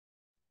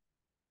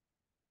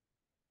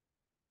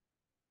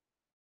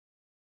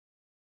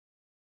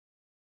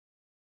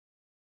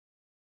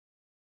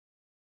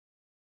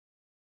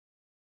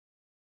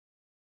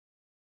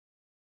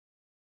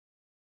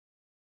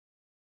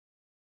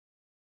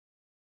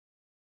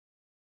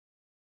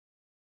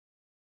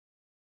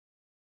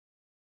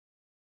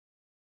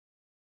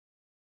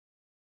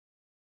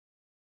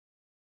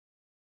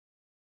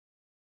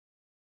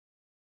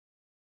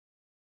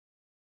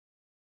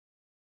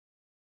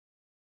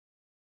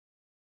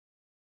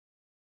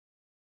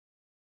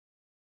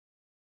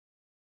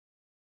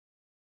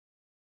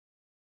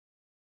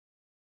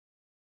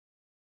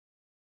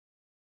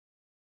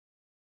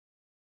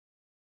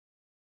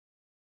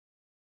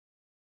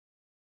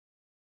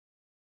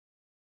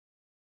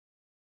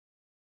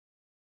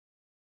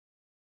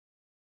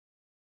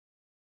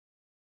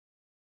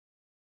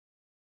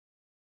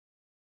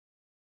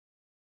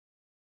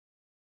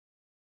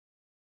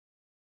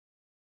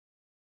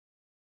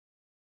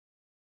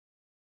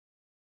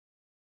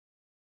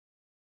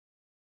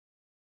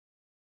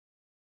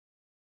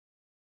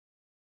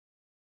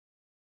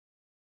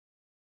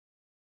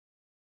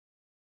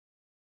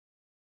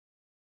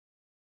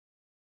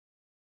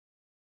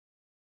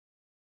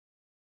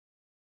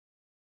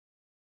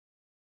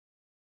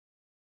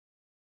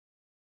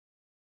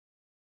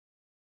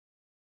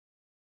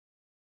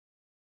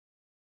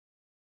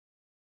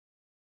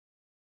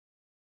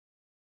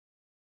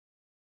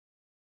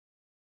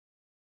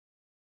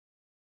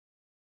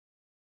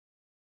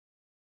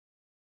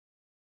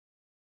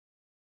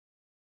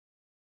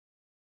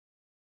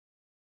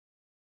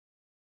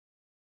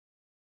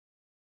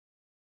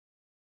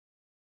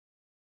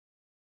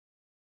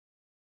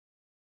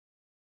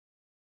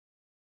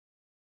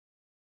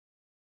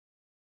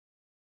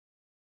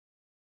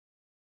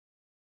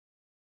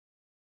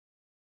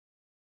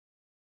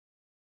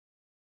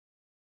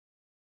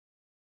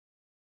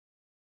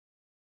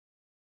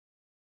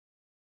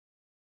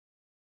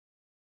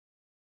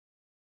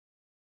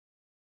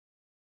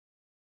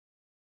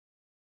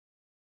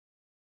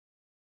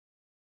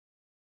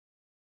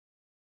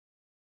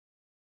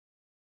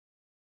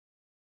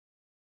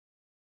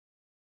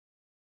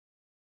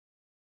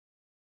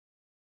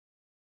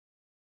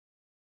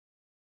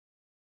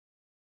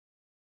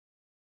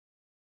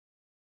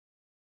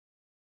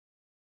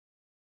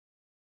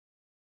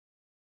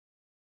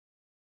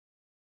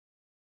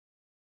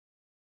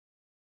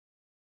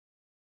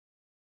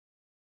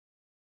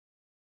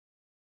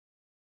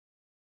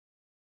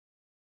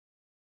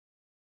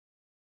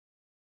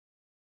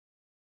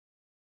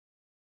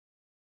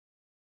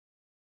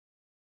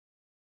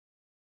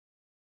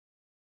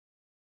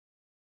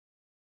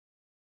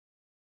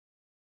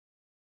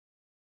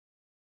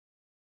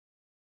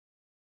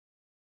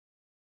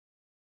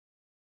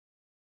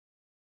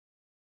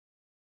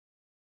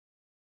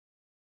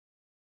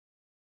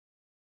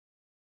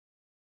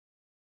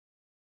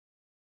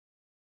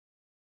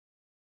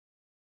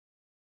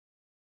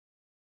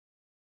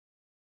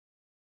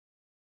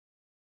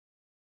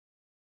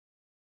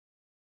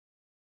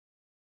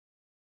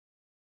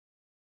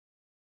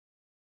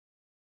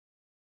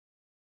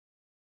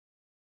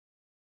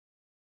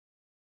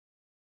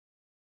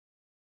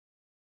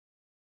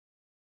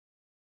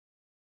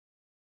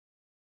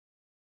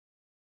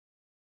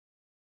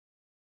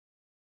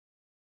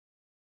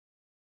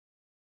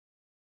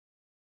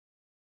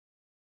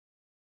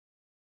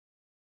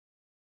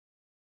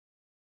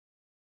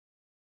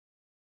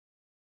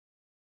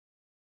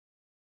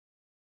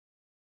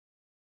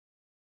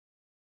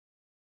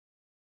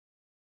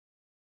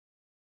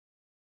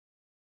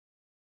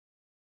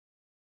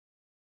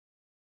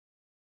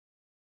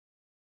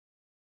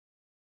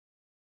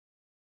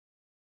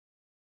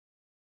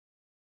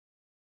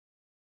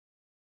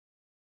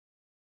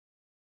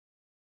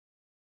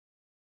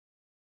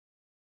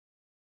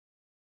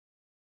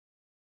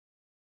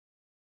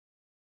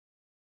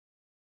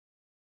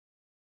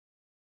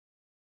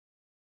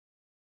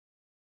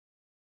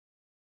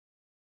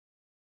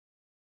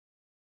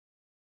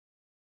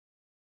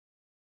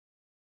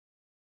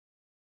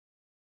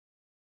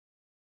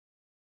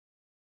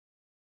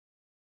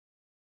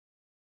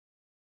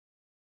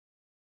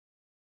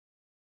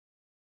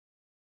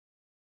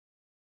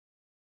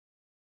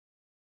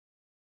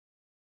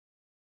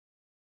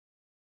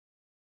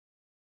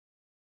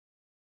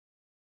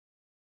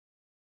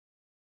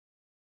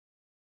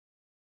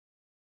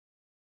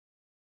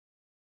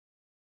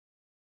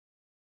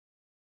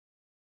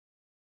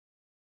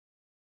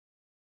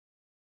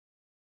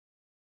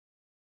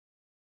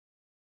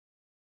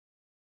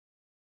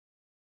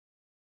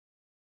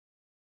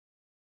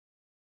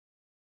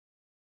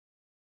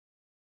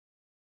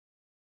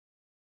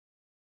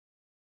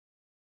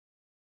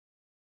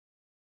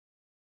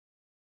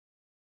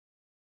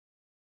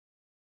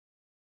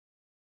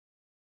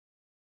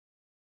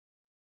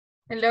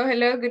Hello,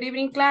 hello, good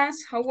evening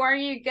class. How are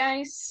you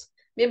guys?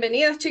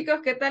 Bienvenidos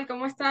chicos, ¿qué tal?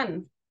 ¿Cómo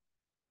están?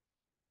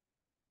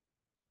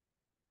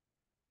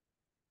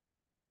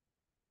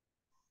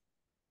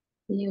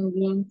 Bien,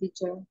 bien,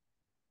 teacher.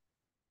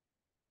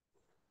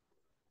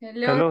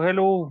 Hello, Hello,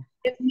 hello.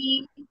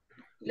 Evening.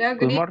 hello,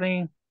 Good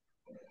morning.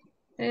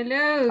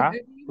 hello, Ah,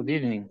 good good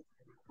evening.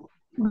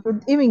 evening.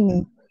 Good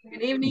evening.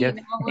 Good evening, Yes.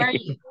 how are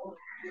you?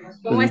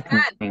 ¿Cómo Good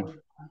están?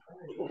 evening.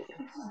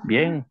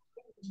 Bien.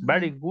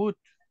 Very good.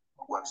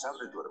 I'm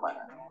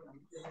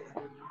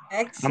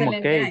Excellent,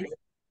 okay. guys.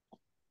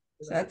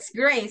 That's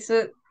great.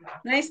 So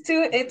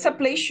it's a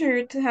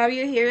pleasure to have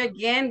you here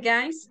again,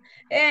 guys.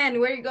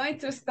 And we're going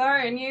to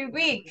start a new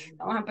week.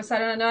 Vamos a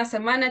empezar una nueva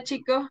semana,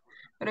 chicos.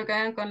 Espero que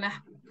hagan con las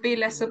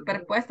pilas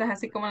superpuestas,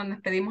 así como nos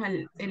despedimos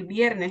el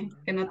viernes,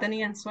 que no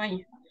tenían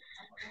sueño.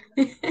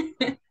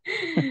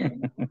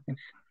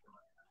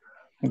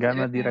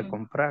 Ganas de ir a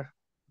comprar.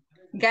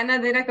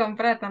 Ganas de ir a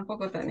comprar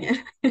tampoco tenía.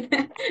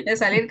 De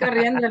salir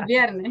corriendo el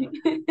viernes.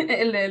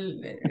 El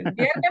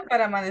viernes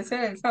para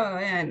amanecer el sábado,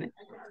 ya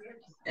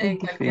en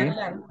cualquier Sí. 24.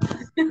 lado.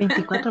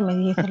 24 me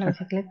dijiste la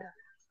bicicleta.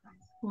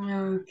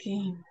 Ok.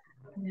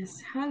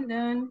 Yes, hold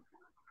on.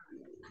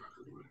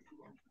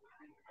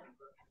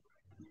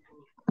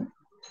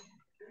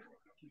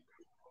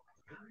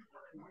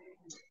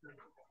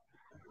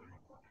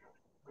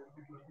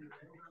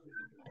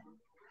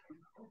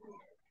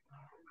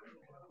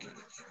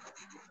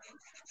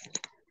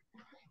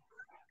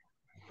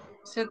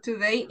 So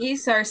today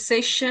is our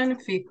session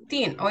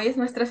 15. Hoy es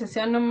nuestra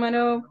sesión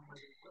número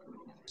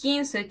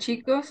 15,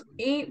 chicos,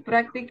 y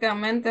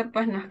prácticamente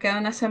pues nos queda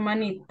una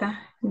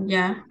semanita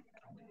ya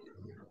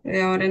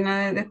de ahora en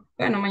adelante,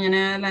 bueno, mañana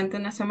en adelante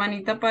una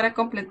semanita para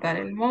completar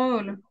el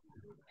módulo.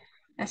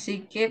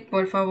 Así que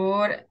por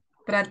favor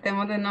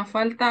tratemos de no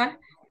faltar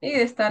y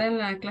de estar en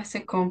la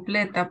clase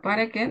completa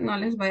para que no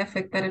les vaya a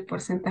afectar el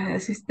porcentaje de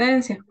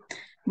asistencia.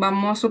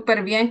 Vamos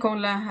súper bien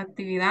con las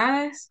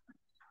actividades.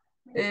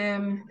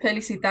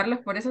 Felicitarlos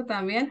por eso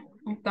también.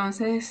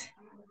 Entonces,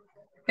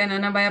 que no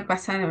nos vaya a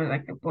pasar,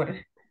 ¿verdad? Que por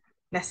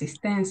la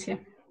asistencia.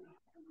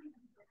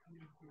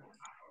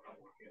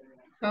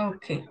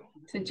 Okay,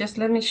 so just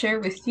let me share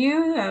with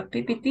you a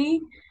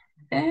PPT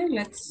and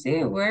let's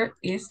see where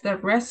is the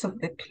rest of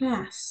the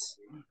class.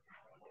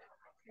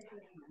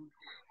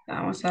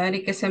 Vamos a ver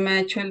y qué se me ha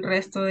hecho el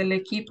resto del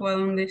equipo, ¿a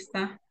dónde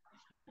está?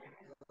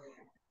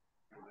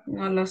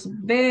 No los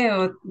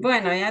veo.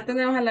 Bueno, ya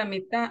tenemos a la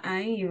mitad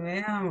ahí,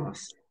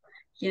 veamos.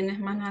 ¿Quiénes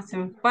más nos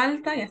hacen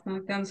falta? Ya están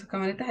activando sus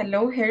camaritas.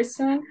 Hello,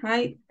 Gerson.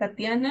 Hi,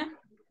 Tatiana.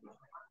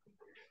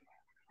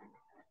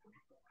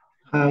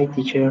 Hi,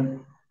 teacher.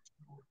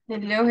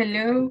 Hello,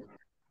 hello. Thank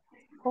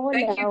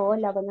Hola, you.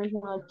 hola, buenas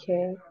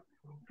noches.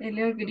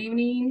 Hello, good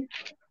evening.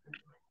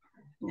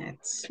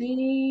 Let's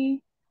see.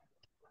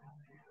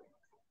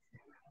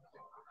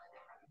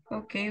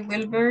 Okay,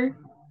 Wilbur.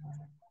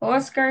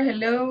 Oscar,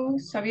 hello.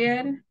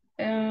 Xavier.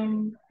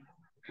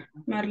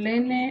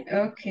 Marlene,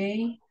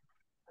 okay.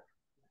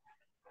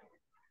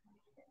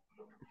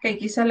 Ok,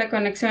 quizás la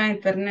conexión a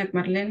internet,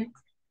 Marlene.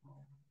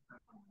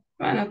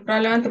 Bueno,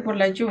 probablemente por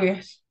las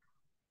lluvias.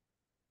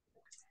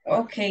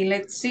 Okay,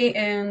 let's see.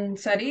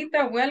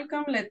 Sarita,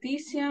 welcome.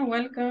 Leticia,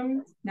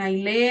 welcome.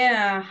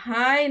 Nailea,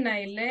 hi,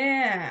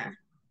 Nailea.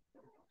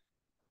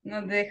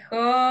 Nos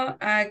dejó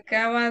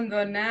acá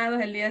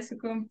abandonados el día de su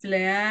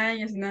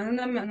cumpleaños.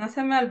 No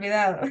se me ha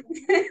olvidado.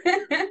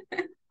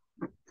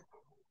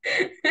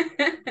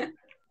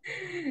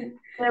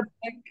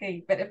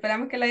 Ok, pero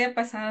esperamos que lo haya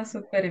pasado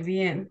súper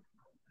bien.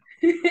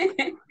 No,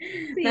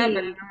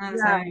 pero Sí, no ya,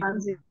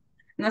 sabemos. sí.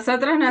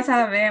 Nosotros no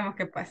sabemos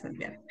qué pasa el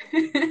día.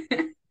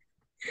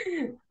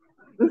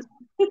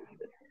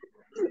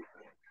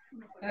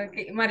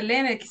 Ok,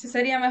 Marlene, quizás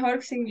sería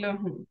mejor sin los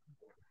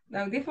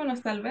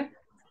audífonos, tal vez,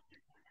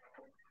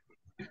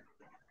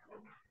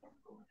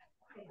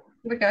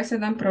 porque a veces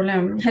dan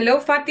problemas. Hello,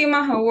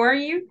 Fatima, how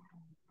are you?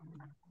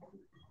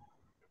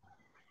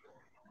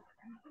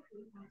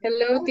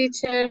 Hello,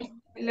 teacher.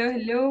 Hello,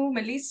 hello,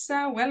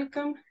 Melissa,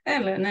 welcome.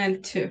 And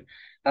Lionel too.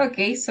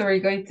 Okay, so we're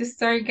going to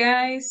start,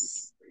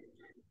 guys.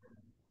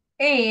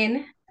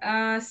 And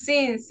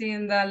since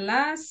in the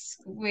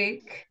last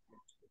week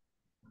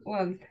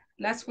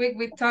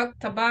we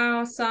talked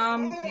about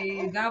some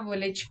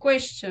double H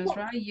questions,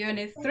 right?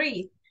 Unit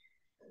 3.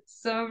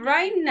 So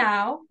right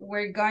now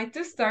we're going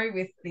to start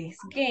with this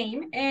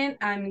game and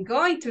I'm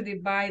going to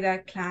divide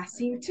the class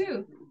in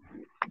two.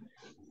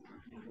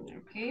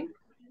 Okay.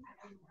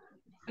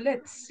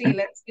 Let's see,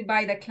 let's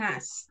divide the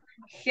class.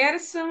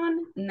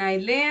 Gerson,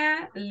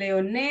 Nailea,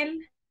 Leonel,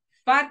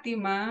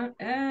 Fatima,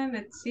 and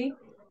let's see.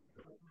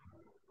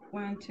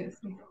 1, 2,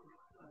 3.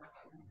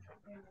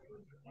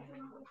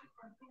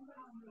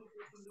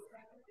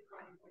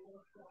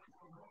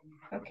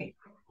 Okay.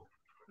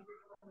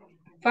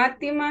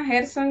 Fatima,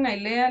 Gerson,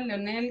 Nailea,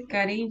 Leonel,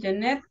 Karin,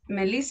 Janet,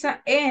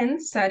 Melissa, and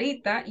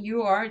Sarita,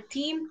 you are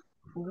team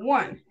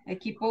 1.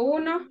 Equipo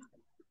 1.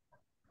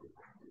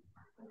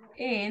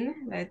 And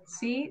let's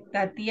see,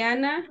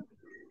 Tatiana,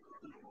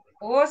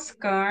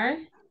 Oscar,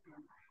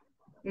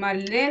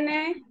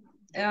 Marlene,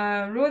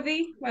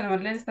 Rudy, bueno,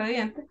 Marlene está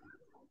bien.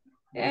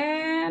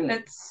 And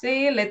let's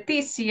see,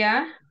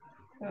 Leticia.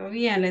 Oh,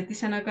 bien,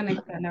 Leticia no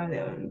conecta el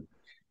audio.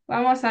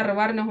 Vamos a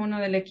robarnos uno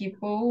del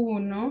equipo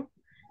 1.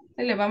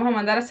 Y le vamos a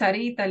mandar a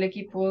Sarita al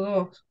equipo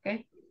 2,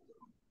 ¿ok?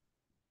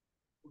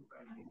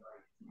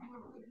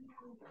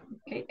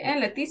 Okay.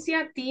 And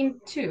Leticia, team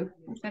 2.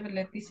 Vamos a ver,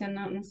 Leticia,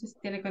 no sé si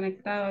tiene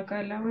conectado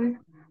acá el audio.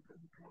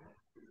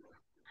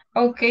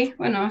 Ok,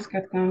 bueno,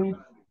 Oscar también.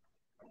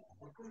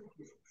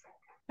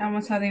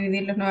 Vamos a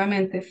dividirlos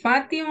nuevamente.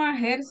 Fátima,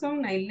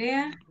 Gerson,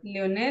 Nailea,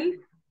 Leonel,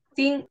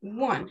 team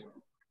 1.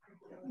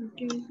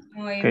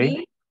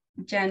 Noemí,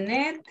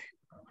 Janet,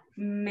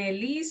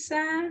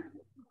 Melissa,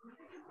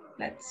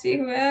 let's see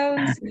who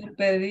else. Me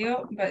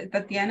perdió.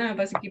 Tatiana, me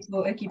parece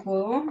equipo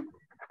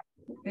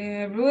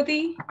 2.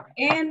 Rudy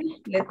and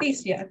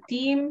Leticia,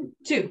 team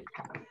 2.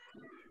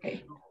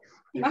 Okay.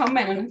 Más o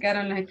menos nos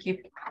quedaron los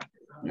equipos.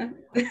 ¿No?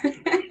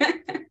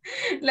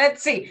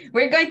 Let's see.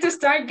 We're going to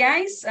start,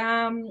 guys,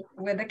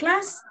 with the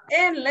class.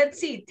 And let's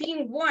see.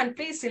 Team 1,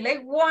 please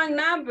select one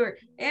number.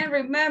 And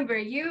remember,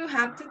 you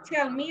have to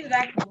tell me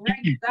the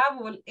correct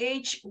double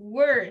H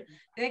word.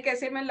 Tiene que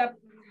decirme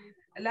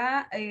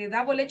la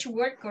double H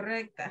word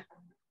correcta.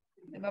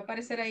 Va a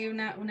aparecer ahí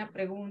una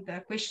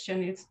pregunta.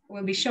 Question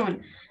will be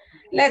shown.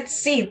 Let's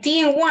see.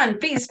 Team 1,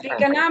 please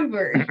pick a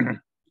number.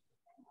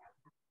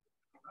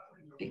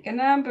 Pick a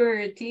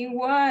number. Team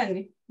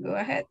 1. Go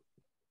ahead.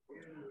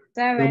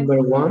 7.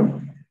 Number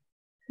 1.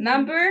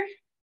 Number?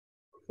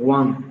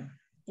 1.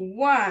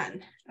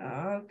 1.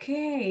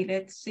 Okay,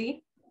 let's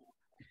see.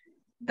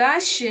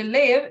 Does she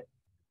live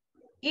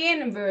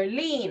in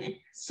Berlin?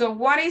 So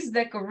what is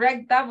the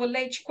correct double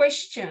H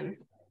question?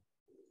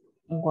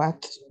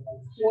 What?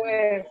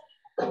 Where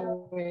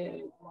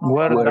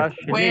does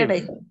she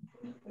live?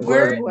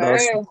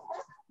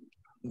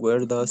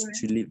 Where does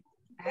she live?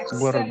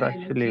 Excellent.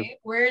 Okay.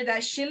 Where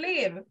does she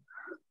live?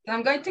 So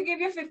I'm going to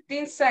give you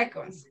 15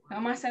 seconds.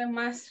 Vamos a hacer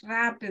más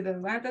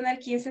rápido. Van a tener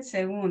 15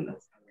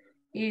 segundos.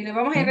 Y le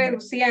vamos a ir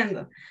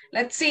reduciendo.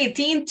 Let's see.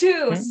 Team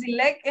 2.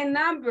 Select a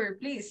number,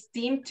 please.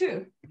 Team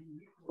 2.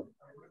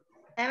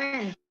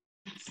 7.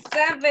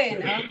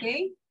 7.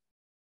 Okay.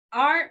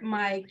 Are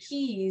my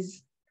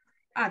keys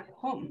at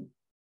home?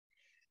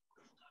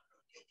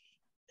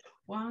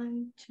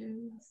 1,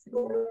 2,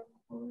 3,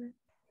 4.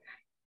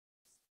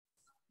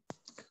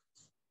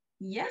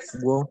 Yes.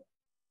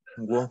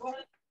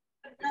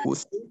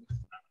 Who's?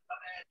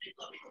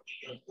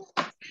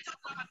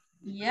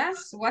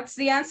 Yes. What's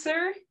the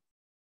answer?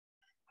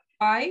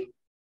 5,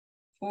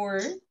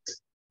 4,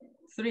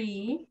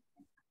 3,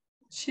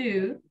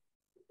 2,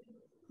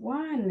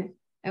 1.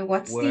 And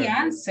what's the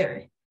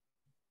answer?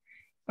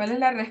 ¿Cuál es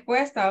la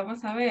respuesta?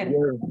 Vamos a ver.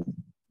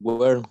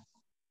 Where?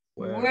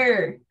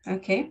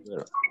 Okay.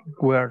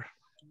 Where?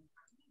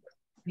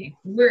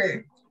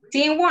 Where.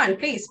 Team 1,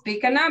 please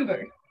pick a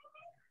number.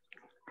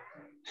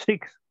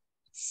 6.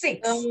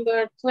 6.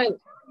 Number 12.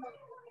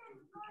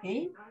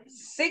 Okay.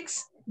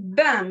 6.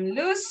 Bam.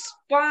 Lose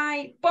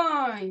 5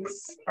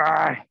 points.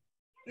 Ay.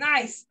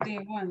 Nice.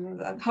 Team 1.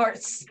 That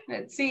hurts.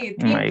 Let's see.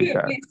 My Team 2,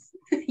 God. please.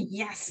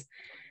 Yes.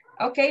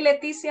 Okay,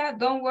 Leticia.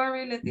 Don't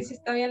worry, Leticia.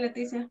 Está bien,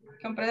 Leticia.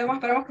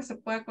 Esperamos que se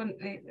pueda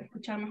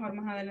escuchar mejor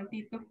más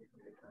adelantito.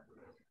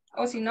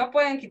 O si no,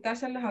 pueden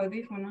quitarse los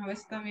audífonos. A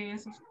veces también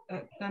esos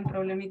dan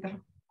problemitas.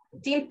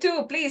 Team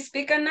 2, please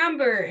pick a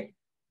number.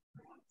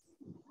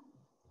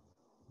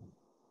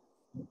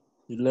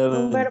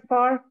 11. Number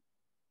 4.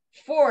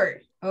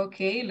 4.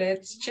 Okay,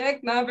 let's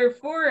check. Number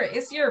 4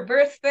 is your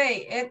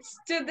birthday. It's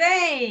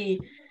today.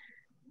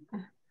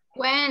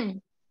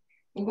 When?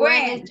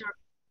 When?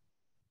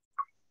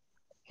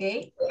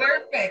 Okay,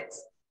 perfect.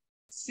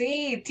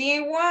 See,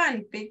 team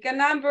 1, pick a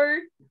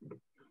number.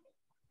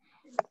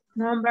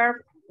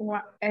 Number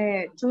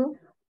 2.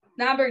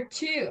 Number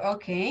 2,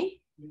 okay.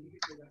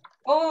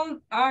 How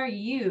old are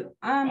you?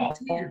 I'm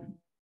 10.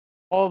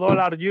 How old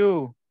are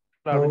you?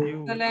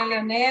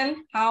 Leonel,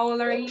 how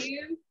old are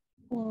you?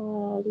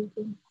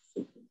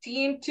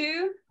 Team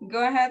 2,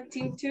 go ahead,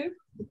 team 2.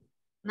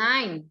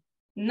 9.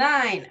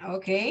 9,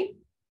 okay.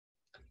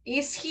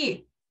 Is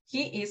he?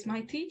 He is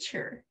my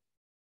teacher.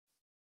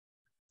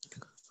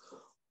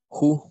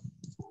 Who?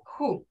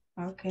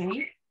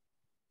 Okay.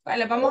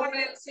 Vale, vamos a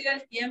reducir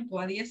el tiempo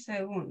a 10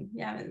 segundos.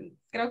 Ya,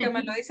 creo que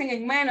me lo dicen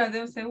en menos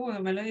de un segundo.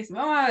 Me lo dicen.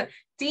 Vamos a ver.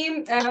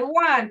 Team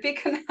 1,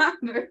 pick a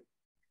number.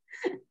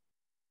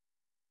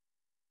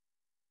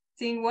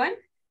 Team 1?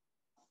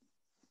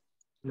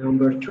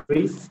 Number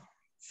 3.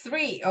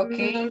 3,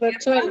 okay. Number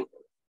 12.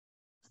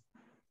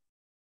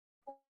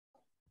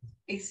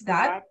 Is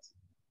that?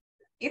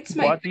 It's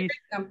my What favorite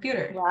is?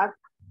 computer. What?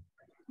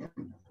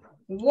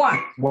 What?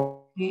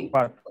 Okay.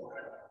 What?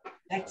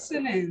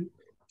 Excellent.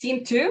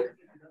 Team 2,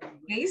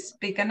 please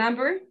pick a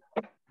number.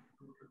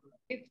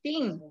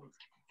 15.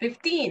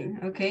 15,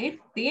 okay.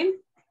 Team.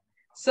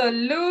 So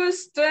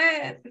lose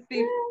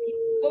 50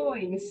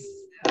 points.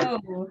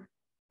 Oh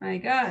my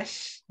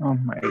gosh. Oh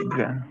my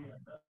God.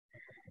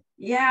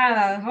 Yeah,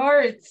 that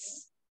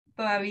hurts.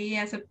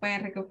 todavía se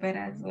pueden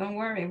recuperar. So don't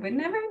worry, we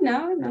never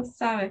know, no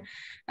sabe.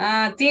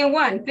 Team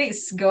 1,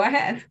 please, go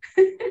ahead.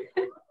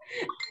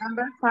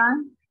 Number 5.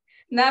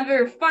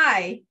 Number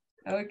 5,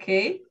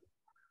 okay.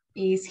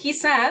 Is he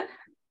sad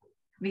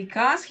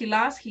because he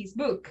lost his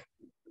book?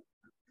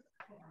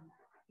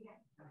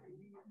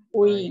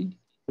 We.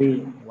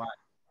 Why?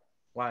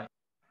 Why?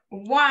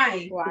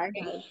 Why?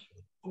 Okay.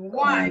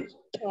 Why?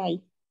 Why?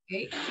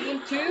 Okay,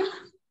 team 2.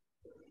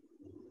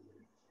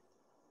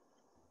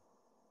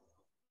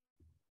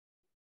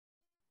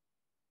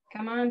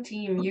 Come on,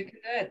 team, you can do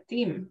it.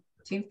 Team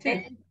 2.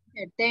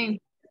 10.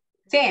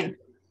 10.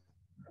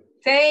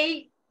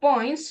 Take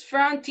points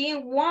from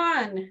team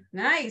 1.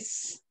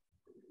 Nice.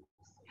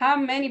 How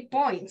many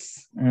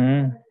points?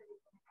 1.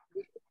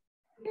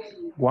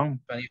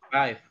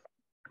 25.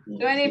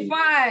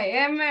 25.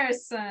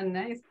 Emerson.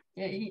 Nice.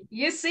 Yeah,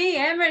 you see,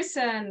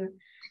 Emerson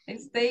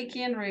is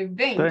taking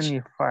revenge.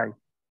 25.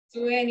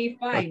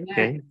 25.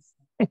 Okay.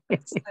 Nice.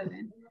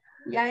 Excellent.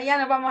 Ya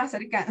nos vamos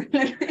acercando.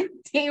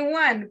 Team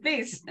 1,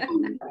 please.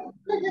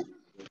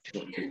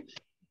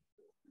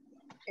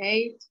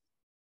 8.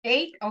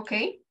 8,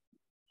 okay.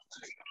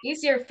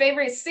 Is your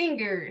favorite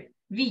singer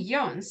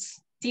Beyoncé?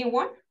 Team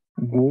 1?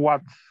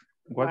 What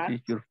What?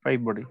 is your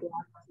favorite?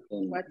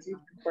 What is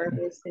your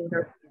favorite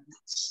singer?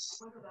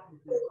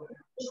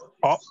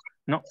 Oh,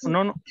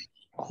 no.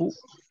 Who?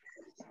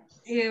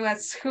 It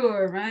was who,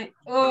 right?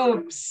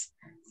 Oops.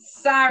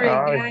 Sorry,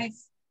 Ay.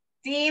 guys.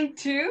 Team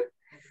 2?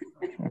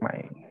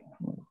 My,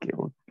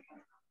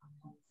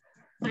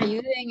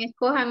 Ayuden,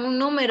 escojan un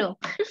número.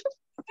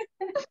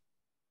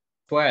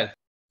 12.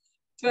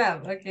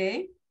 12,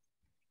 okay.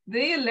 Do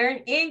you learn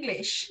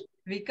English?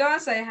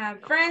 Because I have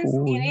friends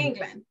Ooh. in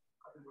England.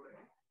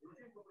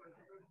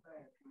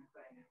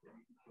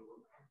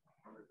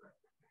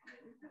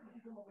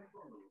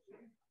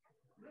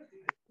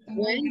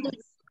 When do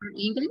you learn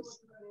English?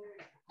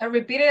 I'll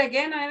repeat it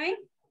again, I mean.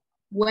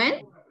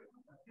 When?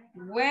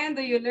 When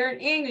do you learn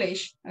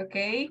English?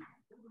 Okay.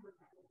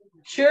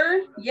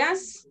 Sure,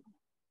 yes.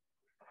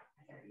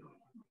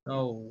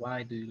 No,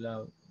 why do you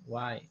love?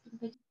 Why?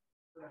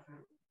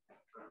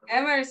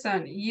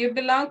 Emerson, you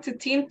belong to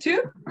team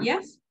 2?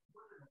 Yes.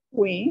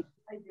 We.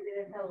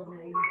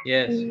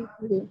 Yes.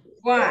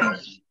 Why?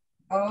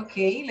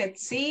 Okay,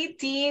 let's see.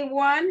 Team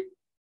 1.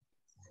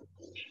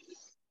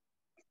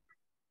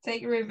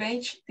 Take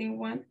revenge, team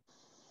 1.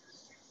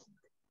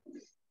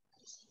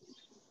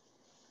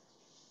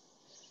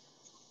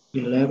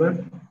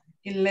 11.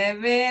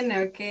 11,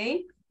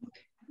 okay.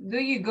 Do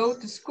you go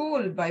to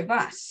school by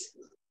bus?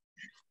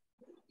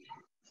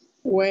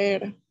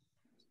 Where?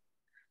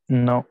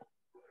 No.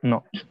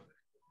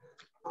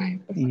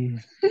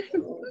 Is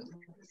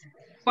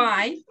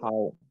 5,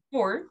 How?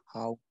 4,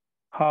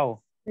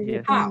 how?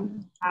 Yes. how?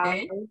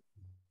 Okay.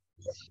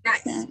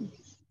 Nice.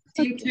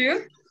 Team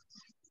 2,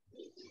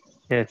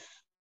 Yes.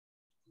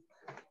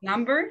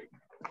 number.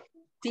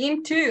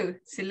 Team 2,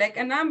 select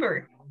a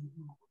number.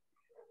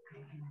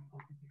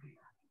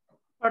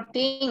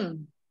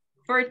 14.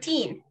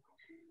 14.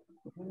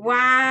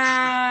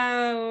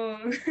 Wow.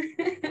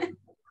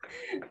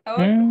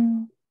 Okay.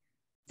 Mm,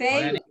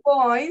 10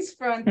 points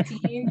from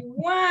team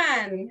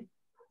 1.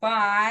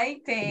 5,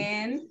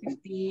 10,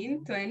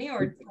 15, 20,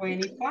 or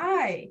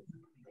 25.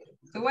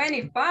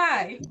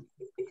 25.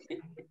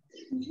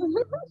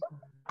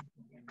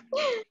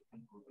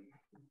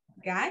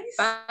 Guys?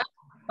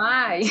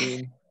 Bye.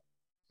 Team.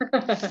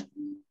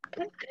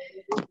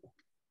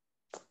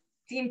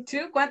 Team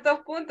 2, ¿cuántos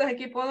puntos,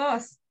 equipo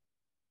 2?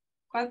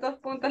 ¿Cuántos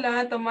puntos le van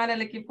a tomar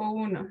al equipo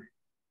 1?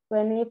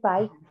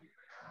 25.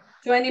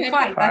 25,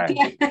 Five.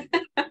 Tatiana.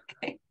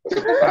 Okay.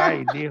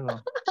 Ay, dijo.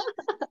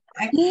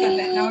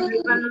 Excelente.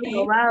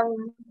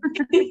 Robaron.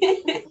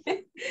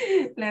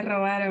 Le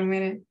robaron,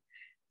 miren.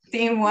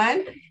 Team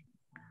 1.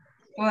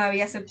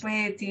 Todavía se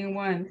puede, Team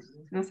 1.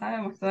 No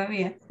sabemos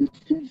todavía.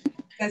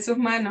 Está en sus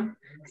manos.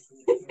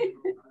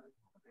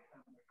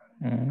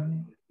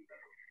 Mm,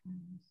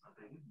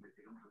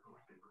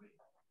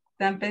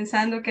 Están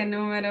pensando qué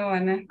número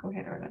van a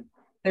escoger ahora.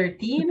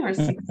 13 o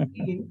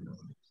 16.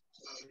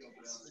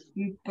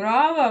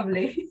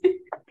 Probably.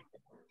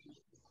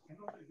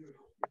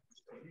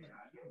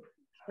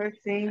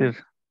 13.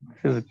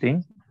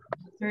 13.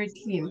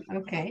 13,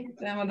 ok.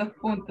 Tenemos 2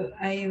 puntos.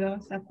 Hay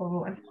 2 a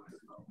favor.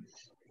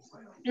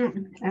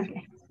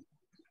 Ok.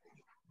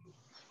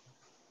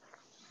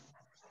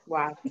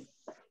 Wow.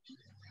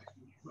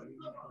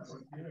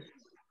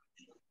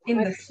 In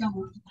the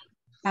song.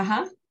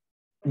 Ajá.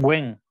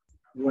 When.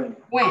 When.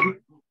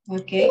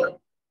 Okay.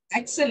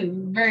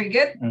 Excellent. Very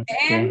good. Okay.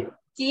 And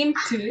team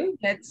 2,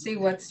 let's see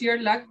what's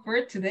your luck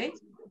for today.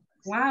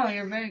 Wow,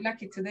 you're very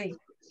lucky today.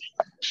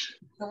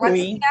 So what's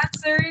We. the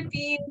answer,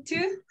 team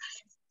 2?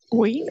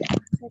 We.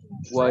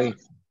 Why?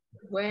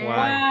 When?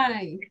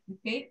 Why?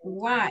 Okay,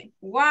 why?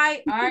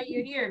 Why are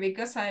you here?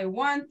 Because I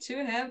want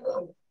to help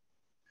you.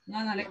 No,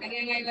 le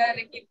querían ayudar al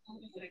equipo,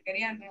 le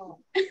querían no.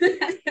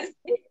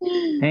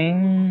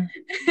 And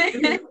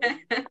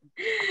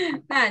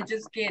Nah,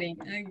 just kidding,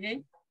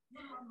 okay.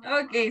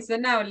 Okay, so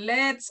now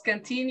let's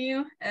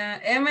continue.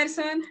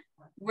 Emerson,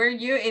 were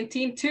you in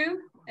team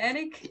 2,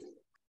 Eric?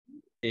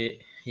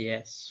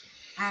 Yes.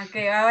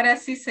 Okay, ahora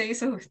sí se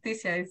hizo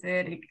justicia, dice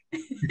Eric.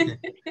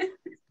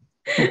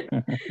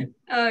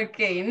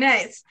 Okay,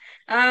 nice.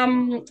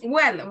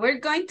 Well, we're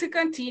going to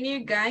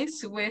continue,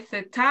 guys, with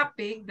the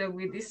topic that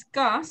we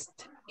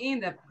discussed in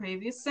the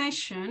previous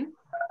session.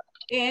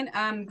 And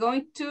I'm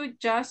going to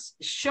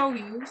just show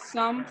you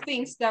some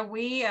things that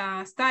we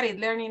started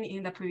learning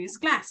in the previous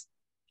class.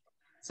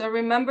 So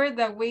remember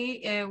that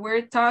we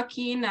were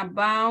talking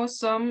about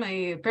some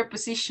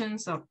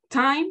prepositions of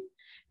time,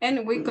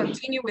 and we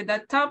continue with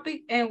that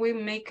topic, and we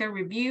make a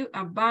review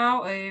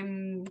about,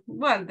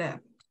 well, the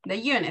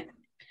unit.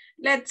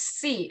 Let's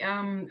see,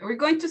 we're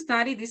going to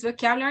study this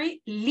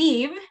vocabulary,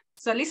 leave.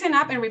 So listen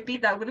up and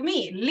repeat that with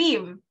me,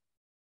 leave.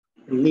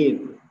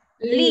 Leave.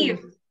 Leave.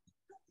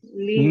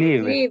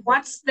 Leave.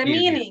 What's the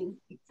Leave. meaning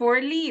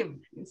for leave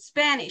in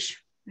Spanish?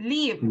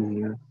 Leave.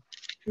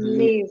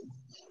 Leave.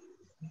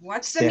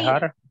 What's the meaning?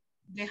 Dejar.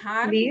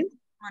 Dejar. Leave.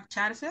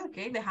 Marcharse,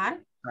 okay, dejar.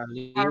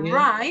 Leave.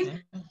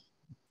 Arrive.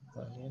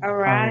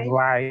 Arrive.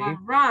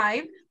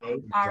 Arrive.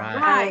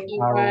 Arrive.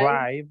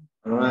 Arrive.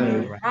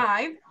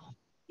 Arrive.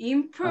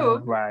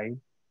 Improve. Arrive.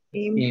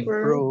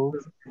 Improve.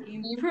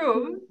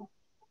 Improve.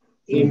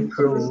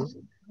 Improve.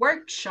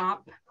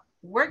 Workshop.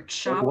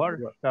 Workshop.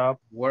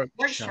 Workshop.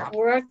 Workshop.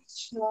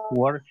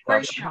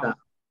 Workshop.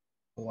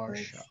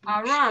 Workshop.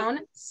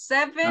 Around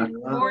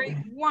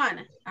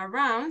 7:41.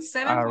 Around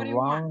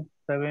 7:41.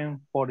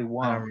 Around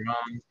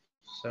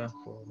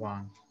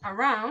 7:41.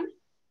 Around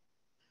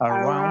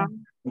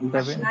Around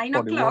 9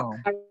 o'clock.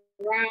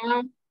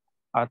 7:41.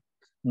 At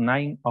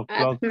 9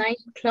 o'clock.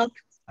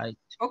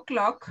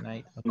 O'clock.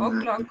 9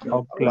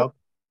 O'clock.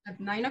 At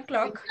 9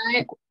 o'clock.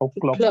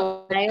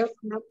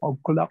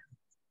 O'clock.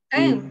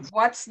 And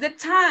what's the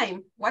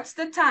time? What's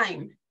the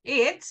time?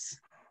 It's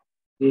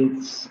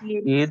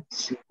 20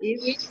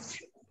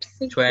 past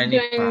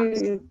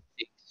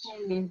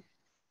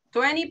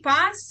 20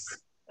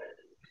 past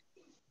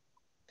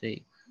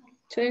 6.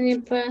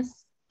 20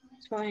 past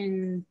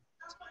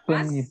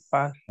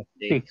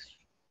 6.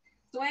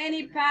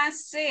 20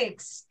 past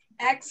 6.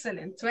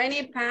 Excellent.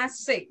 20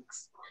 past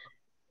 6.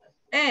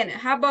 And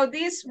how about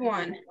this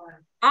one?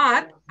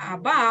 At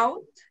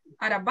about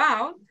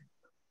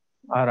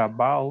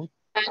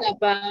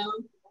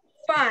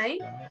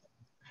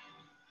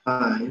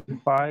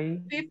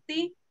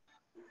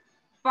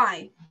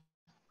 5:55.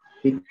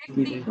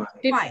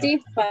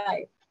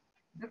 55.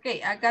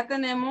 Ok, acá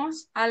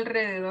tenemos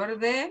alrededor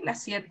de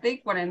las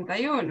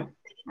 7:41.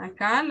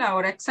 Acá la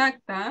hora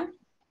exacta.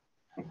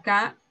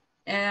 Acá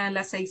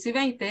las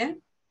 6:20.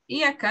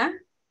 Y acá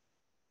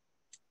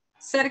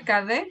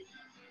cerca de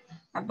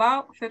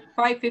about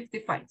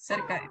 5:55.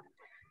 Cerca de.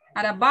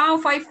 At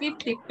about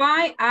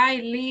 5:55,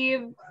 I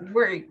leave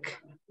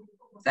work.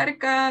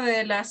 Cerca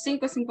de las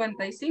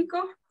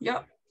 5:55,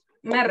 yo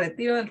me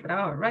retiro del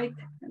trabajo, right?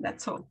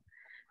 That's all.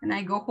 And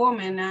I go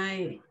home and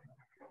I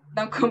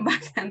don't come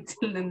back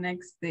until the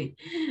next day.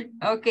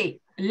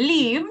 Okay,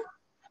 leave.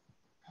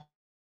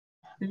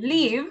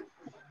 Leave.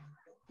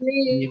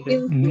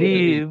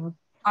 Leave.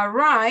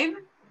 Arrive.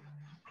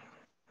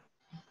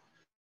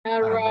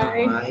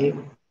 Arrive.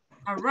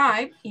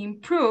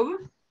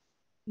 Improve.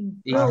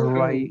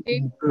 Arrive.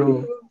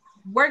 Improve.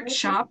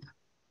 Workshop.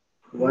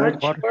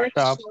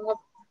 Workshop.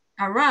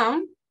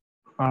 Around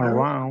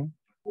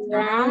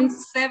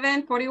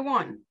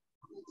 7:41.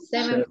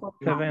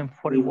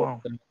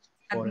 7:41.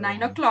 At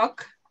 9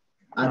 o'clock.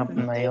 At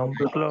 9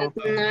 o'clock.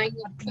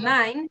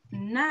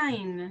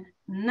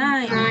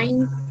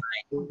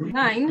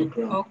 9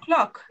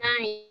 o'clock.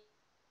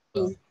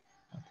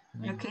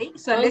 Okay,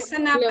 so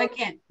listen up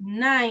again.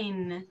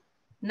 9.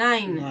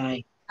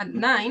 At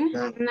 9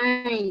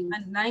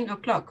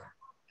 o'clock.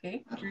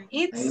 Okay,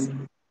 it's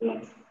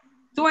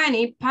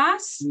 20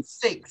 past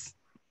 6.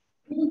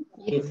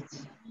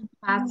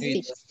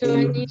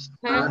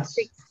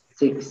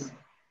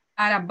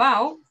 At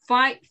about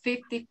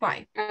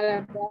 5:55.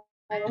 At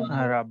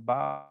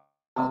about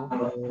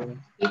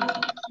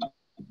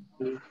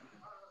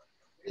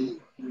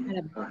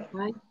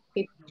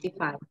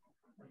 55.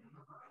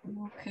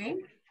 Okay,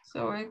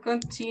 so we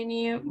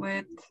continue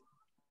with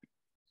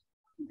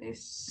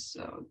this.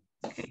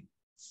 Okay.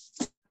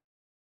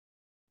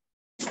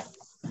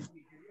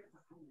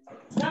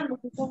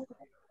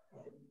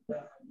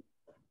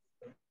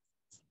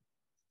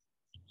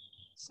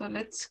 So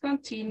let's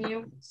continue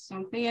with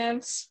something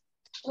else.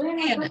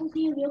 And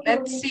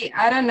let's see,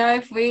 I don't know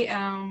if we,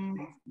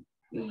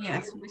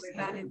 yes, we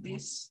started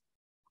this.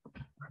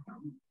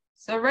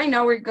 So right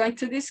now we're going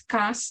to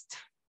discuss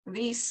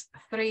these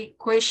 3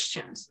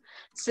 questions.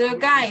 So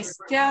guys,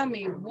 tell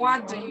me,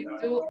 what do you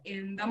do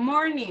in the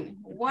morning?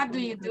 What do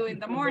you do in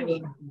the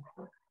morning?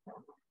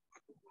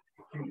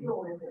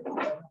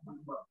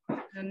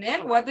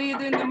 Lionel, what do you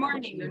do in the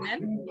morning,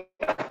 Lionel?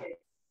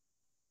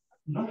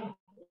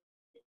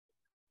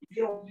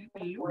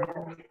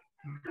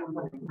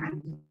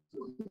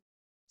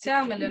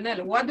 Tell me,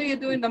 Lionel, what do you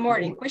do in the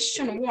morning?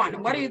 Question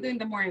 1, what do you do in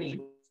the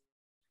morning?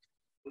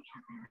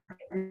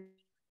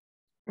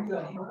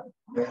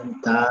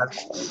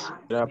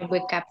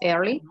 Wake up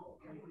early.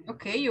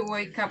 Okay, you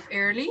wake up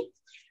early.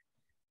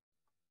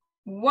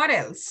 What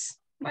else?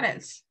 What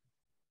else?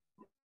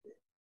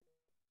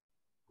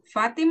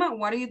 Fatima,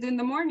 what do you do in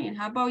the morning?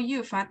 How about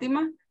you,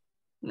 Fatima?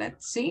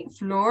 Let's see.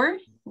 Flor,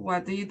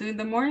 what do you do in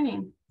the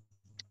morning?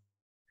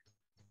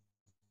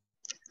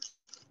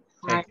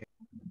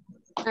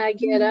 I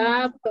get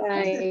up,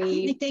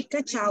 I take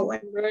a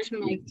shower. brush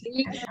my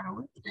teeth,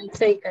 I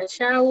take a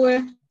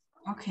shower.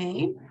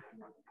 Okay.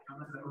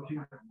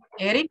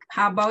 Eric,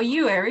 how about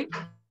you, Eric?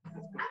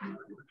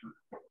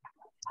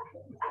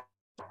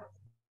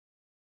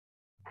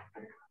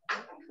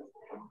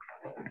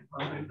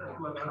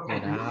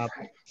 Get up,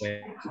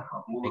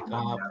 wake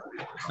up.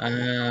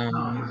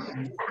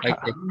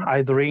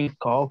 I drink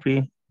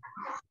coffee.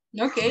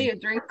 Okay, you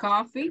drink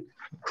coffee.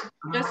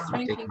 Just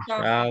Take drinking a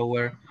coffee.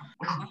 shower.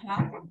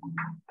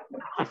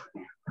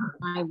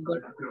 I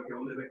work.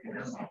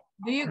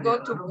 Do you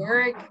go to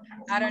work?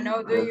 I don't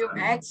know. Do you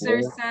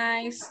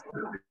exercise?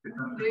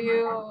 Do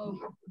you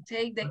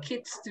take the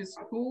kids to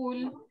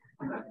school?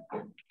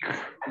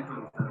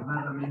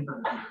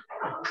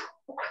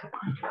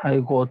 I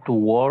go to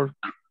work.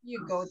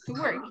 You go to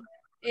work.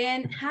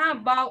 And how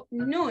about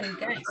noon,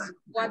 guys?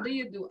 What do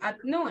you do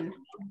at noon?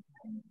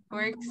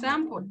 For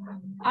example,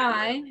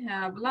 I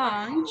have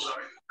lunch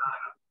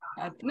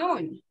at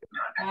noon.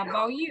 How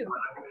about you?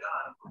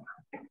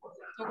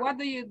 So what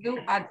do you do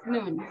at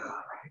noon?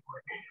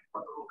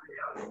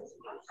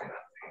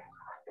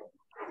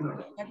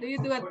 What do you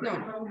do at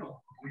noon?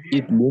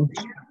 Eat lunch.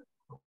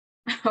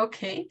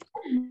 Okay.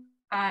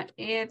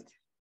 Eat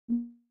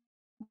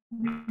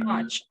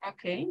much.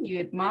 Okay, you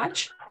eat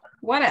much.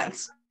 What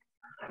else?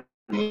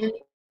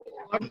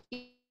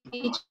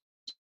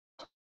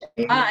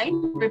 I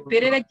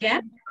repeat it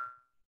again.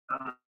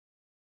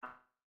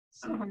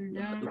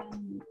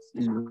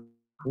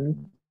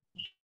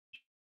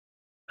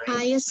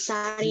 I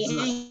study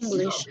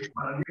English.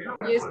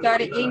 You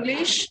study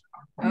English?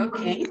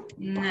 Okay,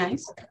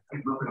 nice.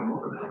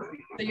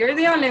 So you're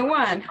the only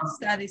one who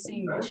studies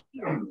English.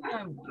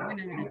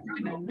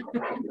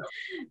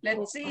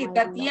 Let's see,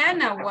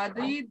 Tatiana, what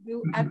do you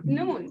do at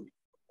noon?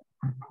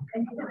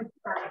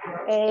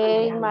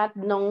 At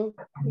noon,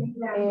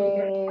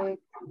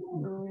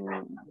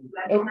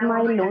 it's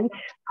my lunch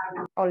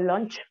or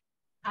lunch.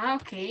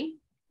 Okay.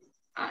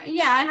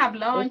 Yeah, I have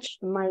lunch.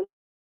 It's my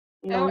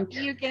lunch.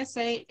 You can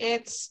say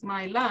it's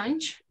my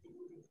lunch.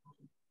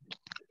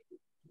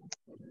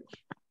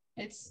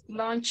 It's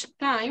lunch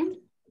time.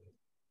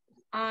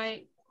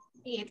 I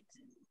eat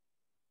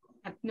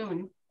at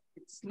noon.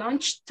 It's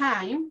lunch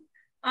time.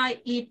 I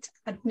eat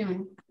at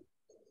noon.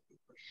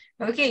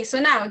 Okay, so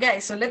now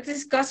guys, so let's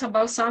discuss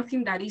about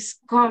something that is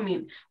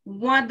coming.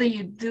 What do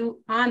you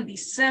do on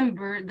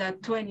December the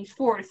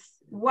 24th?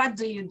 What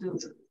do you do?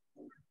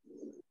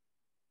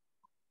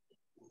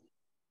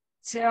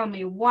 Tell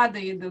me, what do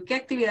you do? ¿Qué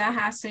actividad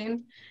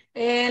hacen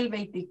el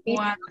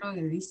 24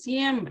 de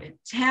diciembre?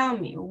 Tell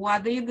me,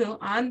 what do you do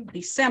on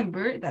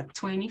December the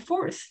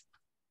 24th?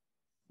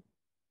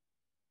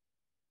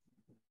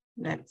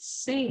 Let's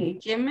see,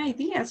 give me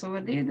ideas. So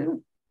what do you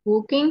do?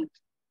 Cooking.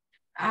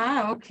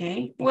 Ah,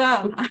 okay.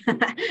 Well,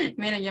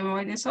 mira, yo me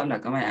voy de solo a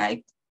comer.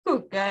 I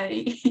cook.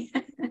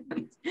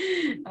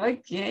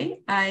 Okay,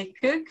 I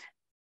cook.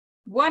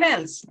 What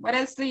else? What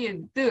else do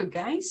you do,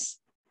 guys?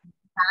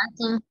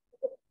 Dancing.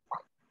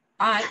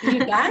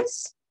 You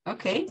dance?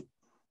 Okay,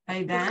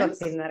 I dance.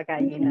 Cocinar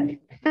gallinas.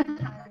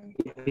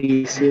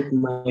 Visit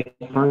my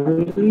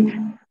family.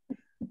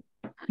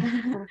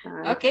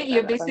 Okay,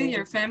 you visit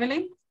your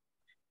family.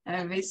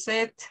 I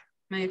visit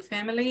my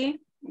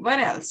family. What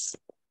else?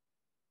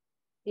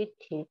 Eat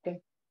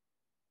chicken.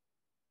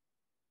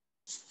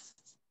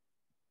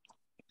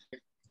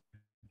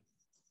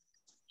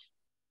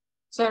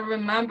 So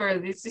remember,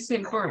 this is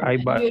important. I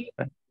buy.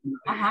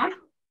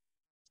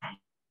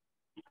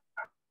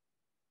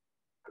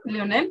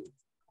 Leonel?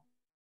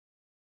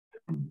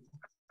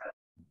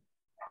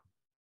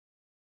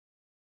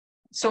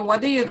 So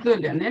what do you do,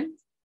 Leonel?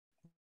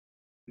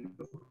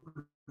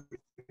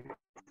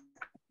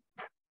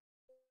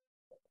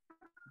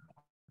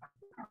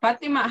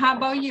 Fatima, how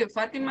about you?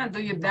 Fatima,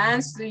 do you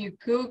dance? Do you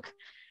cook?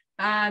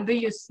 Do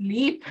you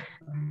sleep?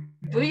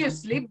 Do you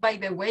sleep, by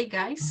the way,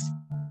 guys?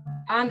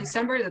 On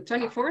December the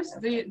 24th,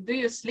 do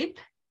you sleep?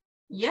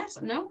 Yes,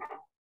 no?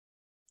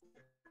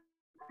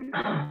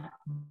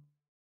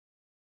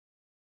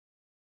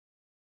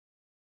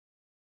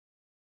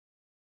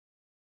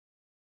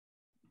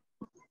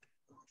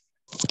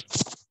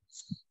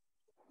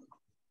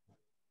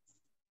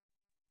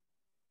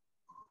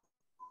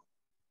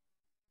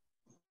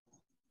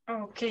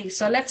 Okay,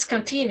 so let's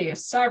continue.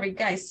 Sorry,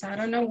 guys, I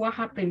don't know what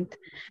happened.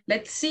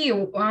 Let's see.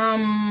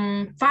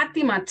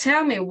 Fatima,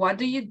 tell me, what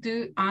do you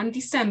do on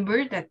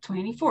December the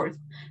 24th?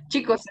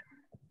 Chicos,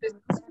 ¿se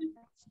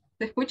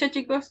escucha,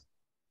 chicos?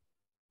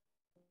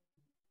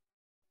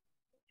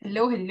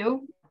 Hello,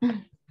 hello.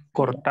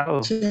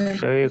 Cortado. Se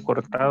ve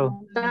cortado.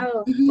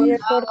 Cortado. Sí,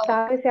 es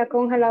cortado y se ha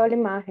congelado la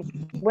imagen.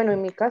 Bueno,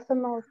 en mi caso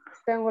no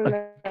tengo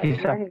la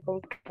Quizá, imagen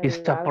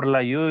quizá por congelada.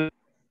 la lluvia.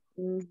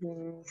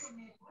 Ujú.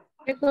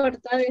 Es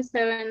cortado y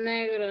se ve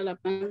negro la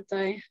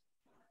pantalla.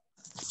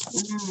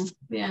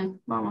 Bien,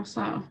 vamos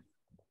a...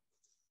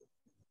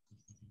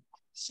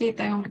 Sí,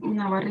 tengo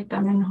una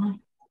barrita menos.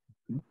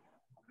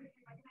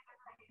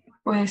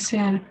 Puede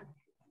ser.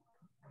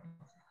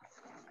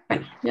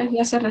 Bueno,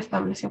 ya se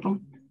restableció.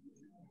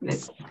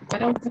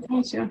 Esperamos que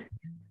funcione.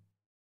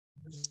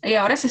 Y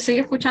ahora se sigue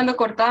escuchando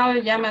cortado,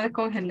 ya me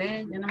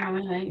descongelé, ya no me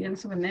ven ahí, ya no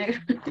se ve negro.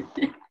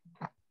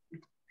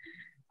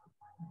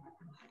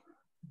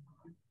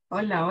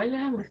 Hola,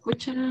 hola, ¿me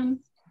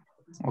escuchan?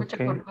 ¿Se escucha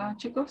Ok. cortado,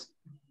 chicos?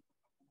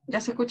 ¿Ya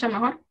se escucha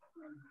mejor?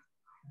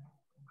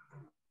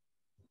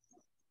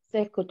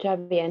 Se escucha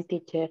bien,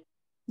 teacher.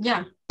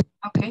 Ya,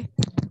 ok.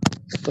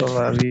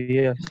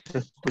 Todavía se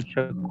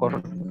escucha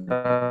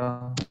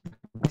cortado.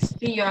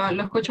 Sí, yo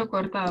lo escucho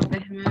cortado,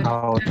 déjeme ver.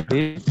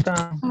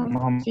 Ahorita, más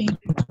o menos. Sí.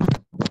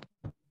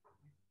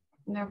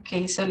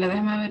 Ok, solo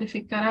déjeme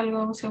verificar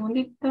algo, un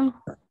segundito.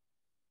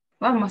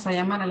 Vamos a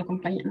llamar a la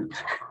compañera.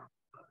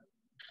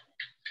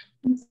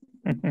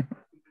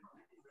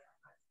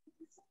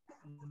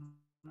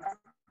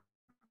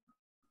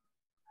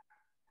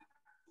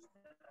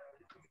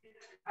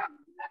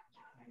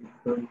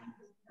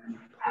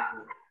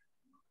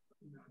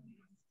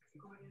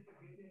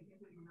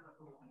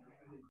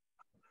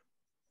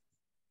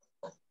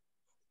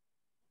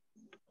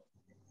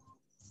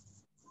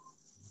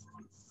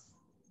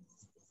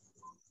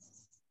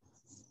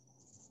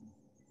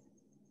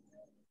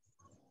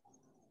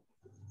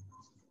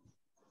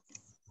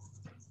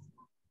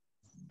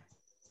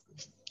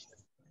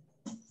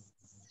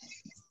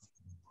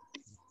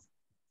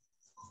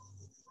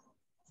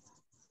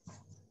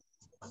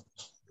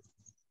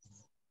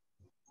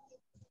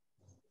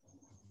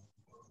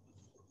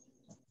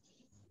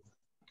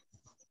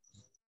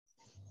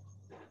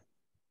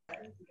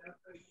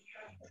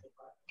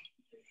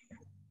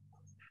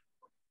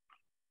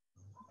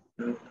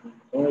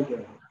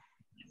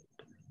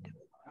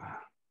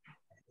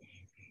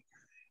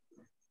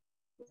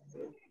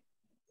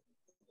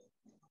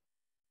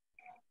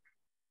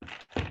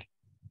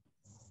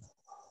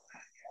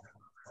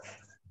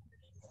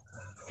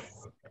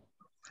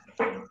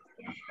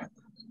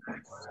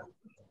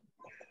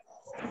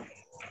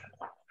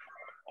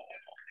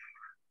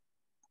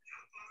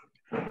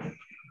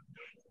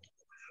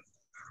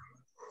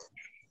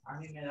 A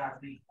mí me da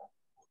risa.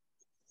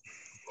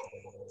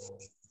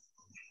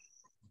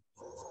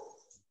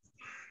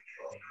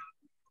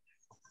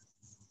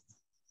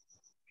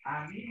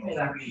 A mí me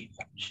da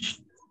risa.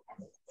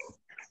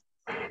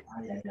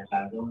 Ay, ay,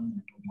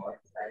 perdón, como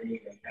está ahí,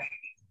 ¿verdad?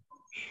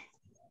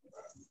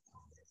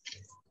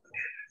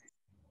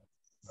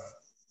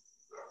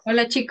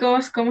 Hola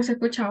chicos, ¿cómo se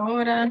escucha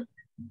ahora?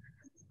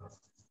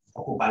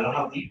 Ocupar los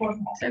audífonos.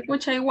 ¿Se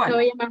escucha Se igual?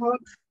 oye mejor.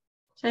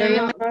 ¿Se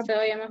oye mejor? Se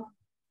oye mejor.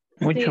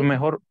 Mucho Sí.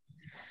 mejor.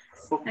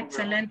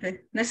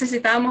 Excelente.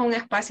 Necesitábamos un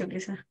espacio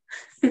quizá.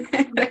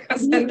 De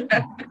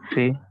concentrar.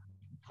 Sí.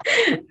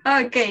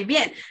 Okay,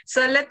 bien.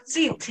 So let's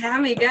see.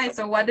 Tell me, guys.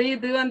 So what do you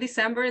do on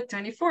December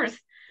 24th?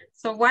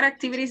 So what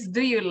activities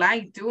do you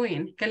like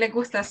doing? ¿Qué les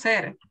gusta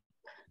hacer?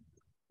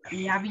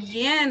 Ya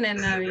viene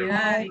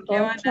Navidad. ¿Y qué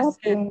van a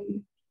hacer?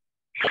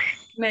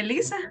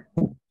 Melissa?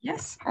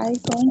 Yes. I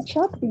go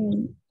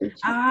shopping.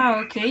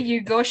 Ah, okay.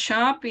 You go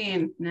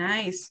shopping.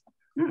 Nice.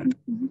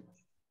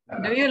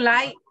 Do you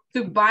like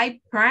to buy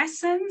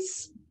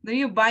presents? Do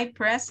you buy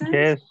presents?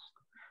 Yes.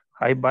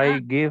 I buy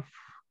gift.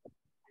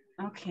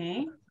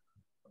 Okay.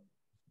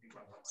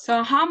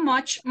 So how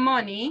much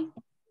money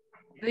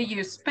do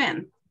you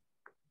spend?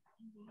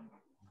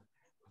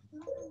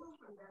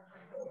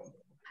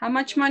 How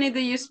much money do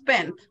you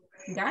spend,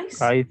 guys?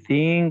 I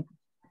think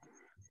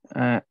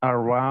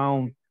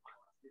around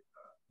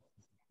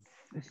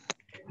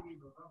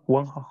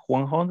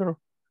 100.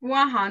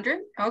 100,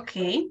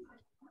 okay.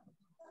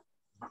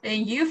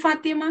 And you,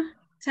 Fatima,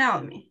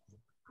 tell me,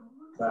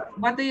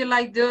 what do you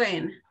like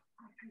doing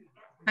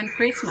on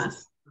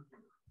Christmas?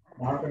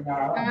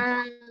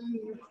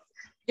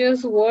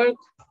 Just work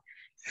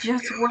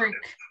Just work.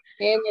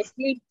 and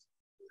sleep.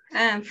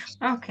 And,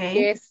 okay,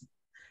 Yes.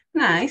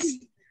 nice.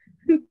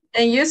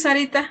 And you,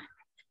 Sarita?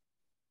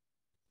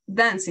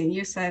 Dancing,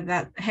 you said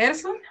that.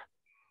 Gerson?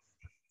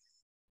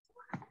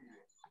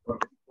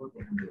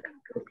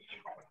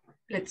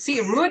 Let's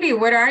see, Rudy,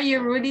 where are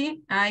you,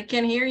 Rudy? I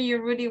can hear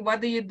you, Rudy. What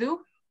do you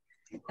do?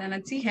 And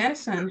let's see,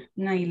 Gerson,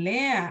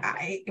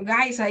 Nailea.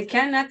 Guys, I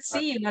cannot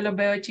see. No lo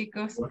veo,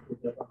 chicos.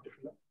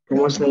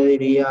 ¿Cómo se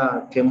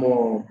diría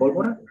quemo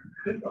pólvora?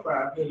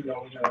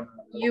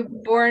 You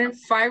burn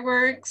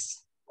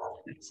fireworks.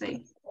 Let's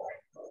see.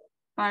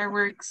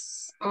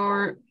 Fireworks,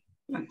 or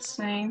let's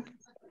say.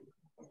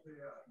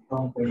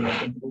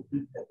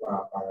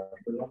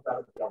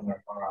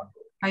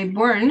 I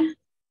burn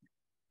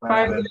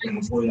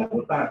fireworks.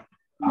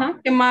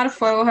 Quemar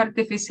fuegos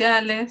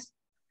artificiales.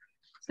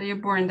 So you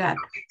burn that.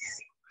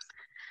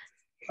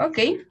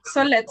 Okay,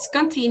 so let's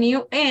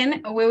continue,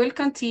 and we will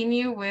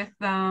continue with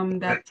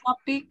that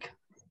topic.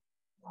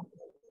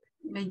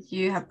 But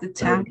you have to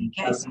tell me,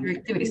 guys, your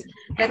activities.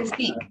 Let's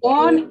see,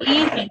 on,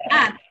 in, and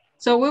at.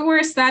 So we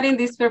were studying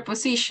these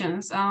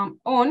prepositions.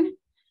 On,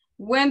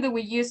 when do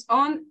we use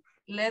on?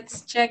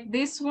 Let's check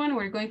this one.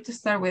 We're going to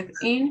start with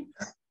in.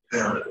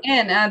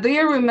 And do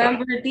you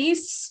remember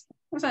this?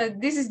 So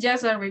this is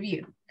just a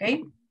review,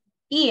 okay?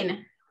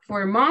 In,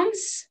 for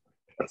months,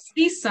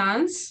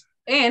 seasons,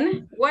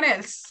 and what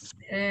else?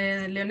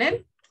 Leonel?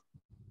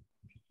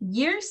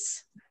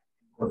 Years?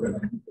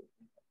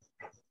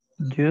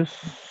 Just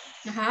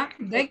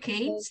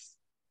Decades,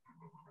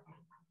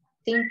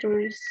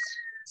 Centuries.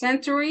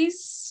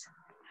 centuries,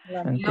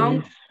 long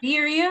centuries.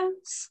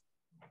 periods,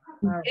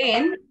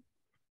 and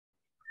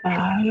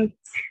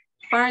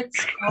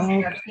parts of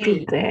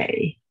the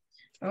day.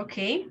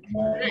 Okay,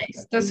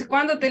 nice. Entonces,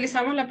 ¿cuándo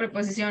utilizamos la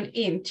preposición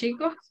in,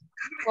 chicos?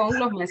 Con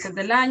los meses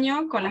del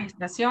año, con las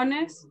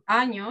estaciones,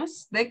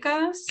 años,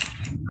 décadas,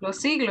 los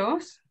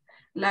siglos,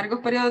 largos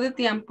periodos de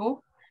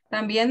tiempo.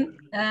 También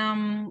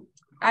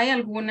hay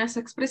algunas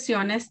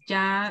expresiones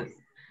ya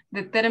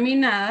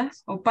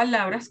determinadas o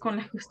palabras con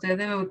las que usted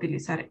debe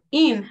utilizar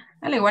in,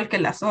 al igual que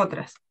las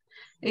otras.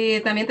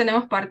 También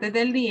tenemos partes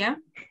del día,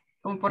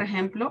 como por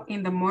ejemplo,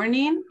 in the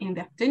morning, in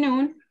the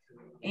afternoon,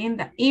 in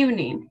the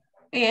evening,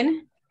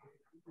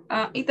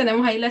 y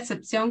tenemos ahí la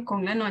excepción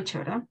con la noche,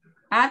 ¿verdad?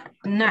 At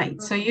night.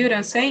 So you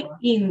don't say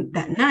in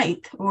the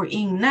night or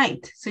in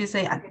night. So you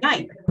say at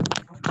night.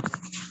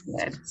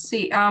 Let's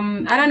see.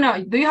 I don't know.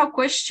 Do you have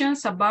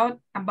questions about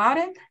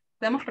it?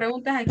 ¿Tenemos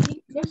preguntas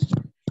aquí?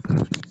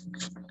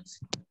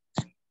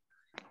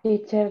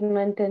 Teacher, no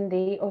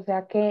entendí. O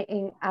sea que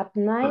en at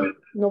night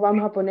no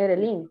vamos a poner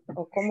el in.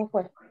 ¿O cómo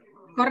fue?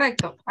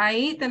 Correcto.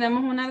 Ahí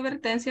tenemos una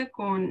advertencia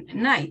con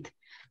night.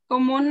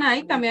 Como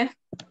night también es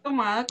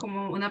tomada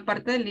como una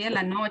parte del día,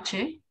 la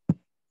noche.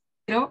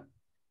 Pero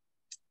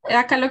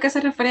acá lo que hace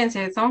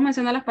referencia, estamos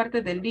mencionando las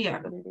partes del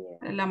día.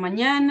 La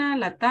mañana,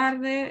 la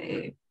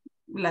tarde,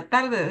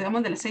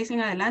 digamos de las 6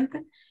 en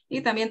adelante. Y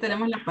también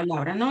tenemos la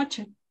palabra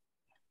noche.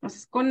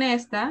 Entonces con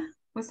esta,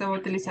 pues se va a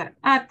utilizar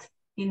at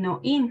y no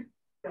in.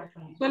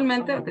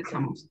 Usualmente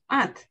utilizamos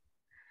at.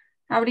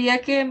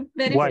 Habría que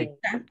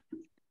verificar.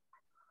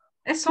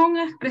 Son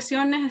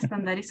expresiones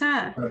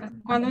estandarizadas.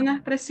 Cuando una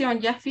expresión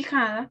ya es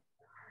fijada,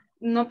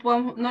 no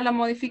la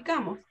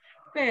modificamos.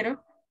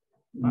 Pero,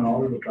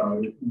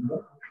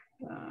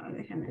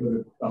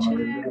 déjenme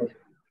check.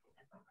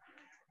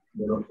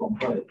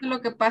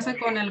 Lo que pasa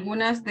con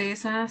algunas de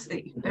esas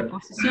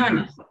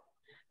preposiciones,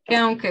 que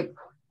aunque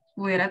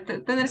pudiera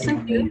tener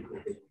sentido,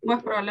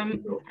 pues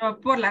probablemente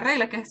por la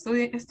regla que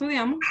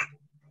estudiamos,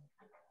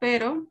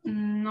 pero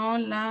no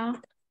la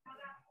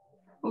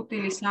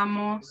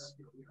utilizamos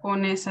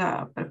con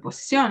esa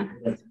preposición,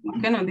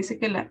 que nos dice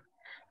que la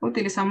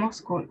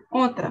utilizamos con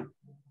otra.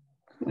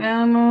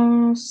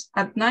 Veamos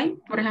at night,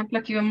 por ejemplo,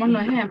 aquí vemos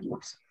los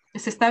ejemplos.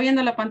 ¿Se está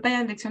viendo la pantalla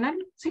del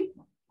diccionario? Sí.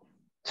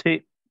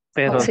 Sí,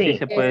 pero sí Sí.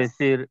 se puede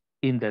decir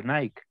in the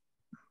night.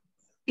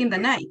 In the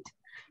night.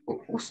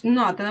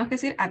 No, tenemos que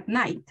decir at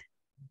night.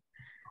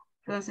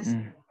 Entonces,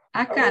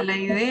 acá la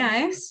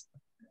idea es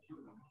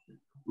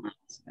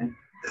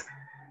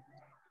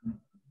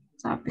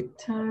topic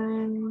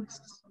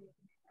times.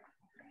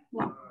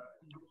 No.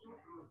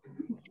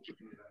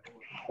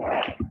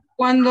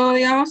 Cuando,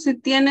 digamos, si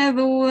tiene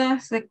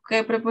dudas de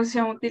qué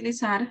preposición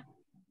utilizar,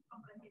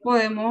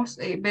 podemos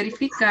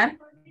verificar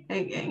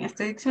en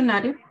este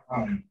diccionario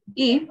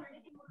y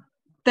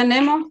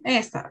tenemos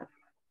esta.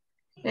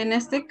 En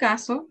este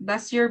caso,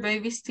 does your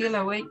baby still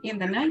awake in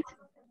the night?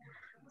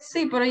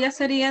 Sí, pero ya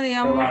sería,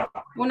 digamos,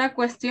 una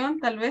cuestión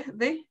tal vez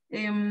de,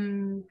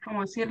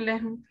 ¿cómo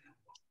decirles?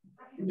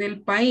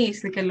 Del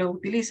país de que lo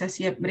utiliza,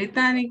 si es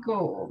británico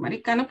o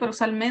americano, pero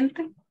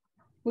usualmente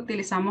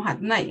utilizamos at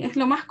night. Es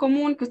lo más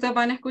común que ustedes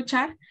van a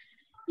escuchar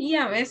y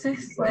a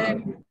veces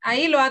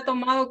ahí lo ha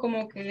tomado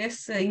como que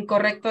es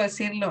incorrecto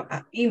decirlo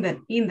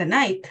in the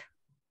night.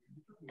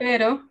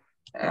 Pero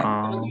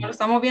como lo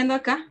estamos viendo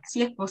acá,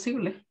 sí es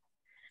posible.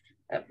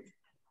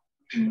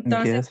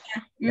 Entonces,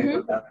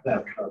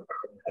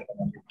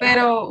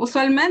 pero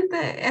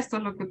usualmente esto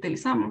es lo que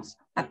utilizamos,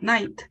 at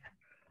night.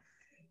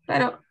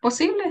 Pero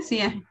posible sí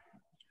es.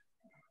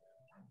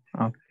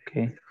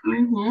 Ok.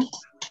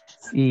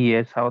 Y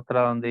esa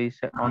otra donde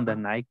dice on the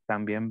night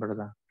también,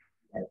 ¿verdad?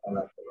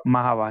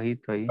 Más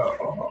abajito ahí.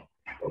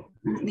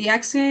 The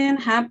accident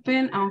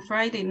happened on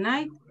Friday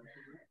night.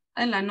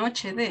 En la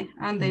noche de.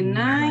 On the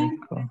night.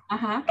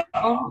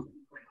 Of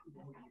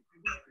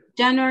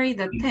January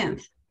the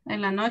 10th.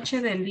 En la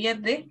noche del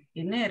 10 de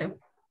enero.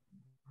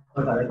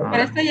 Pero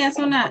esta ya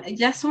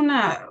es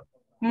una,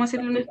 ¿cómo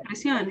decirle? Una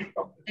expresión.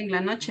 En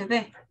la noche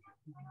de.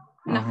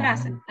 Una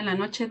frase. En la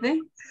noche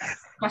de.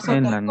 Pasó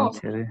en tal la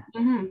cosa. noche de.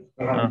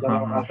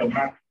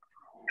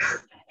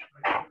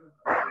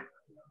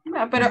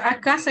 Pero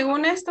acá,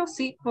 según esto,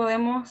 sí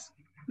podemos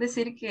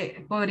decir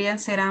que podrían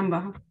ser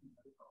ambas.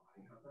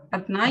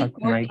 At night.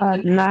 At night.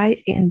 At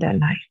night, in the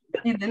night.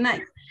 In the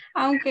night.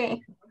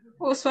 Aunque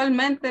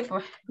Usualmente,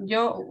 pues,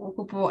 yo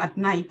ocupo at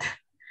night.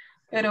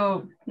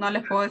 Pero no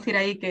les puedo decir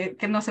ahí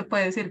que no se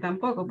puede decir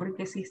tampoco,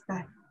 porque sí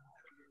está.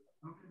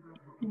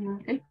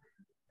 Okay.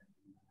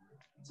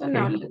 So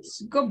now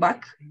let's go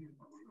back.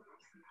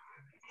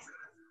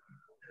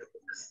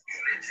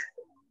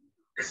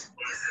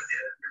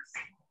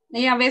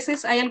 Y a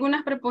veces hay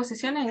algunas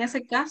preposiciones, en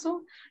ese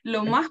caso,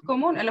 lo más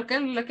común, lo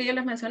que yo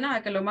les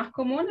mencionaba, que lo más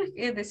común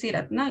es decir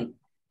at night,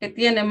 que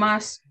tiene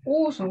más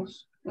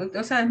usos,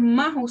 o sea, es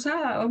más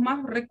usada, o es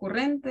más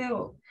recurrente,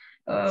 o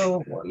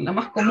la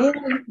más común,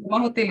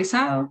 más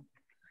utilizado,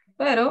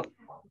 pero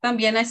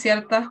también hay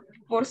cierta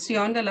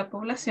porción de la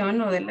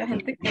población o de la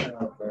gente que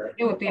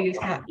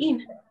utiliza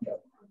in.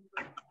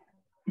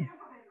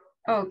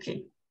 Ok.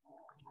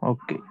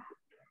 Ok.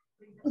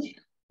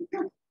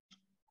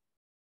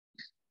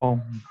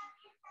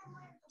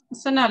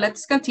 So now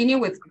let's continue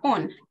with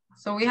on.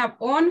 So we have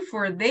on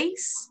for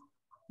days,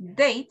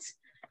 dates.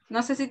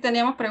 No sé si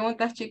teníamos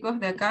preguntas, chicos,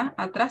 de acá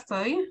atrás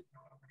todavía.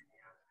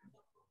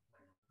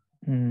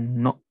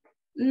 No.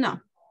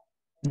 No.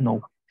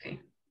 No. Okay.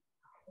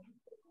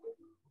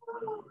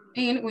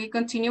 And we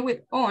continue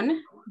with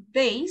on,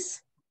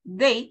 days,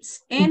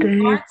 dates,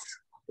 and parts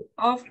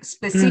of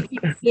specific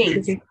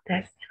days.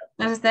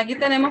 Entonces, aquí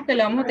tenemos que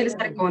lo vamos a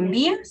utilizar con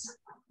días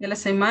de la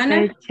semana.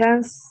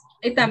 Fechas.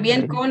 Y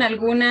también con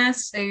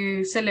algunas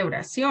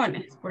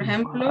celebraciones. Por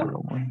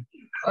ejemplo,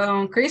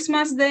 on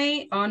Christmas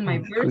Day, on my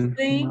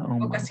birthday,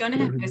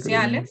 ocasiones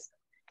especiales.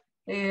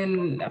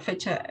 La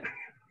fecha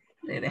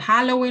de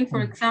Halloween,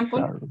 por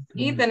ejemplo.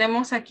 Y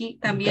tenemos aquí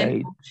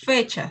también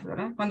fechas,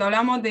 ¿verdad? Cuando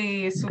hablamos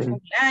de su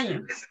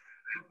cumpleaños.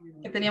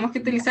 Que teníamos que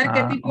utilizar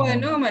qué tipo de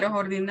números,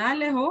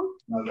 ordinales o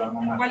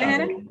 ¿cuáles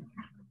eran?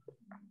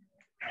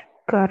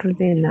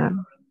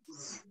 Cardinal.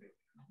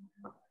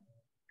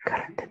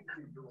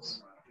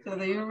 So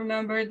do you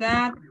remember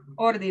that?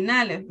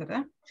 Ordinales,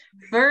 ¿verdad?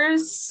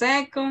 First,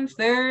 second,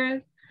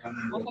 third.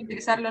 Vamos a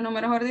utilizar los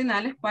números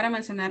ordinales para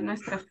mencionar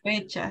nuestras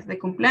fechas de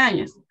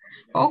cumpleaños.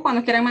 O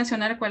cuando quieran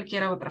mencionar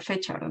cualquier otra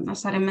fecha, ¿verdad? No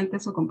necesariamente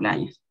su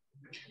cumpleaños.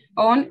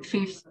 On the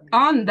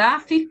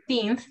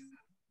 15th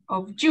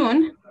of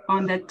June,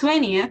 on the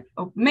 20th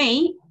of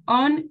May,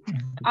 on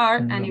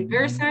our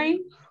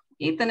anniversary.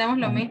 Y tenemos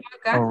lo mismo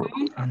acá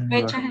con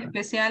fechas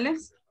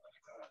especiales.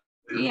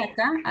 Y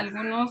acá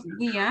algunos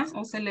días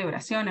o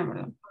celebraciones,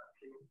 ¿verdad?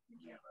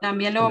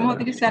 También lo vamos a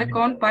utilizar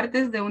con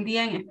partes de un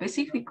día en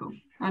específico.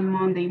 On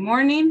Monday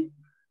morning,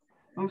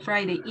 on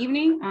Friday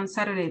evening, on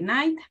Saturday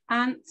night,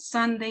 and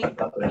Sunday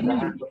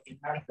afternoon.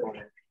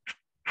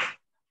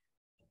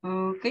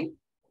 Okay.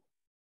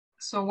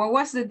 So what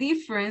was the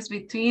difference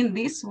between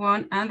this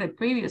one and the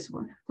previous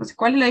one? Entonces,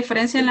 ¿cuál es la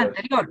diferencia en la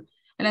anterior?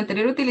 En la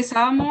anterior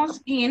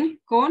utilizábamos in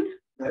con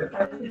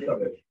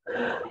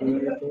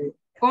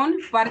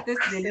partes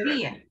del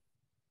día.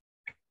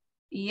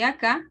 Y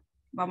acá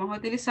vamos a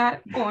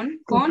utilizar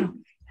con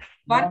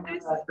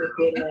partes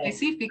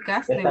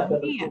específicas de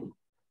un día.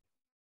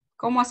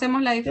 ¿Cómo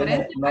hacemos la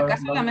diferencia? Acá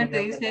solamente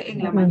dice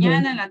en la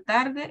mañana, en la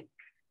tarde,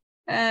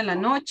 en la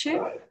noche.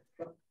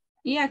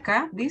 Y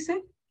acá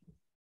dice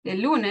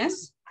el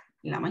lunes,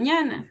 en la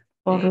mañana.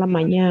 Por la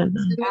mañana.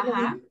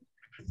 Ajá.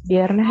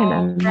 Viernes en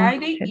la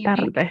Friday noche, evening,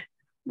 tarde.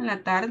 en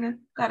la tarde,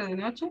 tarde,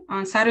 noche.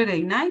 On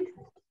Saturday night.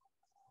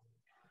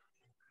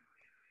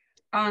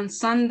 On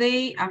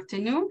Sunday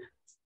afternoon.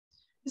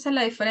 Esa es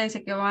la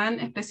diferencia, que van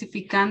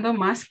especificando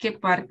más qué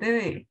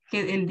parte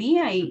del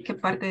día y qué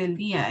parte del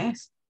día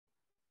es.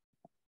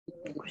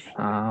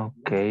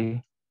 Ok.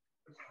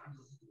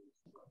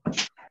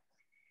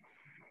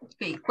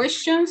 Okay,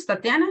 questions,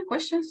 Tatiana,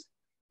 questions?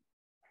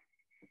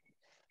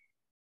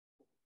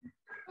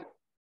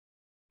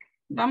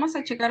 Vamos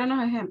a checar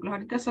unos ejemplos.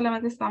 Ahorita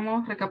solamente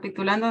estamos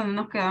recapitulando donde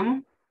nos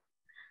quedamos.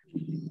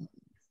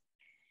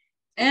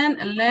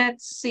 And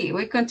let's see,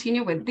 we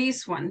continue with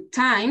this one.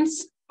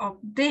 Times of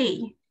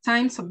day.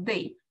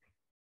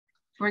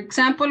 For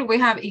example, we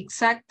have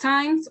exact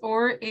times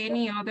or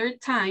any other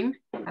time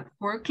at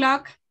 4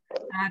 o'clock,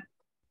 at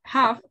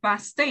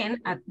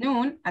 10:30, at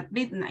noon, at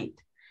midnight.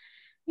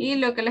 Y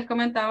lo que les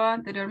comentaba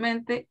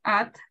anteriormente,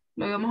 at,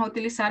 lo vamos a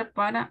utilizar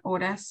para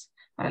horas,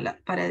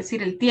 para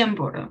decir el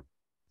tiempo, ¿verdad?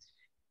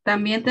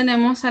 También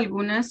tenemos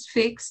algunas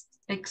fixed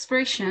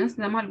expressions,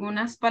 tenemos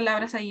algunas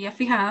palabras ahí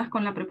fijadas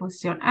con la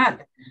preposición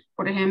at.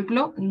 Por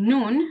ejemplo,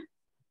 noon,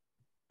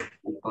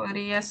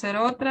 podría ser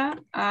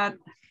otra, at,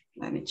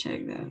 let me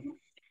check that.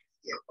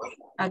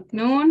 At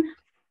noon.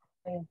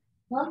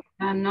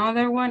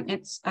 Another one,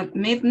 it's at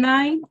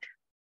midnight.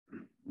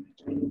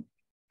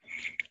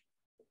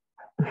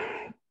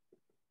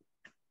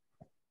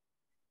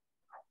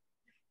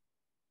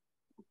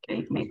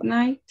 Okay,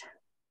 midnight.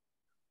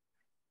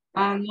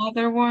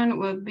 Another one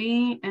would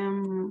be,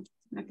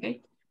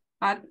 okay,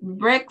 at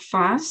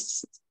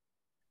breakfast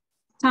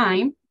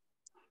time.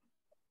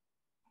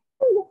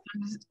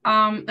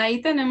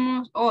 Ahí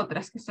tenemos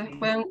otras que se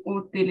pueden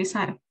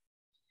utilizar.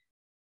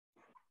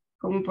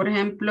 Como por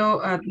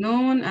ejemplo, at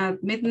noon,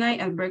 at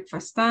midnight, at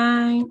breakfast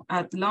time,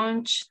 at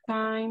lunch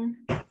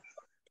time.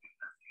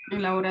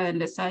 En la hora del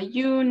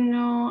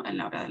desayuno, en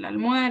la hora del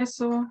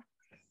almuerzo,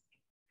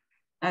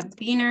 at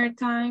dinner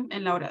time, a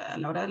la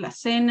hora de la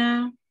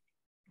cena.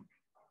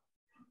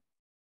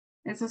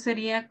 Eso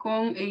sería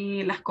con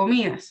las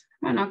comidas.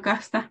 Bueno, acá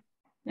está.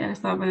 Ya lo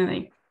estaba poniendo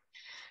ahí.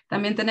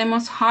 También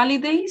tenemos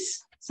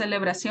holidays,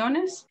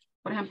 celebraciones.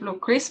 Por ejemplo,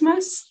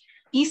 Christmas,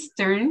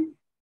 Easter,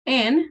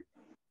 and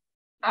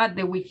at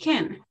the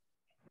weekend.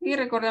 Y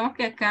recordemos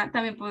que acá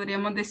también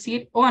podríamos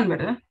decir on,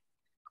 ¿verdad?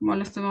 Como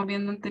lo estuvimos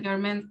viendo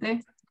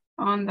anteriormente.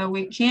 On the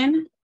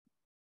weekend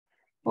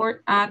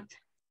or at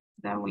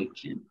the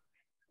weekend.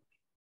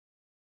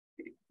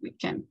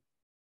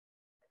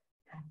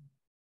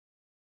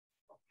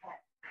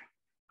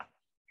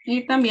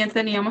 Y también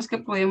teníamos que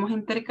podíamos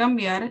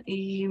intercambiar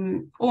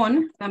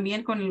on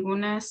también con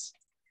algunas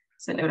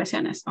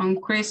celebraciones. On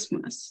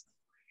Christmas.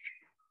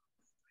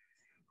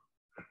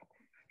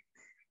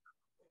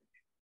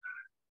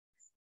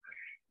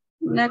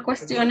 La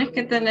cuestión es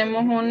que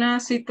tenemos una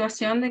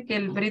situación de que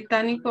el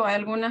británico hay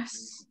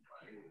algunas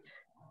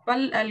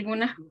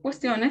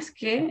cuestiones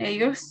que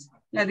ellos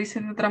las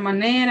dicen de otra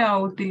manera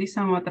o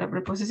utilizan otra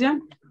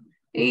preposición.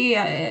 Y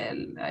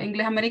el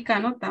inglés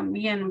americano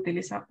también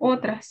utiliza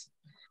otras.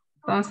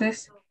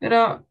 Entonces,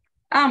 pero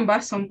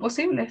ambas son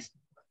posibles.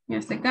 En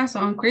este caso,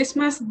 on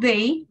Christmas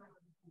Day,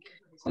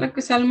 solo que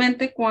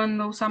usualmente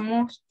cuando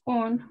usamos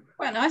on,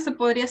 bueno, este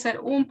podría ser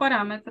un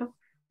parámetro.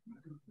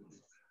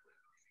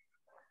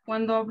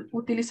 Cuando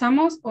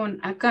utilizamos on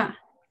acá,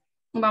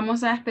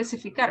 vamos a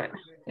especificar, ¿verdad?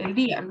 El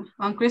día, ¿no?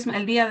 On Christmas,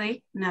 el día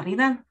de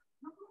Navidad.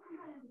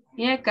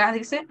 Y acá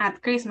dice at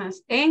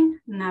Christmas, en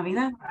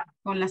Navidad,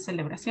 con las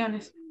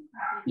celebraciones.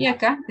 Y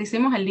acá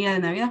decimos el día de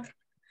Navidad.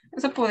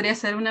 Eso podría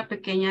ser una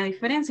pequeña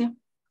diferencia.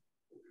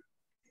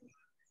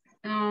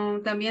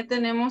 También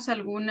tenemos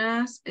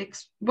algunas,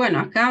 bueno,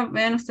 acá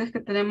vean ustedes que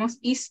tenemos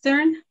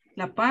Easter,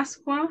 la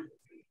Pascua,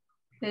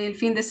 el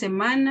fin de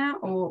semana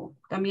o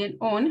también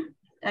on.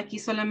 Aquí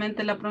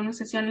solamente la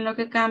pronunciación es lo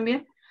que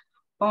cambia.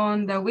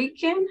 On the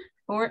weekend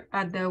or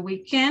at the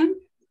weekend.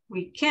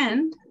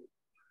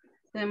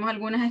 Tenemos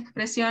algunas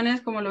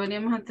expresiones como lo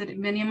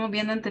veníamos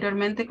viendo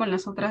anteriormente con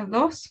las otras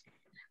dos.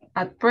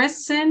 At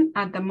present,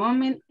 at the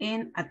moment,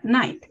 and at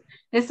night.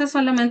 Estas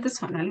solamente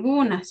son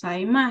algunas,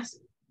 hay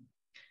más.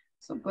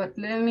 So, but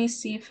let me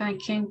see if I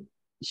can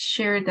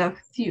share that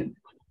with you.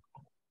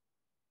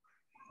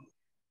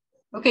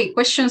 Okay,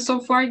 questions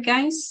so far,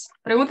 guys?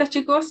 ¿Preguntas,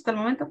 chicos, hasta el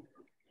momento?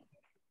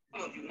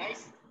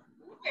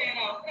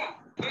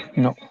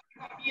 No.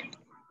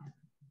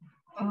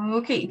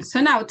 Okay, so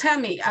now tell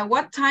me, at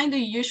what time do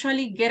you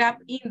usually get up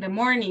in the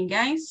morning,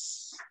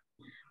 guys?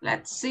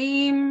 Let's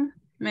see.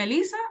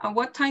 Melissa, at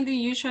what time do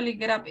you usually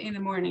get up in the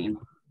morning?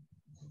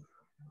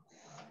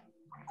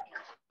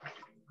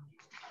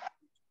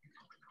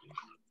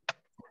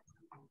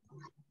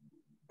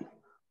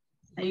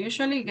 I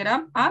usually get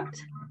up at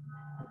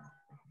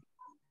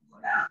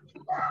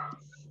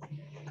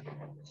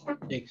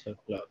 6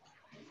 o'clock.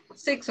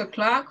 6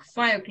 o'clock,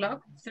 5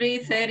 o'clock,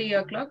 3:30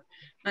 o'clock.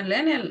 And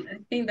Lenny, I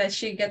think that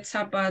she gets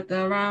up at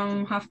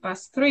around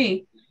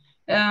 3:30.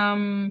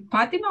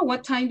 Fatima,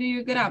 what time do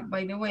you get up,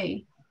 by the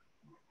way?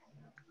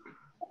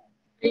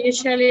 I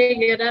usually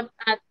get up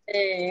at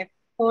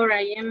 4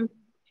 a.m.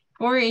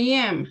 4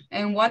 a.m.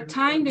 And what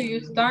time do you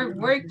start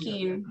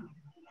working?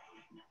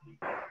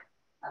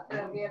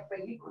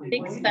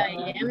 6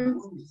 a.m.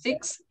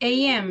 6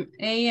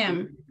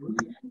 a.m.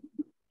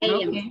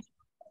 Okay.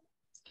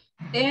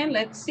 And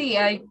let's see,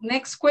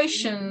 next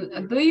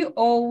question. Do you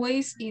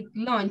always eat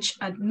lunch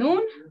at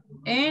noon?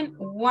 And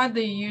what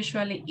do you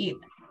usually eat?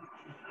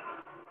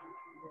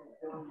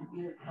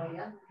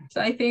 So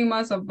I think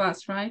most of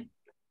us, right?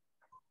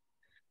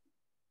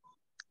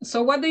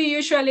 So what do you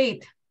usually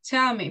eat?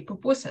 Tell me,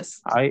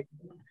 pupusas. I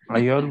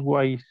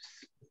always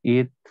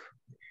eat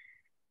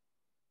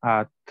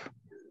at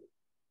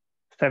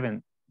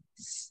 7.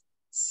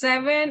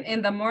 7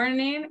 in the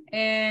morning,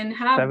 and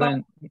how 7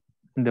 about?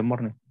 in the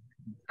morning.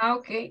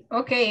 Okay,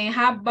 and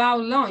how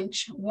about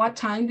lunch? What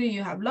time do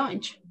you have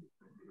lunch?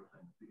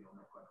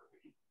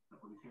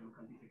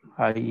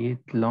 I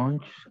eat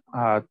lunch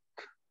at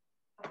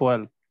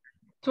 12.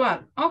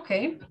 12,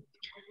 okay.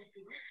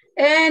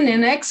 And the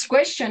next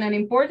question, an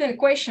important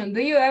question.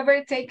 Do you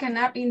ever take a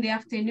nap in the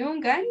afternoon,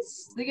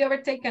 guys? Do you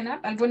ever take a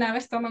nap? ¿Alguna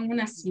vez toman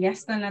una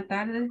siesta en la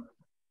tarde?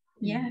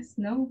 Yes,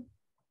 no.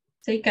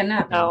 Take a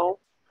nap. No.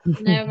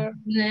 Never.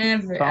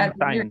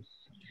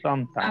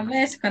 Sometimes. A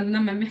veces cuando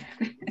no me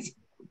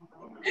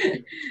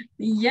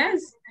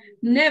Yes,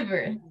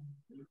 never.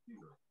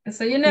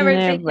 So you never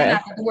take a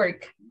nap at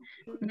work.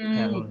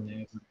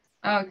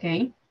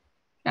 Okay.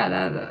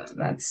 Yeah,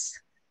 that's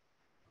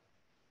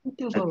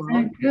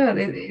good.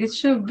 It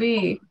should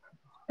be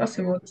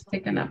possible to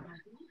take a nap.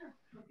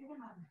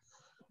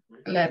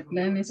 Let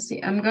me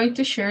see. I'm going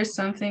to share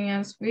something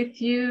else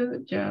with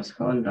you. Just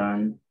hold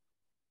on.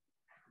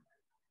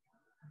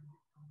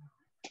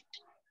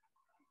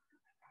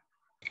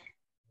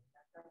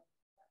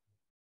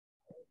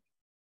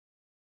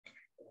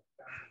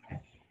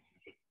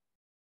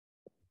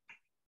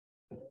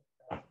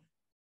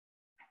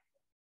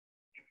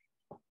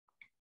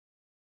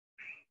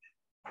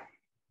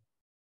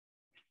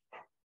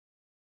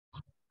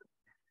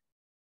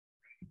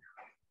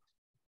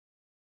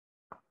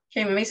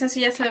 Ok, me avisa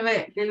si ya se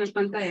ve en la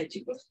pantalla,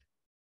 chicos.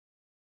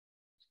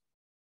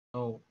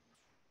 No.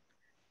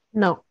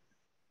 No.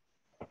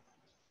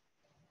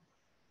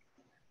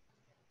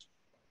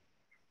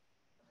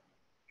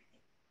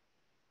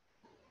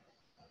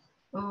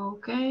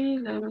 Okay,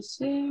 let me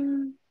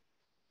see.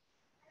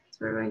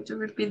 So we're going to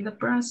repeat the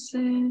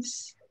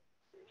process.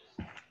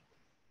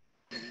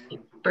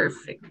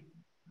 Perfect.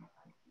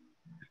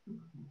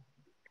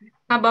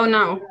 How about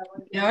now?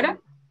 ¿Y ahora?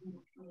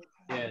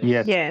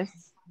 Yes. Yes.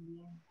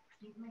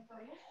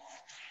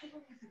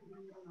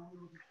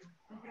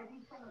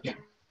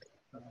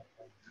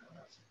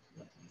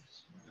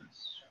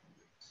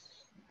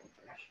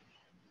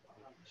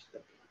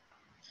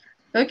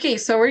 Okay,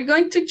 so we're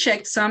going to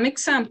check some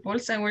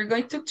examples and we're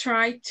going to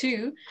try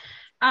to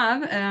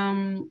add,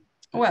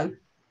 well,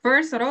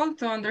 first of all,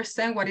 to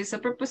understand what is a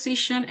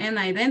preposition and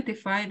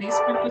identify these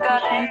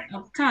prepositions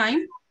of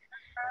time.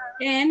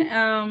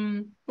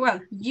 And,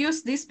 well,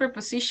 use these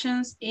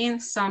prepositions in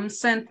some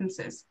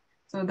sentences.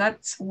 So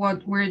that's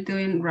what we're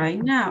doing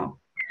right now.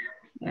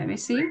 Let me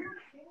see.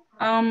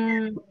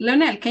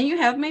 Leonel, can you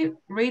help me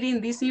reading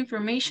this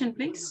information,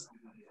 please?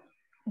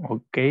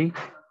 Okay.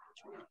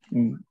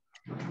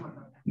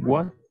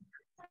 What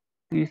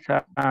is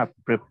a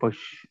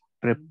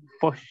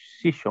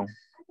preposition?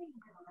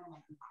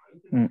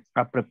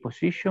 A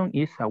preposition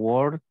is a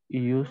word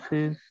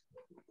used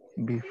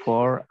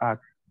before a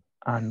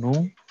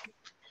noun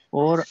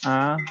or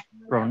a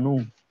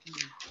pronoun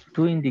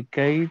to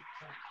indicate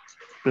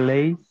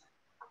place,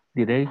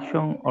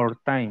 direction, or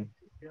time.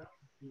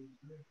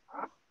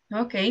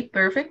 Okay,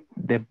 perfect.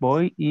 The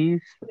boy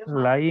is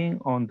lying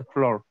on the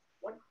floor.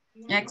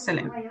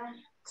 Excellent.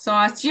 So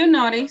as you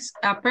notice,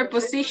 a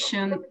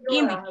preposition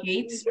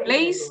indicates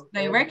place,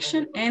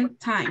 direction, and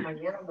time.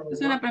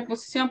 Es una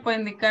preposición puede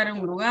indicar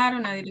un lugar,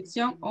 una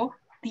dirección o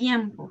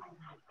tiempo.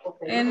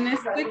 En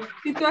esta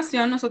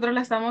situación nosotros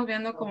la estamos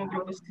viendo como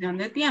preposición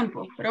de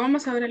tiempo, pero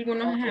vamos a ver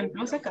algunos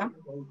ejemplos acá.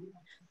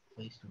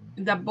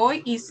 The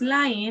boy is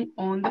lying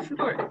on the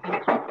floor. El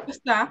chico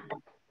está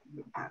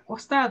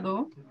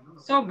acostado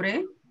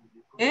sobre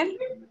el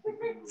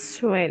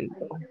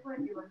Sueldo.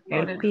 sobre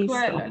El el piso.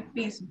 suelo, el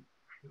piso.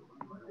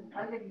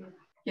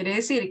 Quiere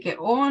decir que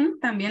on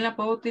también la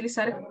puedo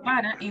utilizar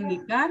para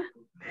indicar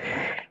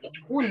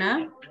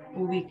una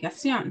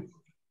ubicación.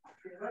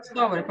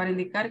 Sobre, para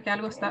indicar que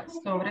algo está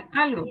sobre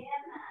algo.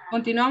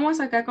 Continuamos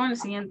acá con el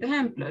siguiente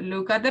ejemplo.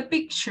 Look at the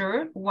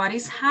picture. What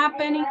is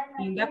happening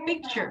in the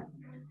picture?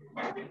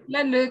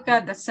 Let's look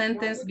at the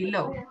sentence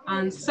below.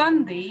 On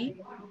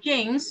Sunday,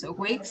 James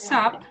wakes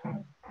up.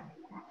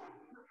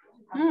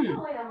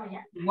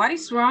 What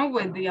is wrong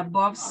with the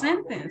above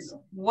sentence?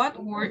 What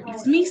word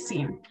is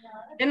missing?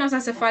 ¿Qué nos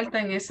hace falta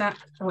en esa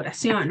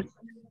oración?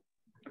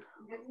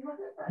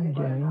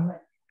 James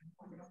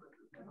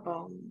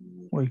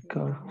wake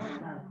up.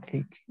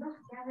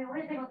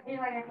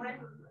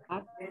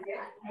 At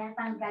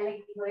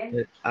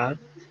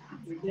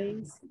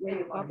James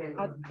wake up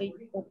at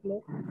 8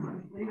 o'clock.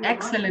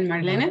 Excellent,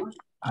 Marlene.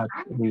 At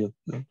 3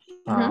 o'clock.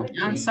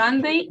 On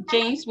Sunday,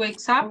 James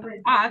wakes up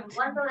at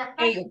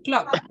 8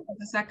 o'clock.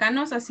 Entonces acá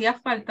nos hacía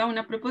falta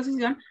una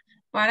preposición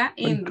para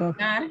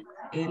indicar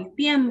el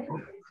tiempo.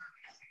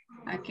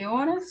 ¿A qué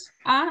horas?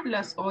 A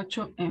las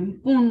 8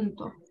 en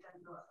punto.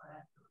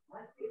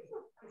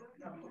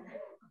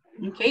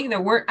 Okay, the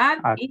word at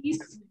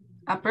is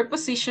a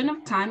preposition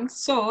of time.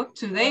 So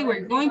today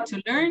we're going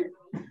to learn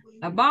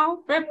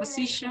about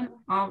preposition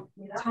of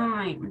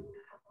time.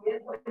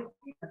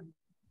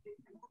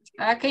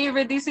 Can you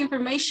read this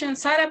information,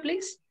 Sarah,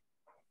 please?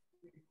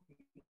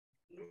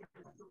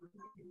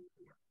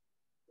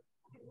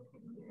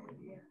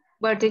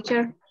 Well,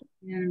 teacher,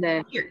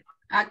 and Here,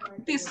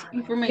 this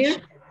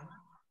information.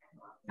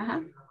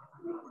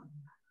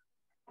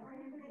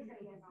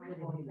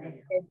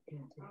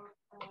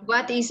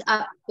 what is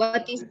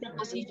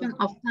preposition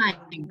of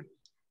time?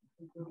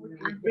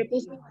 A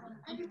preposition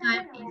of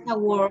time is a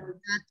word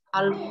that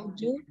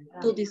allows you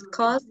to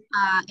discuss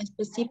a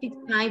specific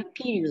time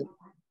period,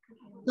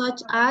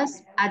 such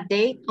as a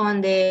date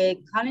on the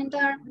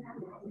calendar,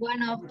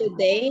 one of the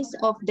days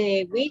of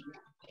the week,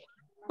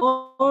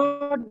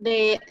 or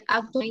the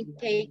actual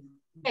take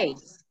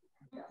place.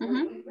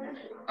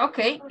 Ok,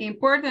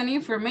 important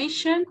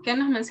information. ¿Qué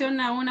nos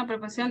menciona una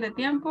preposición de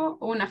tiempo?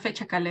 Una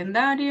fecha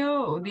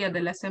calendario, o días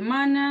de la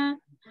semana,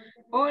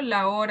 o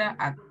la hora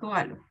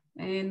actual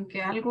en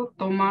que algo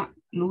toma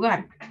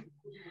lugar.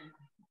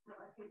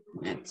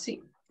 Let's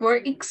see. For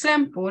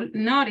example,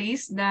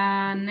 notice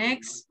the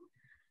next,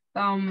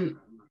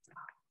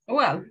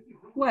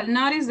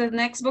 notice the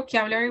next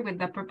vocabulary with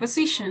the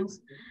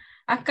prepositions.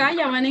 Acá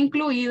ya van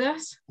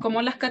incluidas,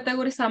 como las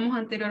categorizamos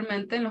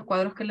anteriormente en los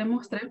cuadros que les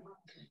mostré,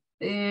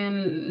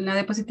 en la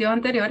diapositiva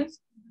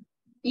anteriores.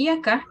 Y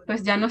acá,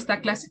 pues ya no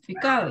está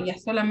clasificado, ya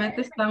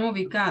solamente están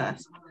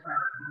ubicadas.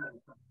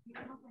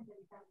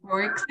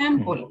 For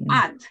example,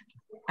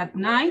 at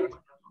night,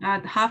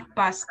 at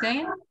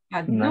 10:30,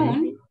 at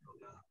noon,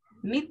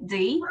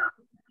 midday,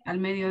 al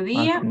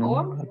mediodía,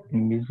 o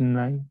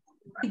midnight,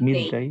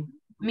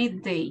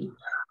 midday.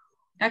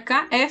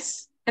 acá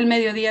es el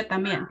mediodía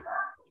también,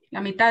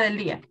 la mitad del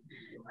día.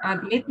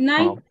 At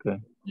midnight,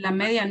 la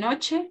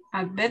medianoche.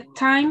 At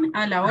bedtime,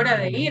 a la hora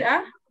de ir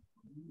a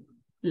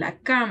la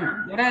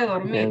cama, la hora de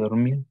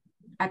dormir.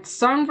 At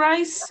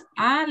sunrise,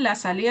 a la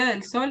salida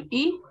del sol.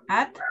 Y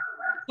at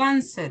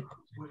sunset,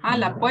 a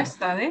la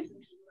puesta de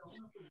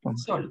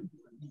sol.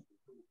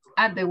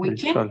 At the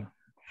weekend.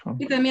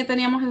 Y también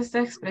teníamos esta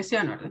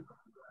expresión, ¿verdad?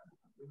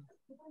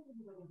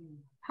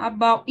 How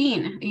about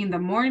in the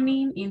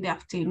morning, in the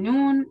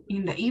afternoon,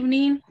 in the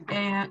evening,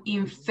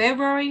 in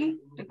February.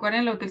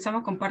 Recuerden, lo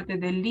utilizamos con partes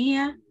del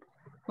día,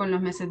 con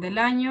los meses del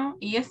año.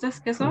 Y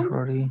estas que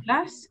son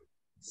las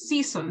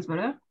seasons,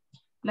 ¿verdad?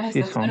 Las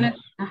estaciones,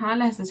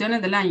 las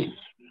estaciones del año.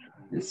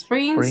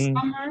 Spring,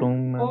 summer,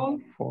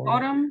 fall,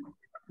 autumn,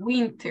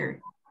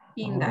 winter.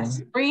 In the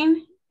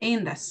spring,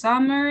 in the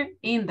summer,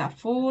 in the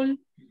fall,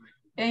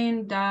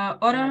 in the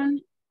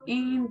autumn,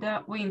 in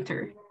the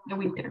winter.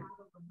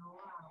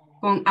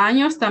 Con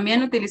años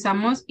también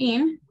utilizamos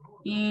in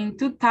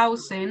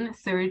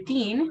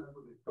 2013,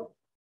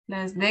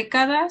 las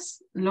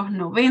décadas, los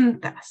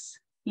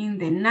 90s, in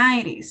the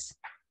 90s.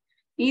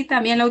 Y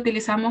también la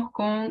utilizamos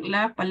con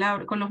la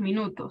palabra, con los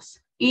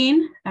minutos.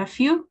 In a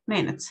few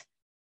minutes.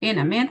 In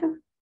a minute.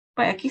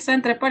 Pues aquí está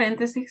entre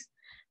paréntesis.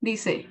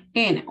 Dice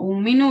en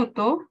un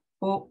minuto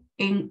o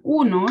en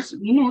unos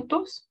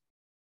minutos.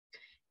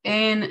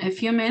 In a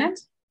few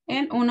minutes.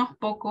 En unos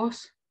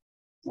pocos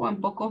o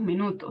en pocos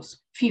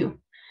minutos. Few.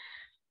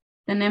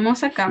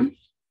 Tenemos acá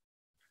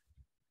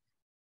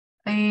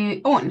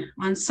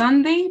on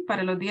Sunday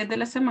para los días de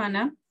la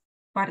semana,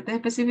 partes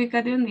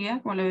específicas de un día,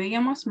 como lo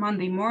veíamos,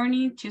 Monday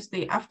morning,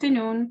 Tuesday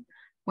afternoon,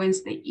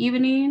 Wednesday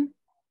evening,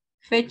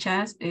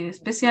 fechas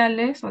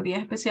especiales o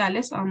días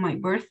especiales, on my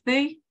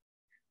birthday.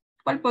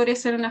 ¿Cuál podría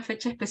ser una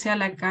fecha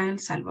especial acá en El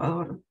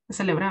Salvador que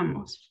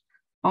celebramos?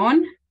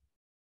 On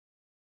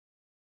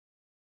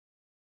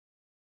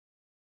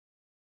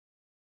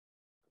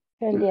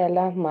el Día de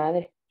las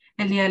Madres.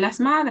 El Día de las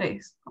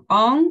Madres.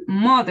 On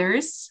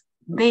Mother's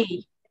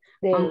Day.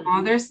 On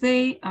Mother's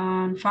Day,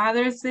 on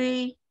Father's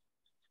Day,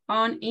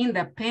 on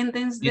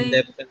Independence Day.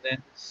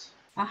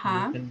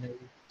 Ajá.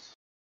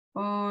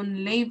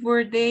 On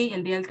Labor Day,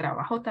 el Día del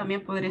Trabajo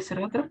también podría ser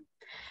otro.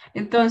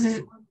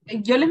 Entonces,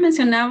 yo les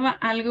mencionaba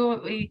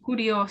algo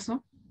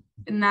curioso,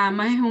 nada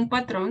más es un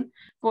patrón,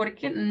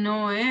 porque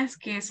no es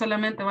que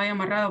solamente vaya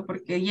amarrado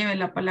porque lleve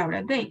la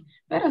palabra day,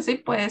 pero sí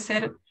puede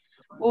ser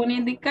un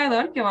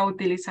indicador que va a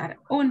utilizar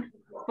un,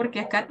 porque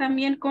acá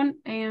también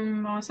con,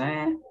 vamos a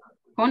ver,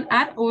 con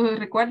at,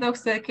 recuerda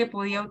usted que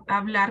podía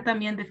hablar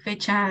también de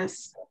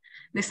fechas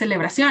de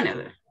celebraciones,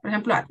 ¿verdad? Por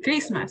ejemplo, at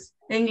Christmas,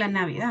 en la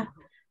Navidad,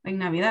 en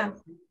Navidad.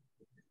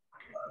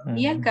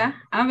 Y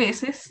acá, a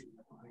veces,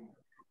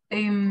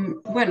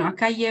 bueno,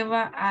 acá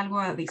lleva algo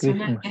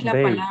adicional, que es la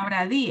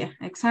palabra día,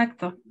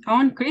 exacto.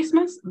 On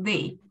Christmas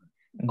Day,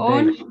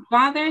 on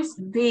Father's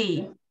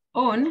Day,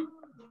 on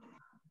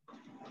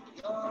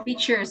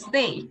Teacher's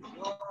Day.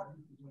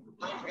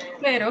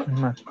 Pero,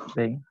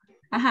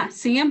 ajá,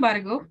 sin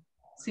embargo,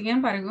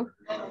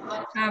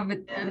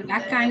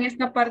 acá en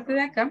esta parte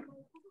de acá,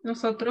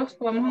 nosotros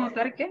podemos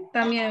notar que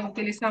también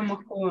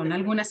utilizamos con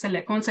algunas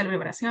con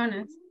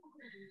celebraciones.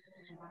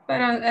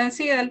 Pero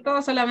sí, del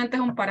todo solamente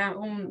es un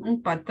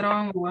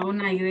patrón o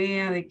una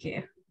idea de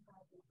que,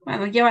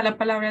 bueno, lleva la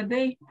palabra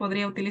day,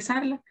 podría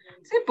utilizarla.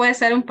 Sí, puede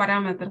ser un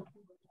parámetro.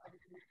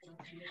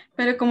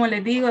 Pero como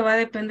les digo, va a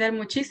depender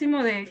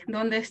muchísimo de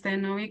dónde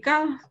estén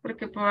ubicados,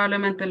 porque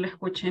probablemente lo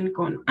escuchen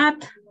con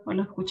at o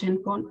lo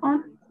escuchen con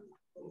on.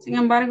 Sin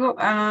embargo,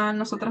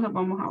 nosotros nos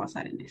vamos a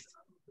basar en esto.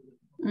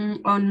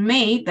 On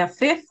May the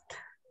 5th,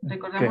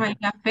 recordamos ahí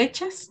las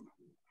fechas.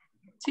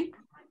 ¿Sí?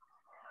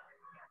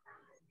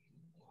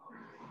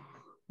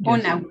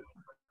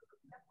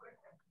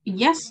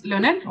 Yes,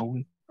 Leonel.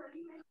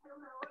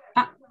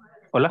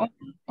 Hola.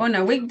 On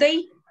a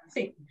weekday,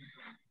 sí.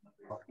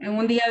 En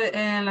un día,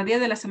 en los días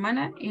de la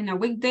semana, en a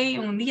weekday,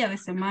 un día de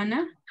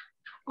semana.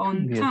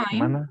 On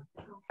time.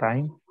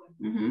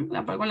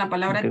 Con la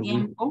palabra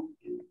tiempo.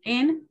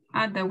 En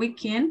at the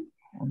weekend.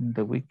 On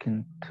the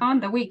weekend. On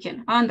the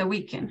weekend. On the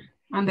weekend.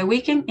 On the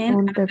weekend and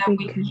on at the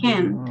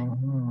weekend.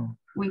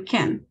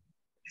 Weekend.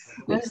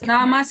 Entonces,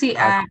 nada más si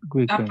ajá,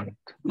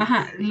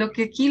 lo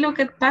que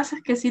pasa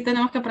es que sí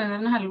tenemos que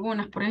aprendernos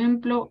algunas. Por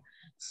ejemplo,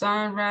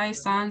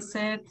 sunrise,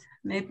 sunset,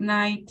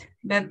 midnight,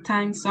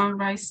 bedtime,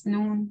 sunrise,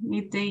 noon,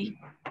 midday,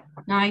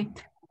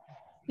 night.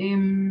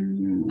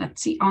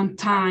 Let's see, on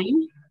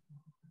time.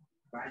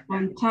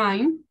 On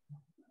time.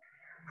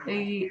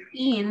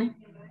 In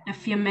a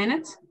few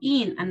minutes.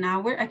 In an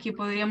hour. Aquí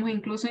podríamos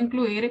incluso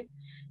incluir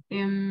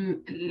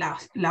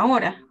la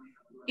hora.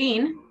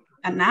 In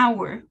an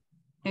hour.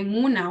 En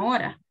una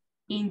hora.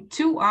 In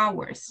 2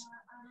 hours.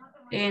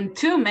 En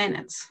 2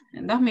 minutes.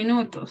 En 2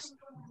 minutos.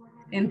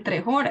 En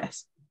 3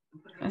 horas.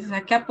 Entonces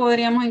acá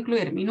podríamos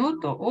incluir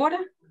minuto,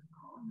 hora.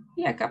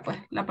 Y acá pues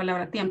la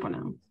palabra tiempo,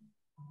 ¿no?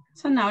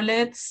 So now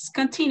let's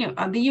continue.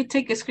 Did you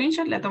take a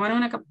screenshot? ¿Le tomaron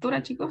una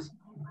captura, chicos?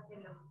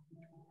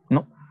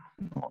 No.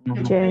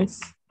 Yes.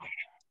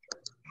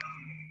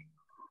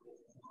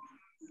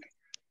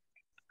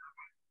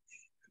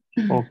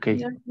 Okay.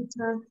 Yes,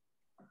 teacher.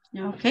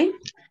 Okay.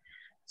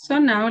 So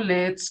now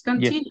let's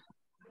continue.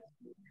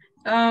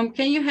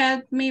 Can you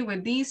help me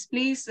with this,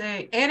 please?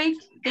 Eric,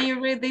 can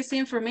you read this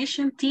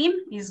information? Team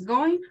is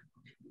going.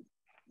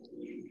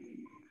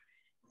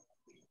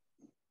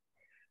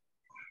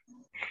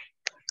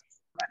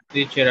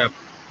 Teacher,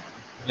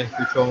 le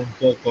escucho un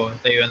poco,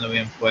 está lloviendo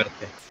bien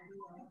fuerte.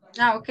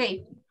 Ah,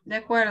 ok, de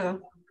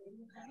acuerdo.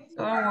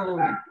 So,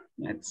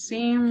 let's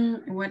see,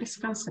 what is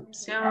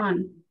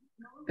Concepción?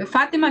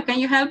 Fatima, can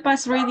you help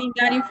us reading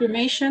that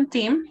information,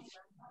 team?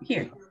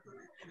 Here.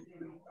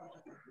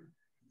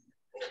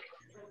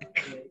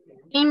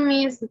 Tim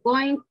is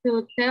going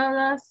to tell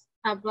us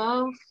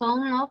about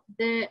some of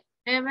the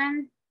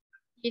events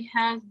he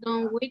has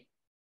done with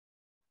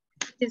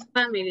his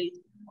family.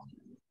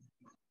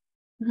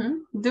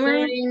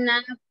 During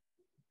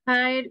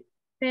a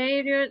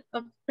period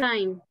of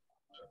time.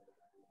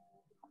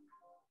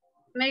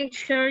 Make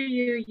sure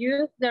you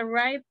use the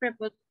right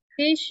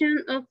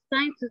preposition of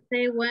time to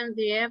say when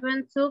the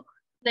event took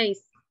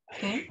place.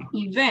 Okay,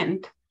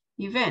 event.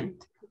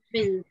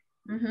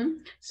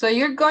 So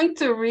you're going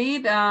to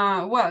read,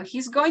 well,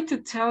 he's going to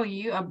tell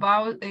you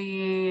about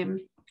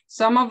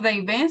some of the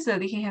events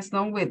that he has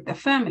done with the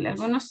family,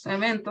 algunos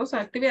eventos,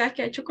 actividades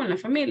que ha hecho con la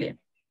familia.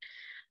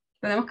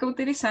 Tenemos que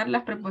utilizar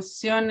las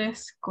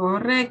preposiciones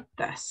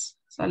correctas.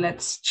 So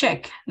let's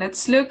check.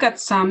 Let's look at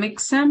some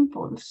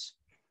examples.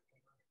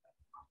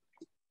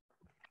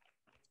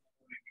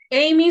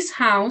 Amy's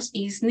house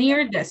is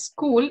near the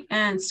school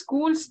and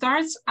school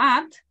starts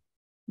at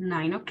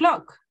 9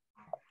 o'clock.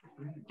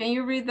 Can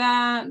you read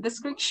the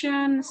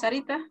description,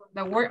 Sarita?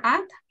 The word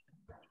at?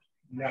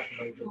 The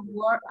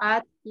word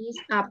at is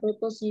a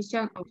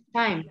preposition of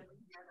time.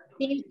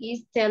 He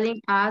is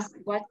telling us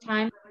what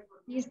time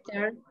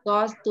sister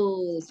goes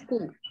to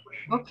school.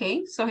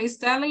 Okay, so he's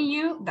telling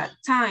you that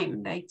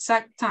time, the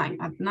exact time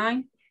at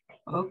 9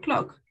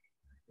 o'clock.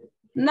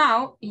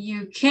 Now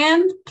you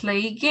can't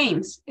play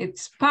games.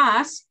 It's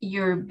past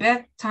your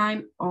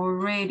bedtime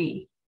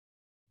already.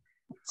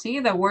 See,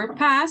 the word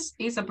past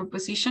is a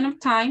preposition of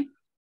time.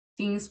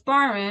 Tim's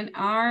parents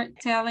are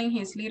telling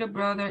his little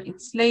brother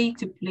it's late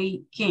to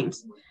play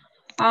games.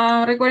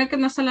 Recuerden que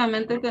no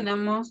solamente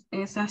tenemos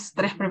esas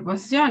tres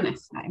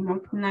preposiciones. Hay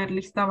una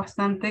lista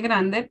bastante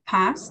grande.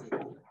 Past.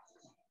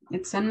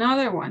 It's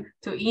another one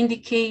to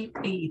indicate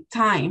a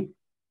time.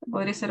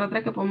 Podría ser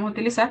otra que podemos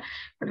utilizar.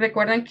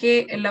 Recuerden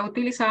que la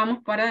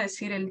utilizábamos para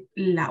decir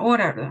la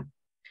hora, ¿verdad?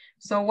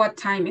 So what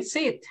time is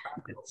it?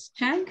 Let's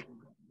check.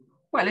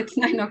 Well, it's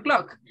 9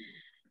 o'clock.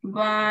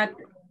 But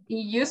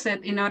you use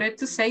it in order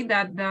to say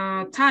that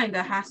the time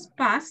that has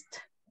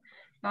passed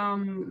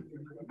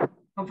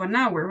of an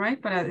hour, right?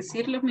 Para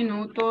decir los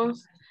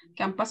minutos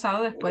que han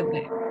pasado después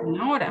de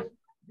una hora.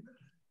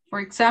 For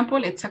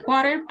example, it's a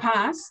quarter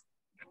past.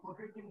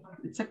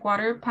 It's a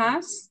quarter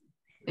past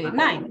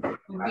 9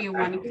 would be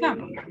one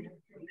example.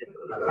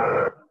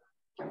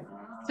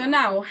 So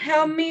now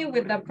help me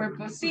with the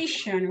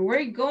preposition.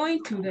 We're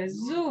going to the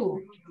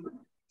zoo.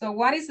 So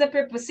what is the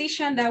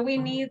preposition that we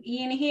need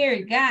in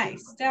here,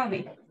 guys? Tell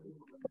me.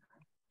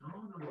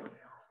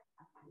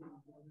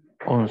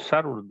 On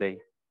Saturday.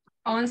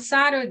 On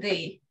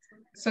Saturday.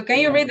 So can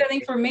you read that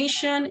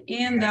information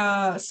in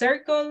the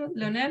circle,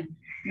 Leonel?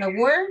 The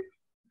word?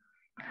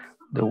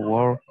 The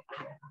word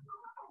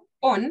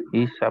on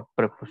is a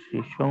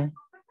preposition.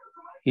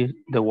 Is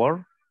the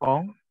word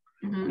on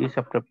is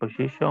a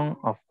preposition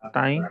of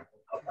time.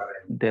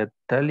 The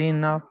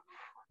telling of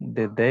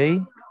the day.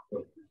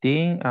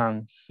 Tim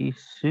and his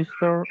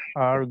sister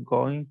are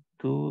going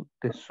to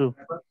the zoo.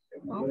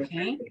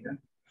 Okay,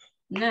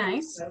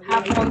 nice.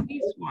 How about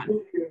this one?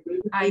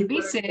 I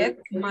visited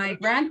my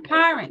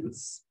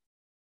grandparents.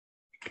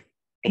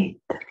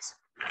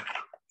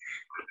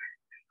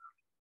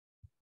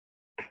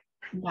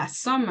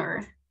 Last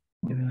summer.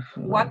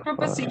 What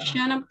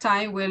preposition of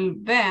time will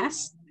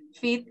best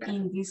fit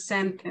in this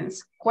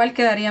sentence? ¿Cuál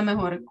quedaría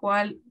mejor?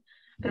 ¿Cuál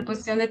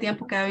preposición de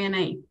tiempo queda bien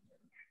ahí?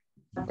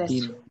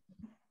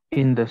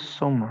 In the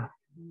summer.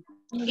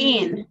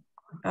 In.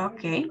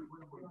 Okay.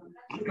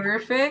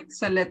 Perfect.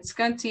 So let's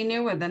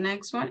continue with the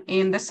next one.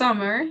 In the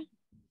summer.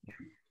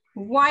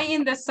 Why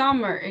in the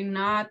summer and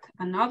not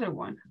another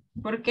one?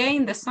 ¿Por qué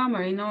in the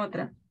summer y no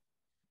otra?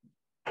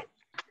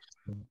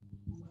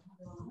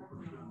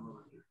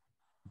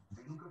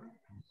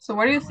 So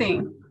what do you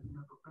think?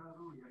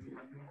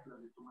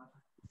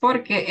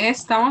 Porque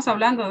estamos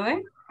hablando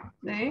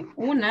de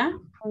una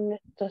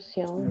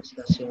estación.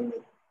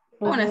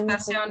 Una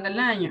estación del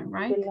año,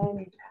 right?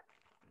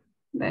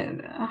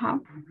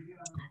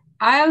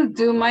 I'll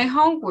do my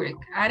homework.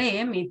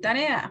 Haré mi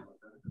tarea.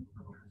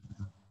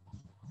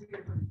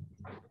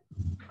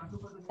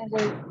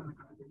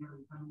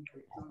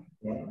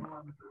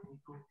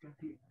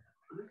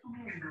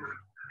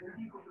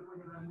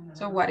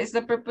 So what is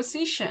the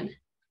preposition?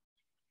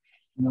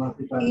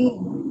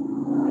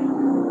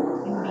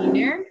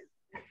 Dinner.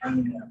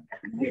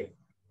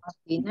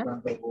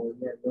 Dinner.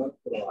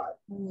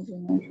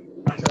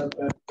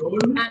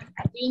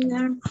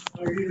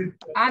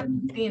 At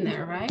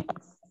dinner, right?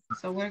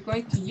 So we're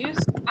going to use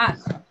at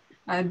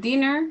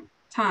dinner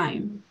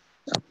time.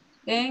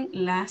 En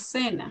la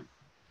cena.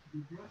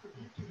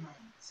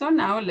 So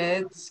now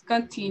let's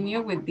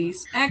continue with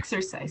this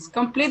exercise.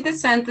 Complete the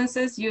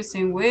sentences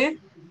using with,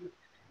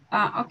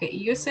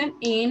 using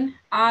in,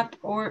 at,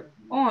 or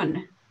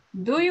on.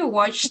 Do you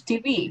watch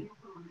TV?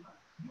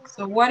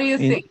 So what do you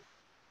think?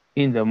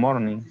 In the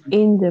morning.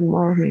 In the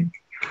morning.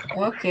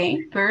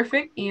 Okay,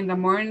 perfect. In the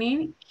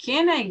morning.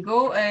 Can I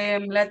go,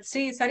 let's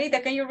see,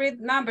 Sarita, can you read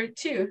number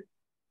 2?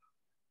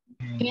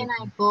 Can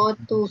I go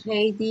to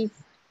Heidi's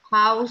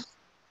house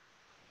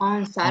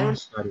on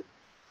Saturday?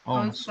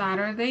 On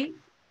Saturday.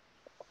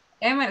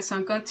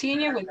 Emerson,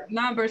 continue with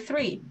number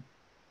 3.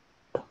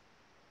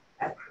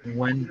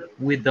 When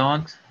we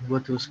don't go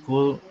to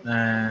school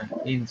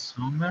in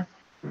summer.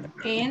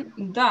 In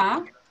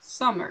the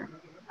summer.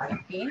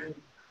 Okay.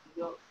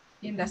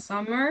 In the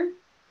summer.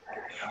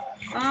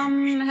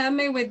 Help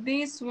me with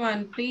this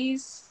one,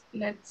 please.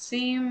 Let's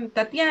see.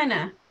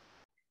 Tatiana.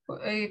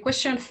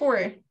 Question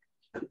 4.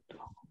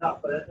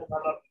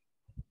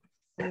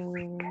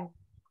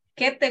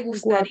 ¿Qué te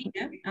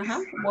gustaría?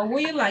 What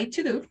would you like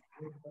to do?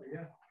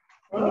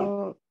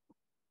 On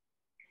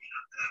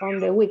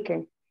the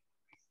weekend.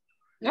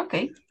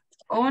 Okay.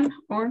 On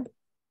or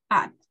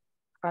at.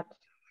 At.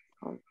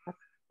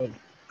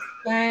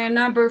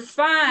 Number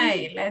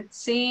 5. Let's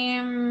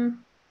see.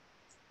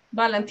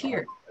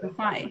 Volunteer.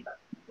 5.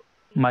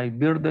 My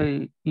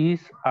birthday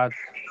is at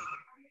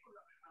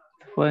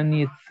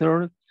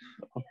 23rd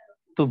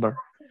October.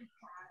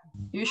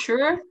 You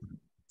sure?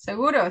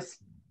 ¿Seguros?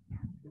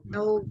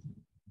 No.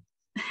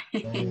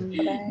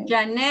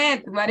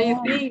 Janet, what do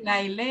you think?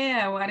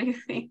 Nailea, what do you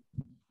think?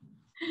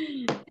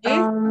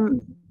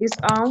 It's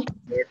on.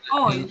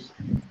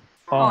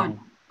 On.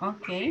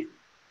 Okay.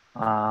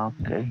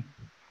 Okay.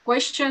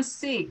 Question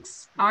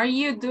 6. Are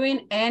you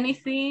doing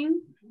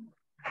anything?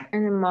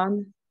 In the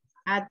morning.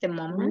 At the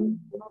moment.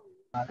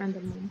 At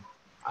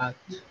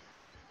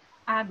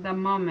the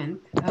moment.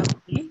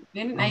 Okay.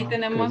 Bien, ahí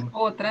tenemos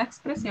otra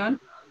expresión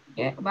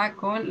que va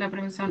con la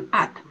preposición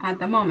at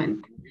the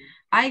moment.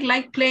 I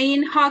like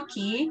playing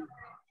hockey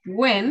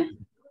when?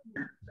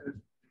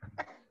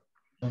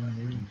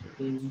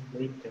 In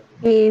winter.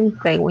 In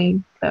the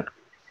winter.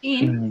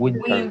 In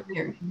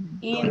winter.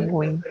 In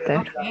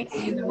winter. Okay,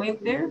 in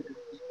winter.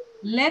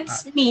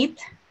 Let's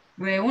meet.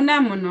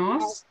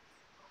 Reunámonos.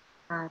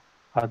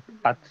 At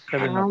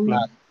 7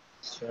 o'clock.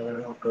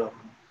 7 o'clock.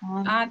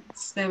 At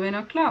 7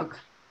 o'clock.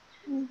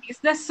 Is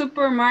the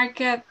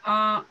supermarket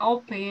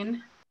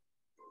open?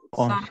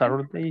 On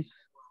Saturdays.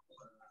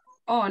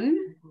 On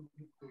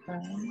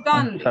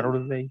Sunday.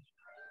 Saturday.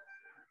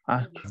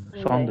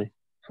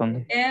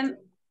 Sunday. And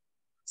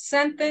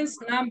sentence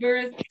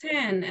number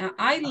 10.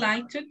 I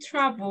like to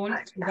travel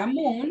to the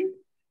moon.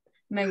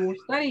 Me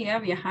gustaría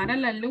viajar a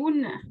la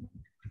luna.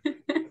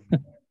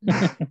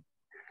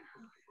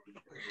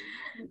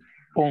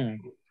 On.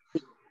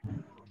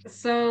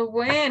 So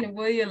when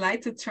would you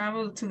like to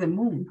travel to the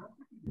moon?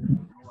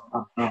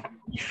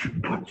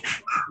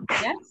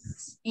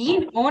 Yes.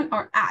 In, on,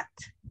 or at?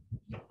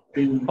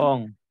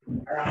 On.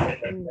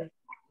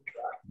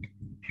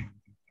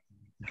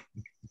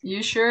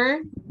 You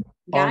sure,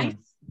 guys?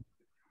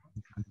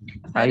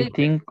 I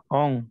think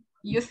on.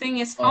 You think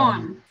it's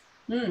on?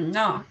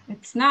 No,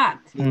 it's not.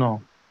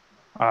 No.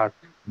 At.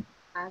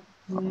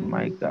 Oh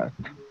my God.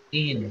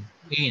 In,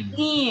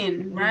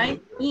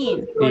 right?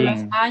 In. Con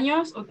los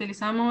años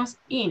utilizamos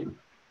in.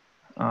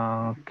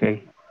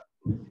 Okay.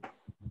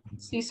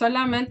 Sí,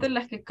 solamente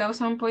las que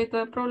causan un poquito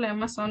de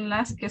problemas son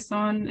las que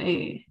son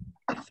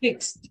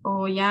fixed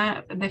o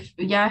ya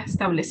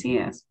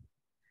establecidas.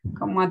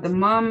 Como at the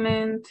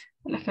moment,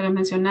 las que les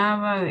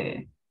mencionaba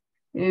de,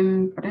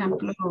 por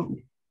ejemplo,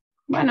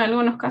 bueno, en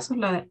algunos casos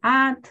lo de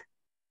at.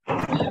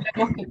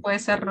 Vemos que puede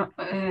ser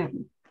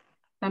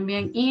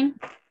también in,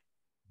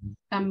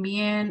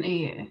 también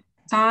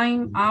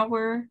time,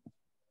 hour.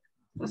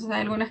 Entonces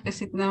hay algunas que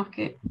sí tenemos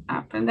que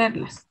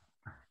aprenderlas.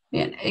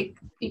 Bien,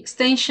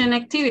 extension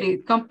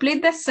activity.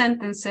 Complete the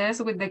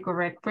sentences with the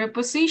correct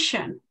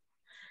preposition.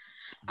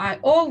 I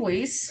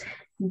always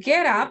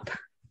get up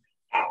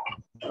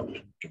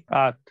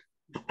At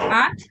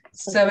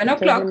 7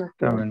 o'clock.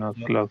 7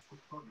 o'clock.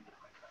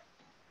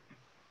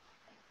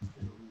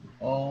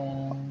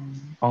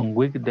 On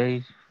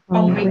weekdays.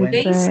 On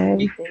weekdays.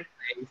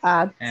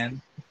 At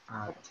 9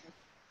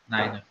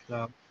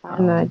 o'clock.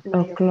 9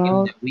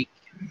 o'clock.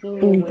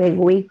 In the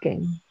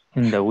weekend.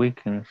 In the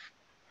weekends.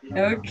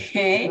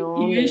 Okay,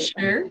 you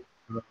sure?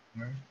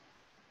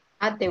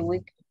 At the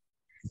weekend.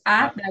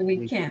 At the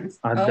weekends.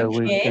 At the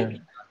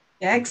weekend.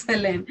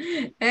 Excellent.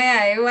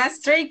 Yeah, it was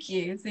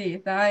tricky. Sí,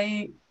 estaba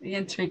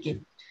bien tricky.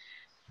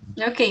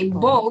 Okay,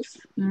 both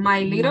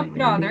my little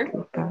brother.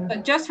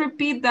 Just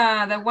repeat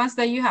the ones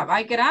that you have.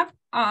 I get up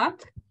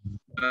at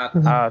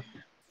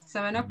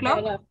 7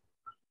 o'clock.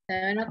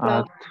 7 o'clock.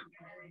 At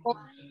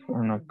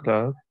 7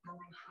 o'clock.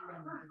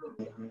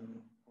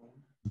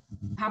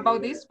 How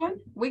about this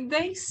one?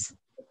 Weekdays?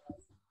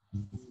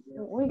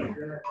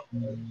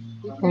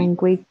 On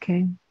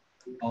weekend.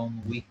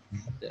 On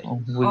weekdays.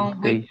 On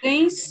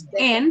weekdays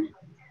and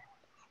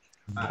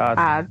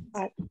At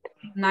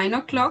 9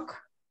 o'clock.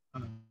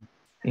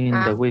 in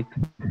the week.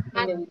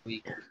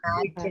 Week.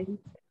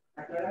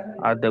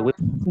 At the week.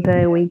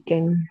 The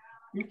weekend.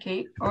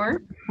 Okay,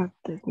 or At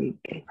the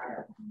weekend.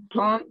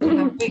 on the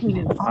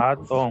weekend. At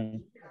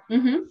on.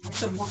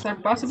 So both are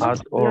possible.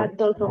 At or Ya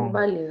todos son on.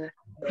 válidas.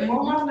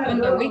 On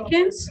the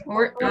weekends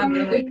or at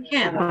the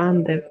weekend.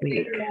 On the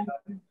weekend.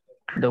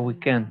 The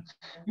weekend.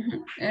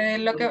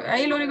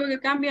 Ahí lo único que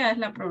cambia es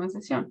la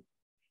pronunciación.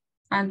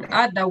 And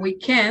at the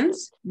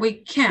weekends,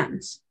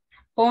 weekends.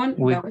 On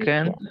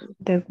Weekend.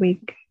 The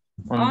week.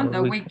 on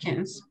the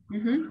weekends.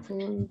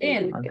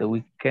 And At the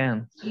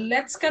weekend.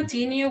 let's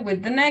continue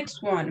with the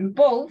next one.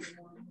 Both,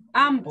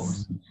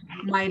 ambos.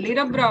 My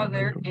little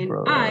brother and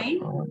I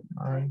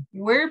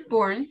were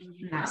born,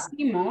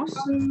 nacimos.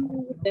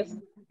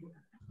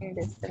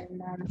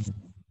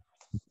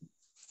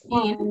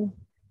 In,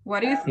 what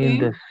do you In think?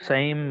 the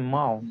same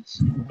month.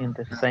 In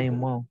the same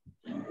month.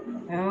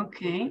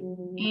 Okay,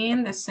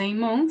 in the same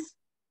month.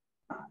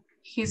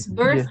 His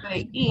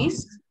birthday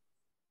is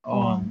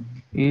On.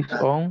 Is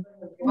on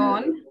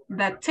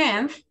the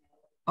 10th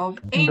of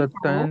the April.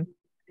 10th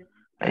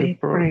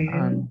April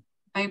and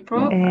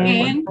April,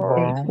 and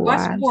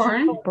was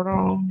born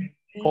on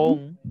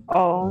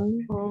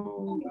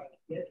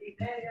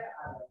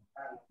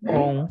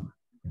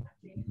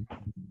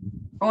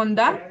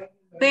the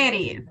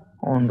 30th.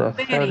 on the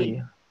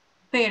 30th.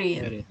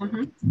 30th.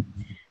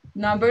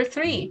 Number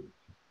 3,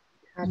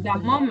 the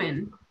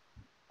moment.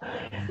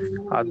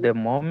 At the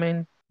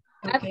moment,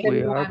 Okay,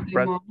 we are at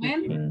the moment,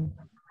 practicing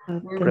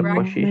we're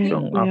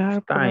preposition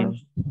of time.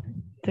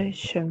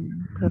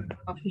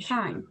 of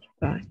time.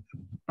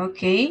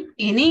 Okay,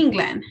 in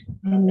England.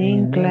 In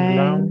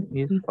England,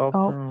 is it's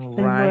often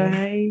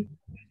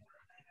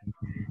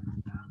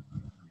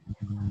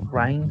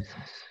rains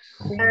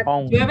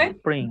on Llueve,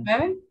 spring.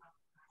 llueve.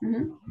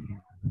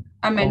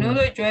 A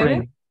menudo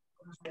llueve.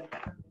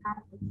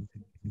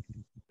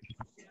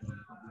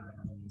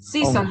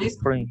 Season, this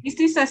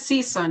is a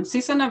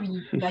season of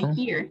the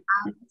year.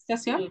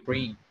 Estación.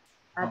 Spring.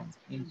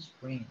 In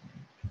spring.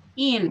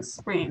 In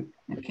spring,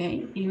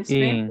 okay, in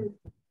spring.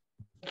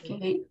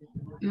 Okay.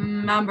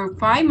 Number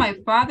 5, my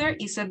father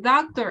is a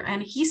doctor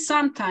and he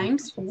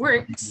sometimes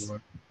works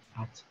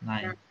At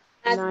night.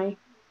 At night.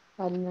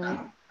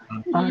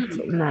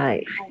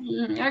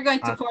 You're going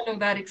to follow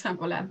that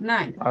example at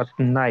night. At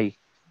night.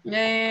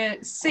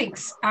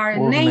 6, our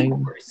Or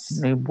neighbors.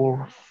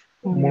 Neighbors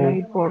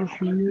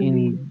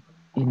move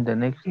in the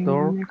next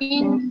door.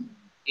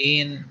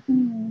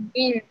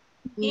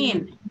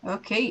 In.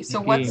 Okay,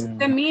 so what's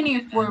the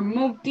meaning for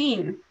moved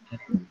in?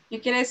 ¿Qué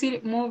quiere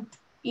decir moved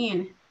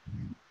in?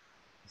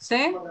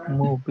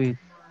 Move it.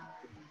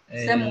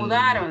 Se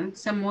mudaron.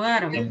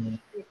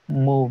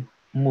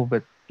 Move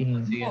it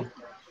in.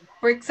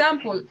 For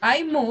example,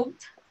 I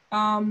moved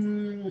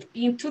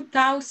in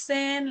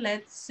 2000,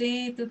 let's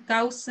say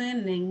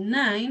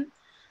 2009,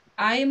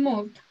 I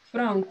moved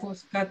from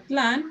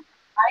Cuscatlán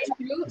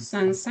to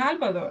San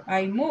Salvador.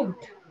 I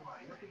moved.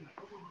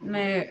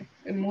 Me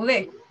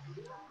mudé.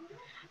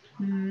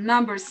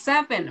 Number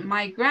 7,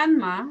 my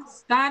grandma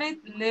started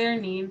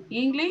learning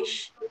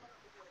English.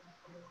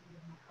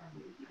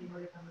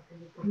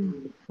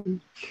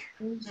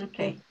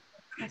 Okay.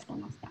 Esto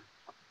no está.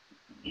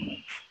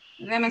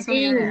 Deme su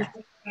idea.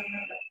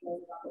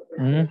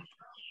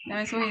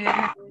 Deme su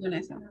idea con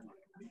eso.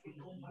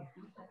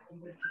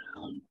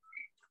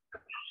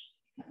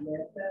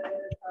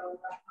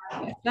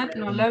 Esta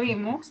no la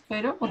vimos,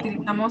 pero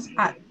utilizamos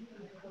at.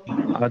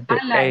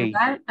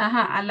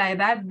 A la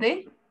edad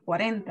de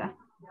 40.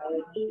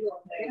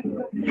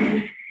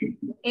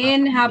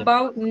 And how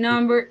about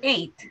number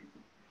 8?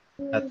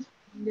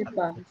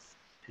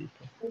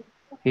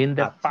 In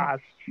the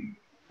past.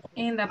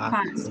 In the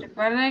past.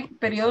 Recuerden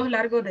periodos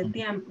largos de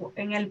tiempo.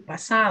 En el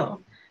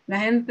pasado. La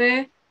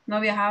gente no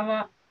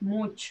viajaba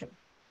mucho.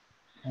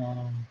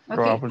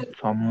 Travel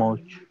so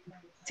much.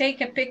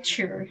 Take a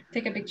picture.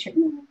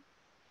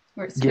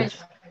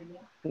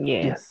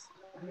 Yes.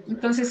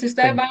 Entonces, si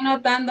ustedes van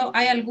notando,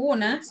 hay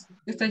algunas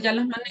que ustedes ya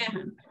las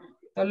manejan.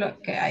 Solo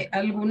que hay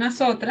algunas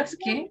otras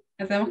que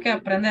tenemos que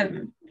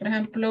aprender. Por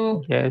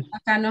ejemplo,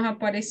 acá nos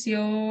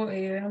apareció,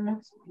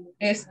 veamos,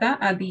 esta,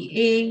 at the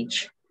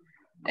age,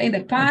 in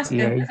the past,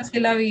 así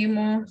la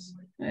vimos.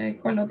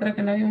 ¿Cuál otra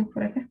que la vimos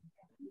por acá?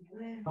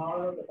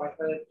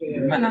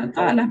 Bueno,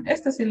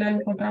 estas sí la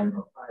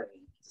encontramos.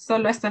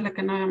 Solo esta es la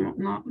que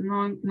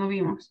no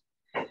vimos.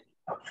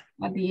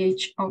 At the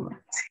age of.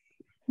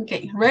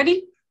 Okay,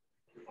 ready?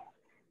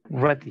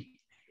 Ready.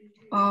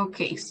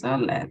 Okay, so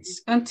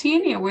let's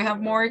continue. We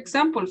have more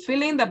examples.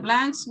 Fill in the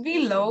blanks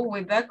below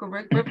with the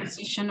correct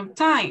preposition of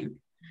time.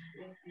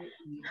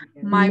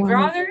 My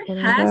brother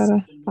has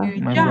a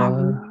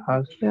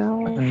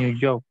new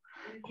job.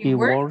 He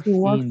works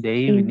in the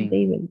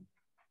evening.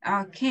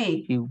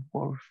 Okay. He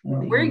works in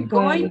the We're evening.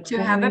 going to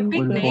have a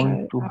picnic. We're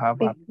going to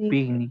have a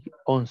picnic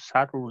on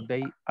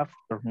Saturday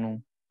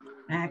afternoon.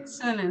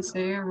 Excellent. So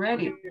you're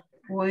ready.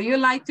 Would you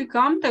like to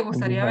come? ¿Te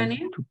gustaría Would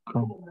venir? like to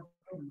come.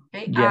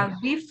 Okay, Yes. I'll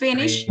be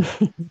finished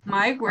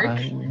my work.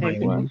 I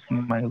finish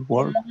my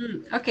work.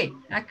 Ok,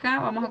 acá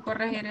vamos a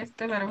corregir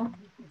este verbo.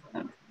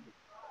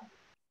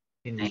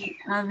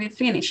 I'll be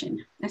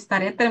finishing.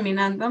 Estaré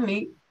terminando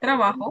mi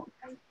trabajo.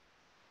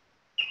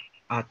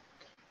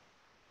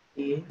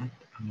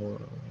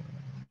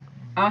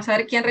 Vamos a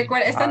ver quién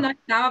recuerda. Esta no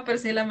estaba, pero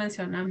sí la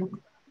mencionamos.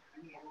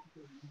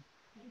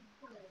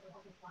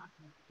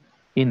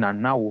 In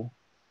an hour.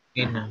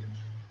 In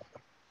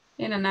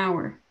an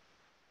hour.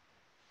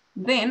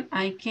 Then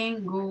I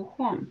can go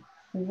home.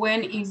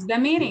 When is the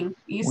meeting?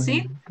 Is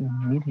it? The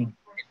meeting.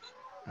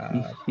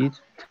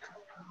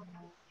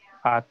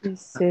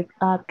 Is it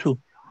at 2?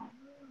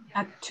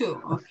 At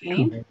 2,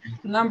 okay.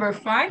 Number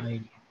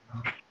 5.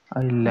 I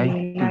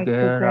like to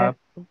get up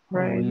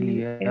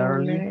really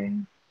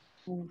early.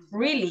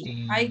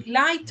 Really? I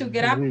like to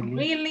get up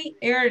really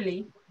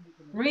early.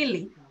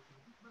 Really?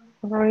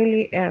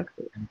 Really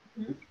early.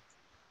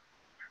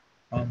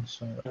 On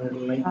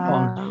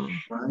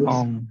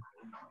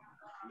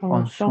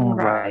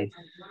sunrise.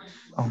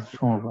 On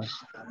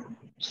sunrise.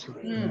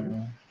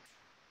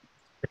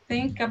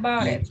 Think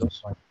about it.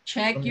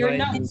 Check your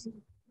notes.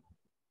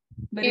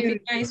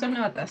 Verifica ahí sus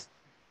notas.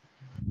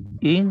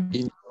 In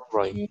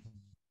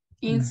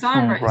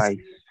sunrise.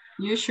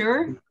 You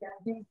sure?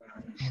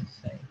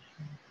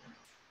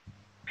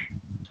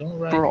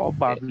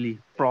 Probably.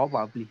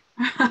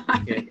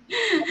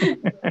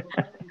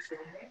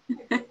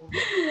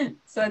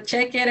 So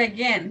check it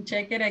again.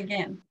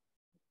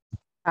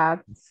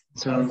 At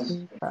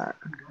sunrise.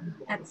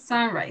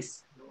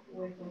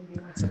 Okay.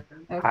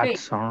 At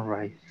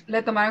sunrise.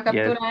 ¿Le tomaron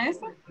captura a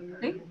eso?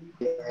 ¿Sí?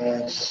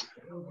 Yes.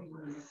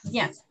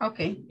 Yes,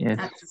 okay. Yes.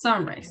 At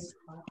sunrise.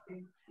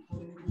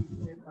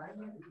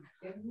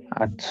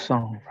 At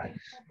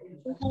sunrise.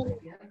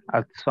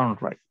 At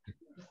sunrise.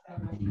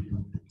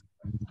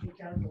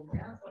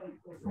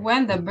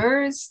 When the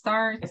birds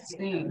start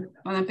singing.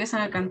 Cuando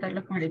empiezan a cantar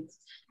los pajaritos.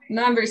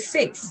 Number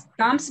 6.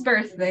 Tom's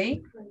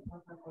birthday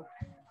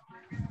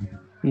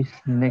is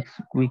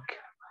next week.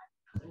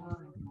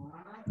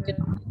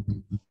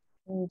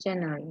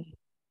 January.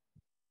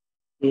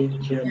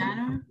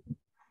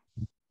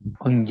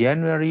 On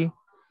January.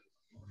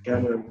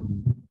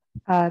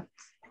 At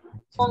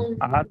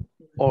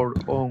or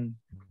on.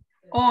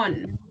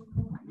 On.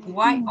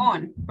 Why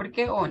on? ¿Por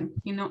qué on?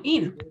 Y no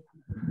in.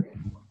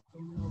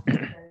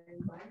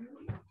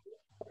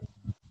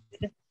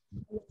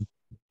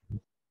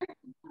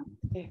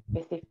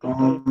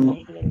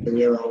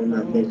 Lleva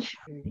una fecha.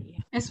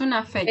 Es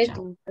una fecha.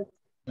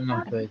 Un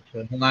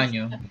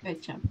año. Una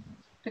fecha.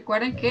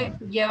 Recuerden que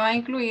lleva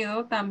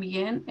incluido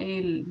también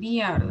el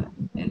día, ¿verdad?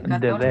 El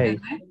 14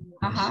 de...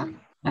 Ajá.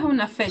 Es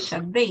una fecha,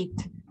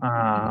 date.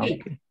 Date.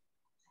 Okay.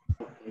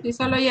 Si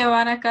solo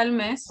llevar acá el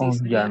mes. On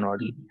si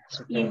January.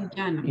 In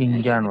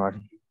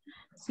January.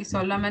 Si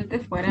solamente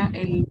fuera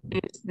el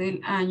mes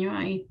del año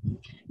ahí.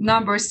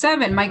 Number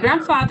 7. My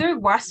grandfather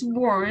was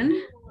born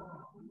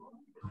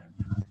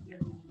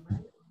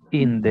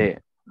in the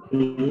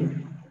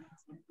 50s.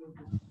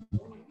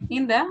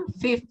 In the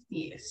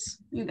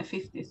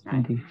 50s,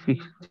 right? In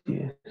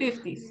the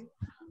 50s.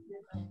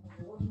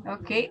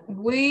 Okay.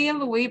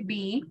 Will we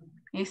be?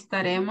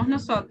 Estaremos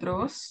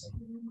nosotros.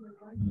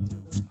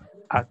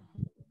 At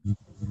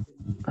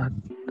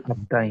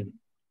time.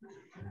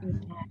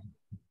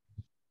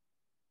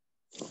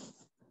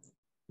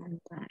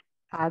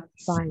 At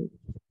time.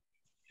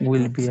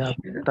 Will be at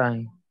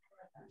time.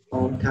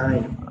 On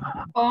time.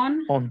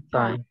 On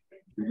time.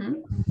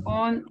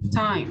 On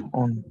time.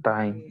 On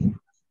time.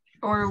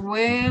 Or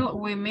will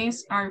we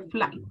miss our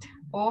flight?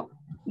 O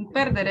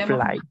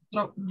perderemos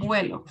nuestro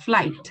vuelo.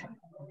 Flight.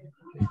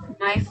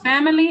 My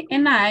family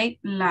and I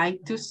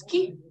like to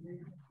ski.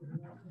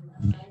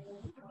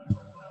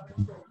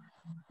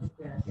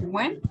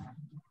 When?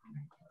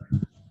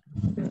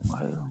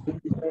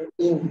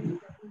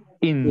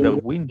 In the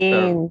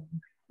winter.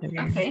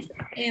 Okay,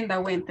 in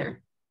the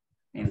winter.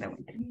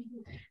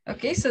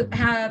 Okay, so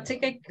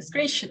take a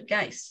screenshot,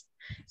 guys.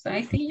 So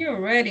I think you're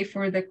ready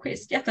for the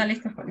quiz. Ya están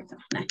listos por esto.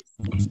 Nice.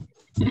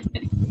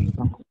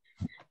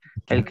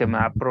 El que me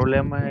da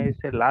problema es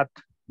el at.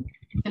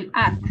 El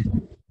at.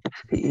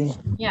 Sí.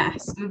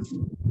 Yes.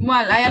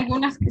 Bueno, hay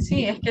algunas que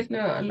sí, es que es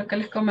lo que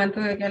les comento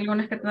de que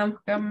algunas que tenemos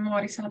que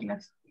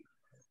memorizarlas.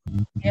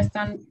 Ya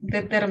están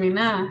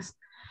determinadas.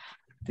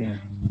 Sí.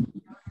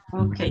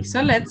 Okay,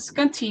 so let's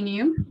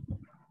continue.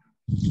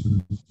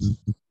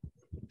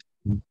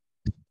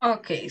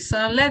 Okay,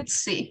 so let's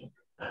see.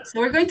 So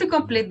we're going to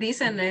complete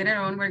this and later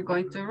on we're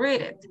going to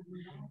read it.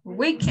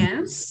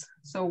 Weekends.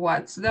 So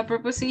what's the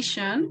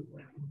preposition?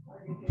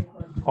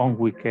 On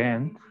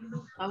weekend.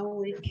 On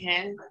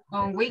weekend.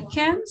 On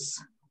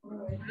weekends.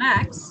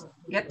 Max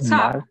gets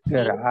up.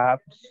 Get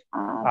up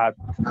at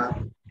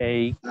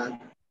 8.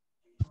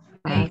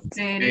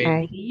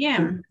 8:30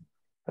 p.m.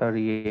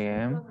 30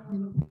 a.m.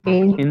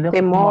 In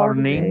the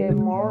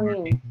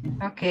morning.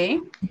 Okay.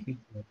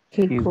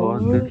 He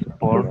goes to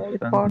sports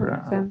center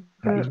and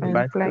plays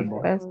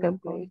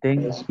basketball.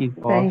 Then he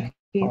goes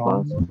He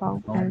goes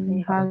out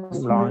and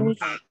has lunch.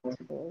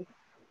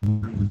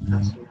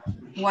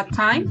 What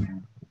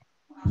time?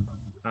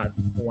 At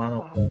 1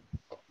 o'clock.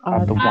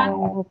 At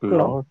 1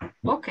 o'clock.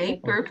 Okay,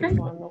 perfect.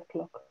 1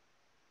 o'clock.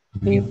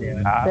 In the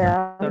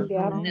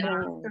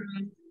afternoon.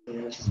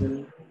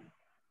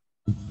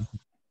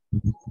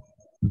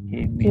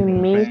 He He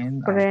meets meets friends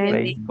and friends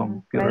plays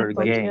computer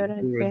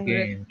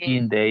games.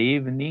 In the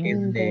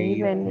evening,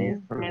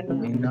 after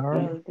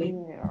dinner,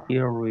 he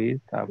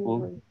reads a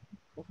book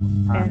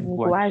and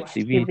watches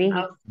TV.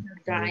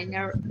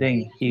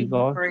 Then he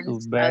goes to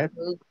bed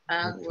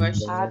And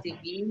watch At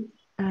TV.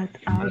 at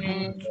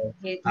And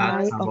he At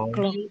goes about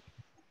to sleep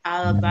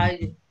all about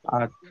it.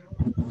 at,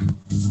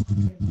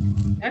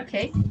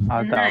 Okay.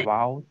 at Nine.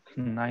 about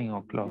 9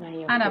 o'clock.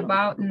 At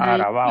about At 9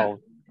 o'clock.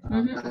 about. At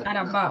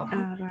about.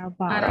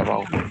 At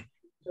about.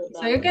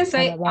 So you can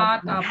say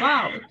at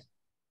about.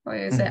 Or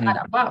you say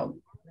at about.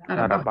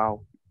 At about.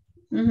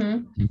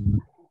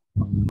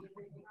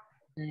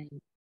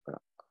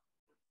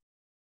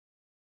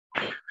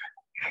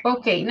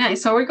 Okay,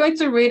 nice. So we're going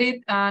to read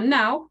it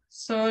now.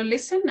 So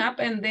listen up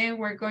and then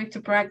we're going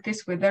to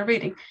practice with the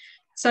reading.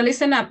 So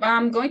listen up.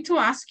 I'm going to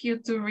ask you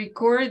to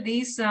record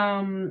these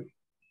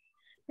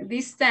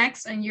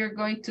text and you're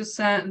going to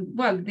send,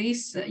 well, the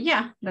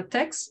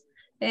text,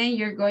 and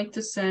you're going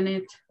to send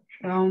it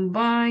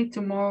by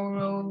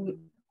tomorrow,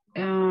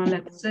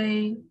 let's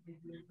say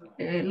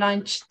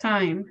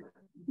lunchtime,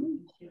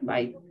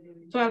 by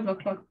 12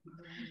 o'clock.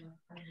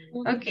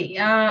 Okay,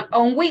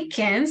 on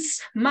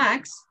weekends,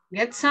 Max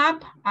gets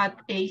up at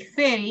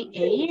 8:30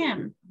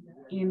 a.m.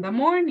 in the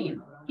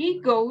morning.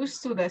 He goes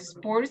to the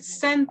sports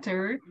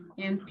center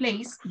and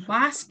plays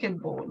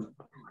basketball.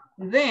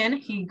 Then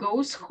he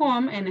goes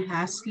home and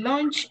has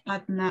lunch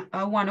at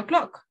 1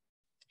 o'clock.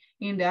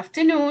 In the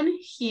afternoon,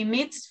 he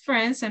meets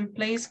friends and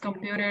plays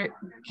computer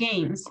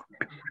games.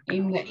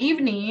 In the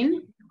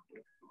evening,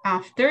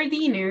 after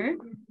dinner,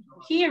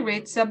 he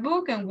reads a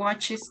book and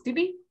watches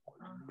TV.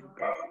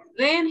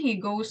 Then he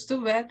goes to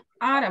bed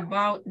at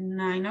about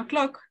 9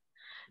 o'clock.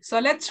 So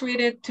let's read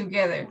it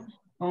together.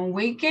 On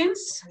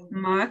weekends,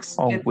 Max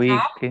gets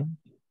up.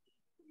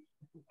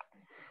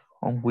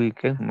 On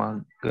weekend,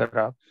 Max gets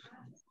up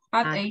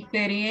at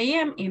 8:30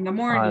 a.m. in the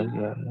morning.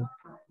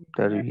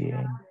 8:30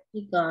 a.m.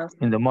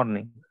 in the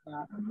morning.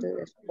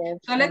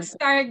 So let's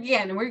start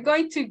again. We're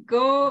going to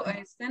go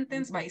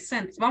sentence by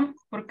sentence. Vamos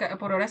por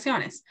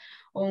oraciones.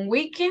 On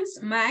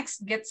weekends, Max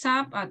gets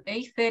up at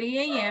 8:30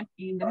 a.m.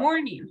 in the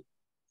morning.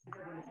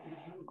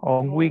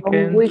 On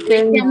weekends,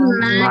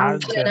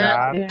 Max gets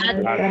up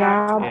at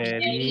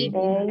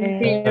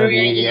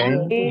 8:30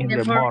 a.m. in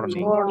the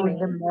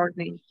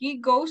morning. He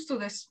goes to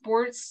the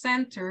sports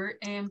center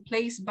and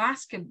plays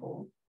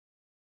basketball.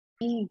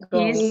 He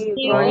goes to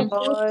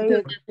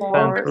the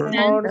sports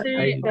center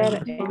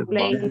and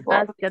plays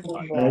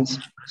basketball.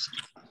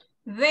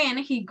 Then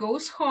he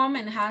goes home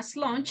and has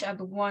lunch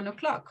at 1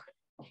 o'clock.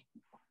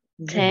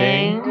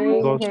 Then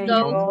he goes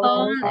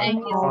home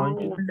and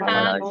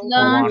has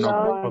lunch at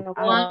 1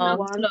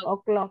 o'clock.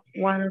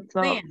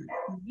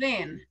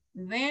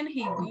 Then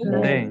he goes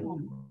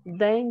home.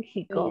 Then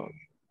he goes.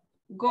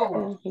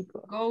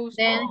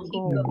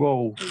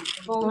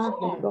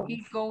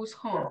 He goes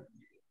home.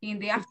 In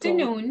the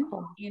afternoon,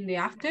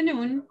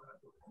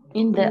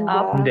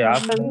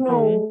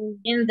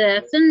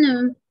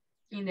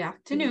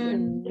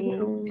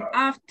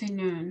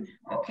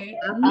 okay?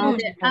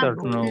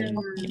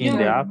 In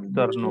the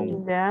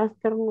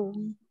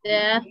afternoon.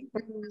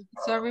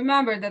 So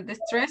remember that the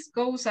stress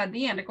goes at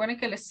the end. Recuerden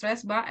que el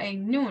stress va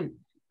en noon.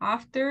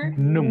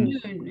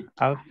 Afternoon.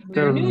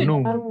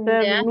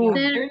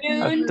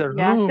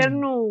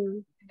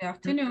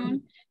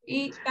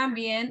 Y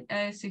también,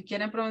 si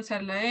quieren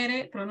pronunciar la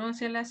R,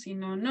 pronúnciala, si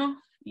no, no.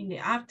 In the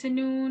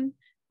afternoon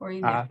or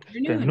in the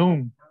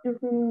afternoon.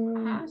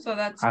 So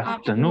that's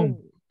afternoon.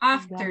 So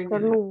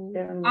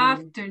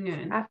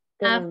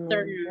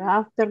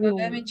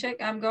let me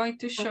check. I'm going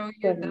to show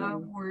you the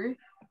word.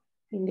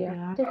 In the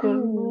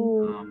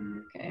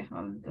afternoon. Okay,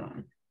 hold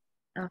on.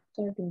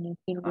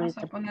 Vamos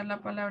a poner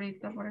la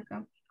palabrita por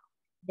acá.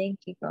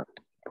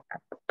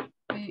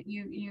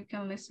 You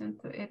can listen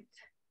to it.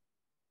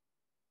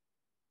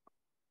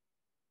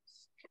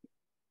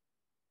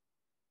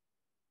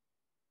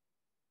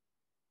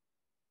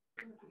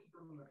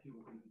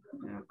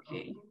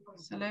 Okay,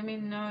 so let me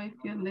know if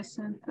you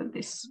listen to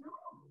this.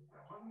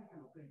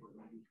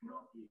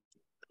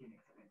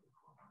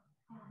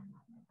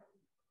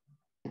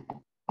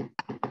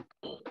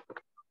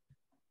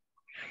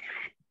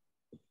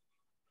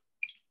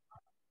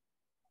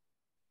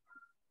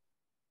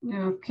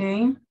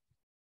 Okay.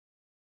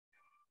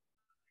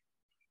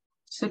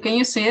 So can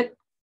you see it?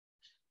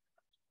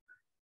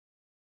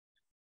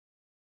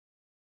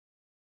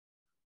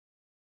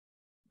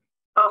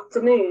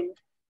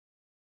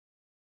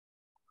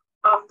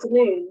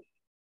 Afternoon.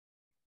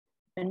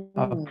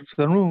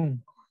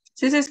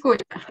 Sí se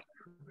escucha.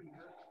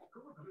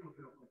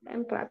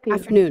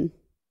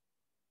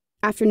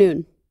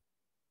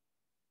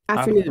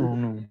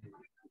 Afternoon.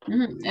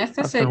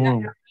 Esta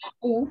sería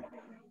U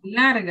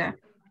larga.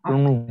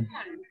 Afternoon.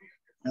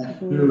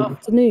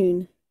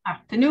 Afternoon.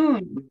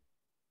 Afternoon.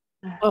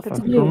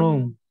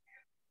 Afternoon.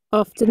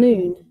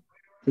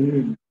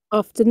 Afternoon.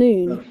 Afternoon.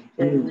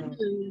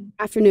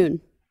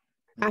 Afternoon.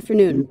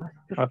 Afternoon.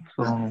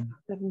 Afternoon.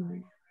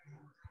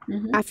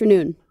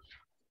 Afternoon.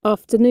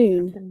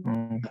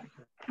 Afternoon.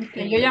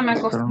 Okay, yo ya me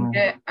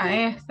acostumbré a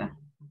esta.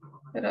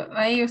 Pero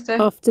ahí ustedes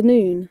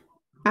Afternoon.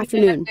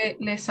 Afternoon. que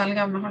le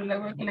salga mejor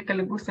la que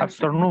les guste.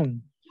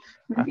 Afternoon.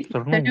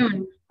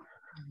 Afternoon.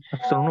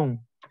 Afternoon.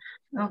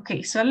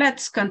 Okay, so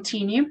let's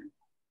continue.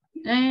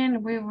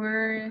 And we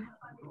were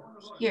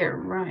here,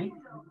 right?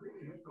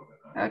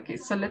 Okay,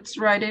 so let's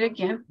write it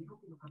again.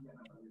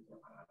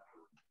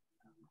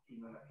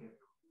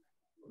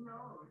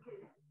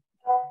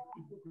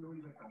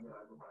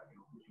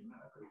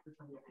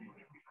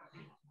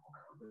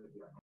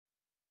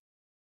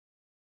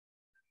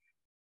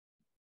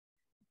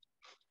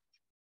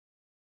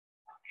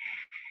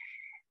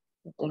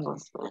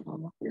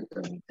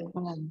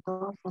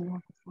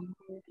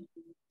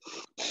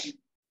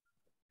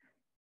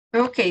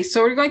 Okay,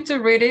 so we're going to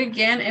read it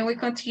again and we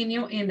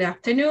continue. In the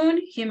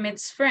afternoon, he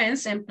meets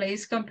friends and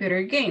plays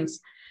computer games.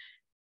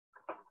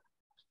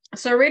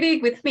 So read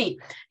it with me.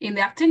 In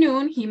the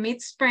afternoon, he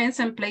meets friends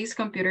and plays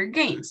computer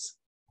games.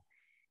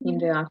 In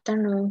the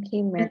afternoon,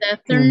 he meets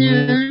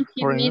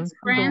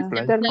friends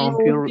and plays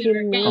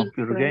computer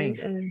games.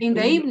 In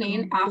the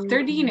evening,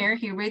 after dinner,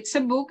 he reads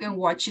a book and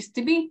watches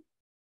TV.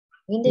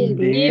 In the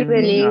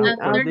evening,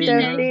 after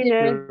dinner, he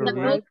reads a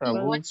book and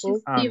and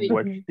watches watches TV.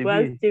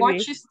 TV.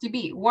 Watches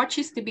TV,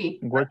 watches TV.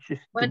 Watches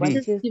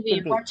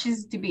TV.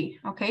 Watches TV,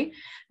 okay.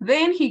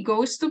 Then he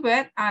goes to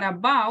bed at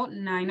about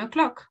 9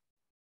 o'clock.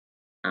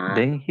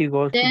 Then he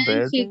goes to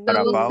bed at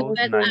about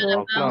 9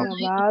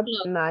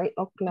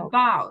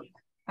 o'clock.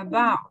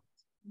 About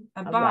 9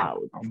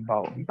 o'clock.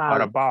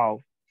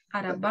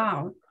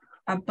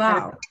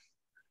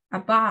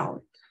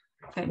 About.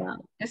 Okay.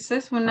 Esa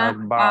es una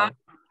A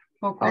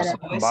poco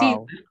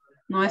suavecita.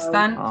 No es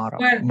tan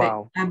fuerte.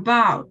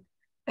 About.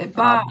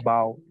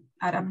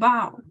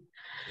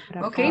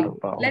 Okay,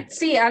 let's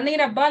see. I'll need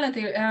a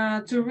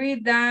volunteer to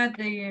read that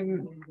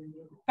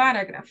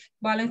paragraph.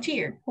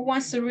 Volunteer. Who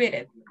wants to read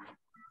it?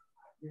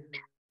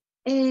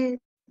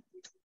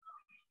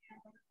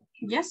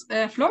 Yes,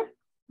 Flor,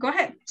 go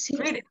ahead. Sí.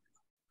 Read it.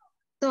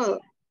 Todo,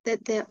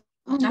 desde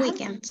on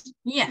weekends.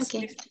 Yes.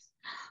 Okay.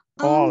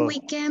 All. On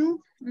weekend,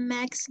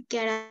 Max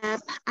get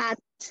up at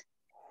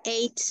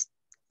 8.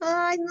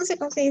 Ay, no sé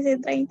cómo se dice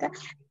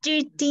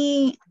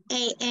 30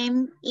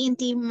 a.m. in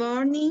the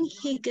morning.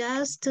 He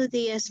goes to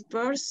the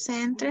sports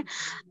center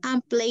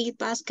and plays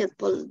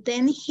basketball.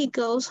 Then he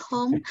goes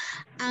home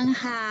and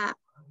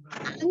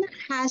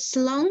has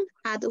lunch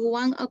at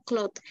 1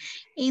 o'clock.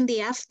 In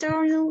the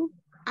afternoon,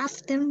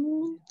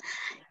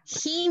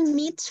 he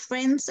meets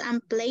friends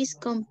and plays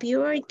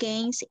computer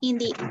games. In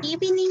the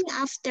evening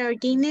after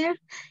dinner,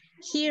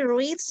 he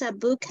reads a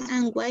book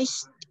and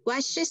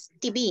watches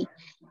TV.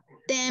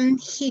 Then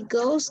he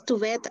goes to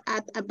bed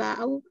at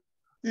about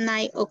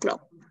 9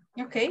 o'clock.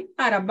 Okay,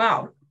 at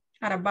about.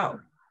 At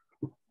about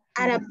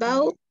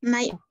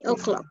 9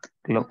 o'clock.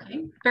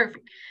 Okay,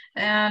 perfect.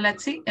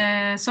 Let's see,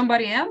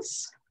 somebody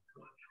else?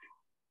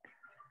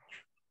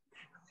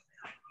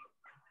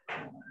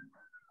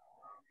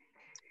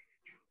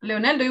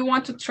 Leonel, do you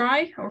want to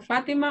try? Or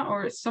Fatima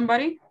or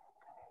somebody?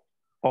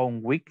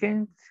 On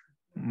weekends,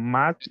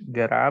 Matt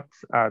gets up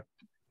at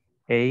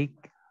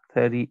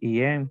 8:30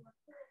 a.m.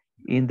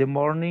 In the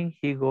morning,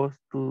 he goes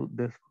to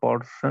the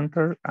sports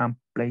center and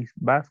plays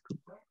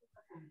basketball.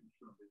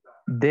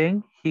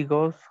 Then he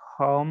goes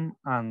home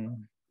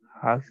and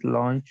has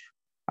lunch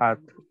at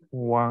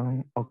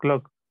 1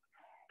 o'clock.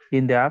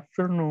 In the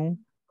afternoon,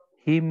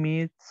 he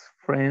meets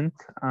friends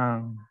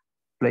and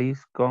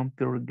plays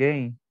computer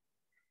games.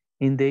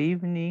 In the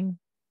evening,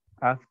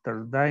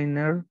 after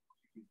dinner,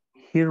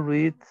 he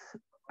reads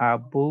a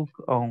book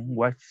and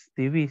watches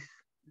TV.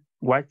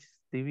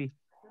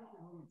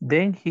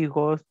 Then he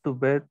goes to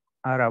bed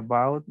at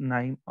about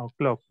 9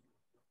 o'clock.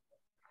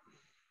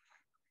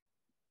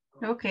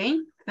 Okay,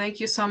 thank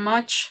you so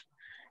much.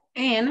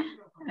 And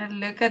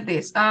look at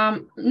this.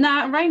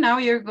 Right now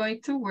you're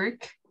going to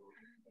work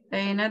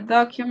in a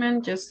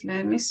document. Just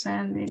let me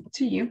send it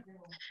to you.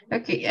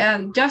 Okay,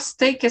 just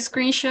take a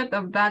screenshot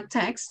of that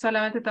text.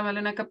 Solamente tomarle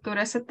una captura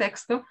a ese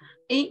texto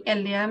y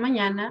el día de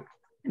mañana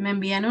me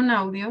envían un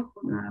audio,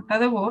 una nota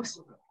de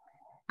voz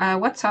a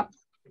WhatsApp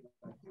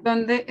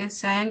donde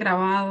se hayan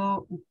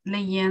grabado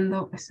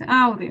leyendo ese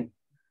audio.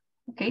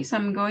 Okay, so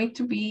I'm going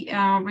to be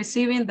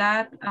receiving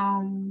that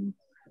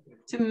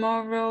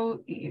tomorrow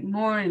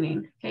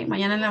morning. Okay,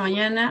 mañana en la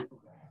mañana.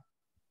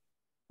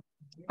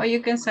 Or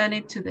you can send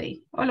it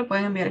today. O lo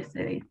pueden enviar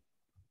este día.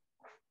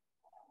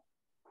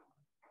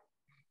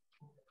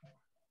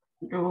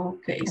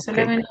 Okay, so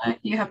let me know if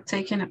you have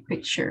taken a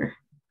picture.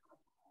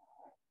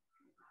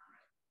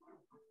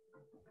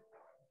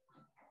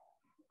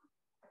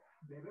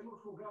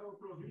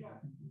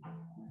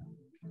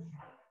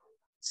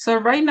 So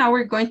right now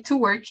we're going to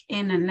work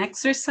in an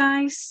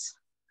exercise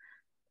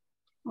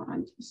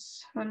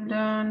Just hold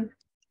on.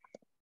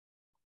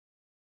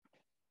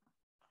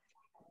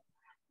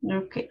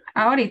 Ok,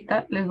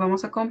 ahorita les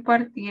vamos a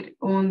compartir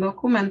un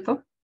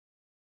documento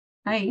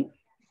ahí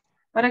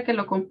para que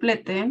lo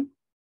completen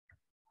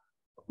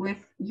with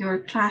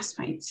your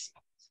classmates.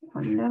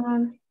 Hold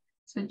on.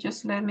 So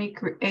just let me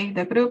create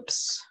the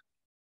groups.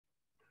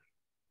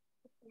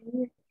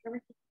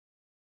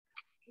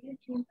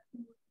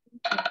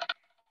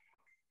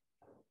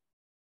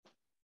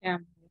 Yeah.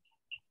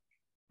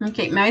 Ok,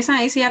 me avisan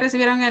ahí si ya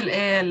recibieron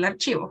el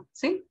archivo,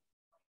 ¿sí?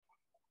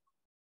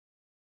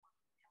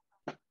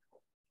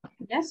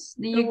 Yes,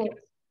 did you get...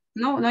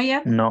 No, no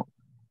yet. No.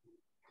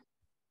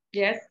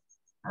 Yes.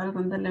 ¿A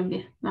dónde lo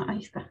envié? No, ahí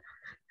está.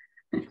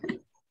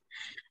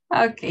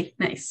 Okay,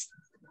 nice.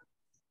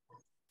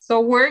 So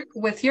work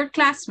with your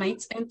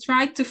classmates and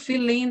try to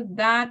fill in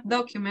that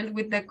document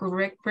with the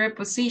correct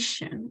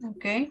preposition,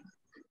 okay?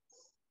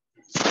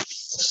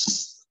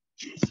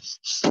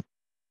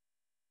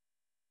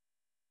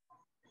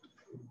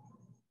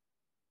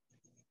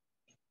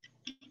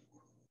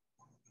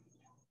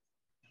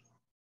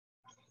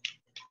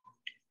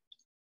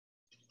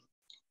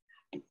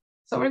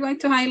 So we're going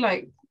to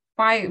highlight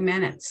 5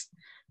 minutes.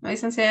 Me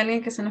dicen si hay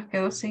alguien que se nos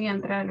quedó sin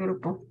entrar al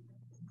grupo.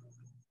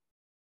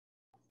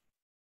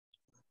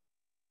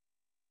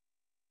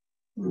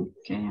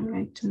 Okay, I'm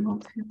going to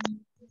move him.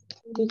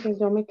 Dice,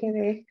 yo me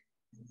quedé.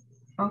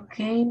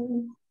 Okay,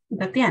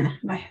 Tatiana,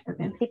 vaya,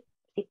 Tatiana. Sí,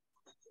 sí.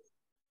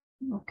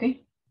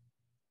 Okay.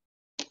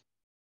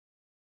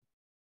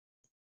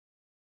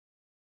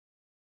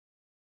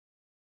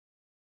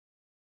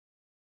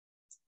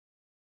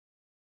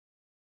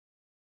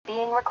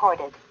 Being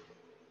recorded.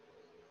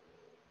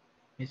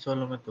 Y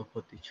solo me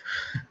tocó, teacher.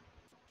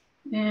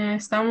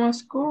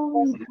 Estamos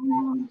con...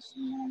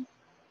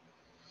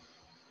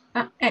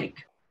 Ah,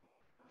 Eric.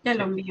 Ya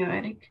lo envió,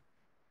 Eric.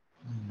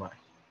 Vale.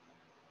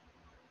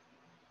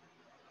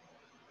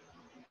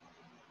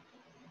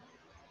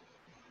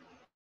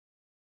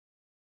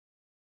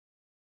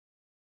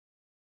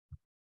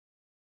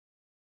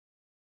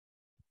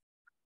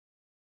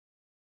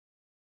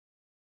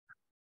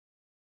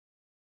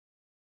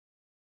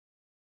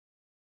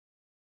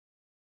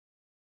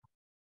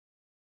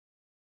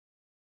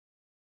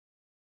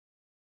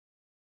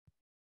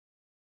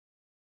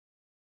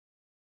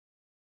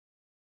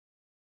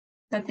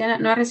 Tatiana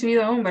no ha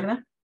recibido aún, ¿verdad?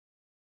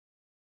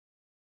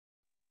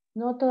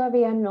 No,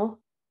 todavía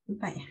no.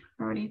 Vaya,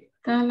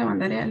 ahorita la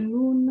mandaré al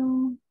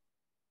 1.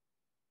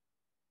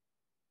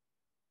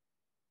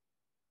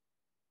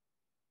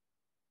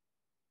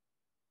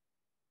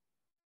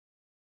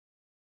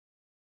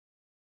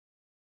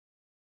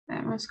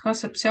 Tenemos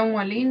Concepción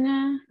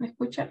Molina, ¿me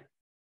escucha?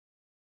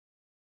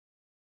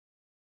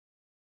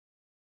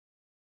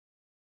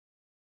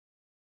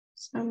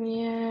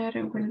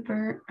 Xavier,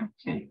 Wilber,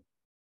 ok.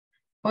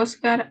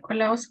 Oscar,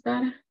 hola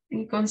Oscar.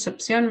 Y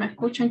Concepción, ¿me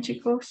escuchan,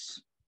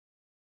 chicos?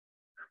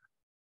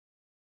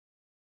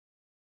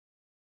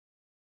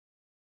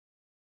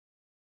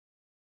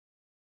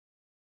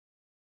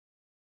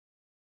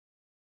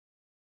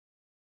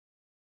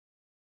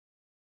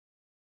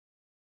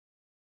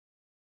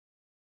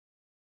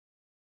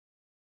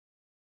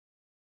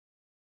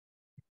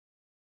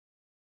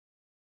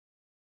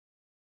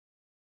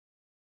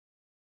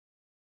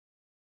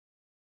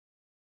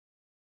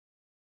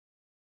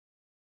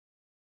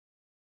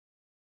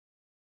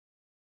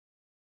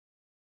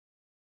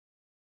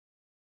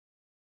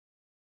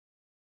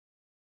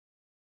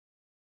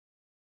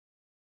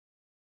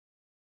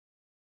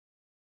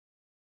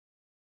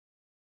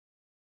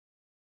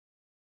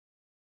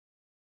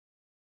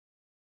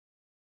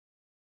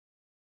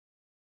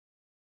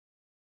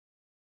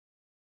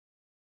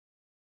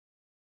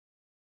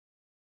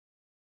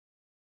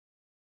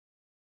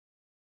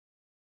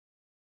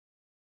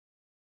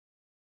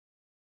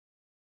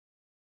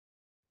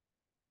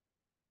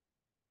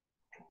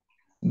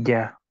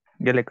 Ya,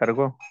 ya le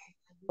cargó.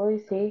 Hoy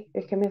sí,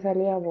 es que me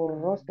salía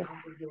borroso.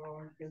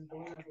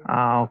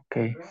 Ah, ok.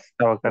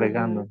 Estaba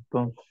cargando Ajá,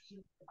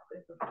 entonces.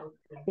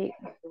 sí.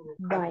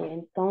 Vaya,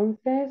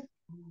 entonces,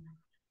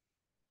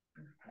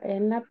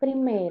 en la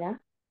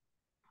primera,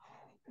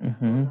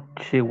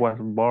 She was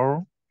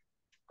born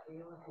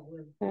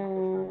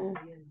uh,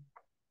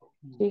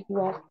 she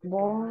was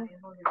born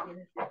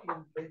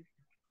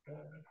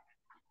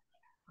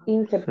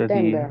in September.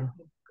 sería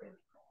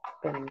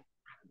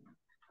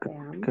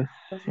Veamos, que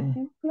por sí.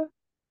 ejemplo.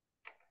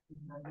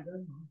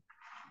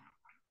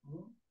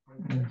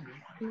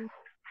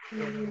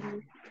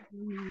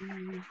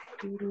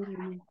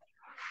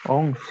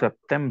 On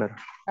September.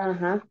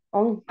 Ajá,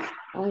 on,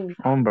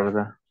 On,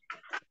 ¿verdad?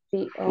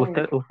 sí, on.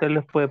 Usted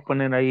les puede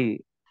poner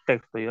ahí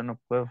texto, yo no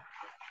puedo.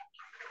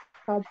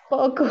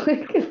 Tampoco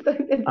es que estoy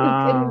en el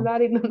Ah,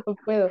 celular y no lo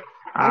puedo.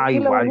 Aquí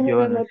lo igual vamos a ir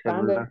yo en el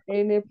anotando celular.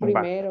 en el Va.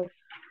 primero.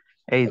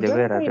 Ey, de Yo lo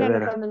voy veras, a de ir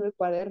veras. anotando en el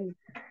cuaderno.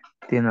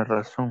 Tiene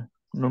razón.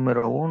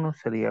 Número 1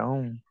 sería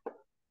on.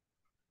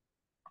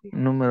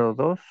 Número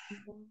 2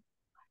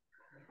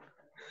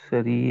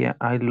 sería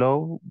I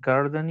love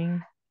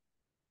gardening.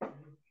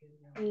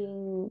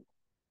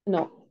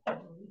 No.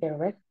 Quiero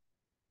ver.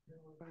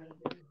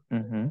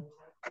 Ujú.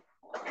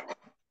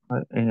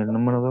 En el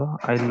número 2,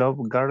 I love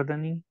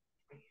gardening.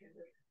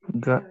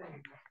 Ga-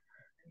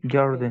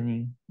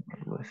 gardening,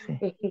 algo así.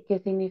 Es que, ¿qué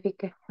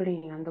significa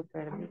spring? Ando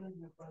perdido.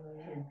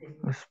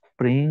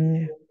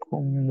 Spring,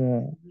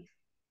 como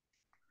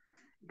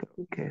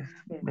creo que es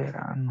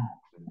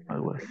verano,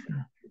 algo así.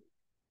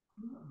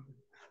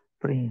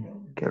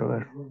 Spring, quiero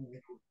ver.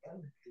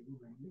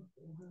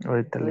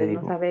 Ahorita le De no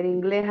digo. saber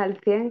inglés al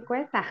 100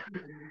 cuesta.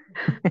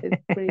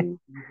 Spring.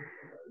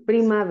 Bueno,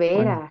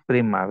 Primavera.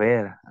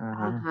 primavera.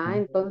 Ajá, Ajá, ajá.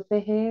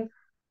 entonces es...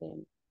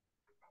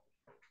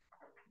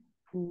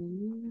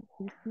 mm,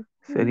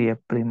 Sería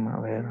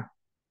primavera.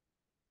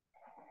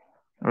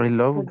 I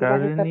love pues de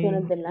las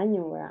estaciones gardening del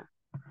año, ¿verdad?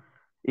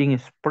 in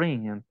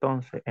spring,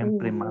 entonces, en Ujú.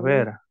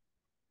 primavera.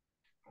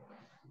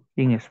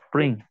 In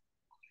spring.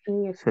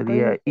 In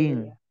Sería spring in.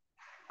 sería.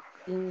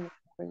 In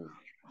spring.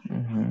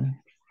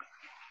 Ujú.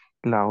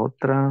 La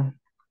otra,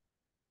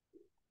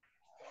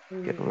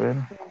 quiero ver.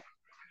 Inicia.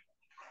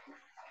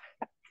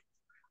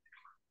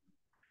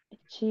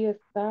 She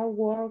start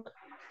work.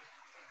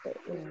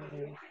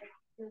 eh,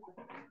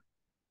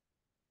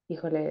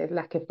 híjole,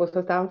 las que he puesto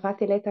estaban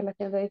fáciles, estas las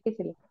tengo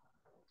difíciles.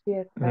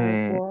 She start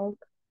Eh,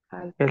 work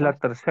al es la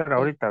past tercera eight.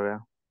 ahorita,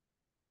 vea.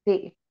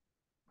 Sí.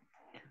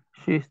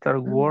 She start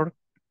Mm, work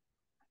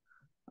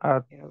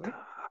at quiero ver.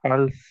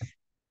 half,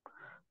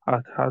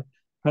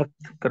 at,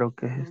 creo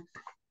que es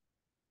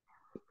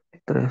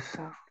tres.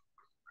 Start.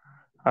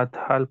 At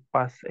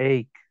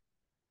 8:30.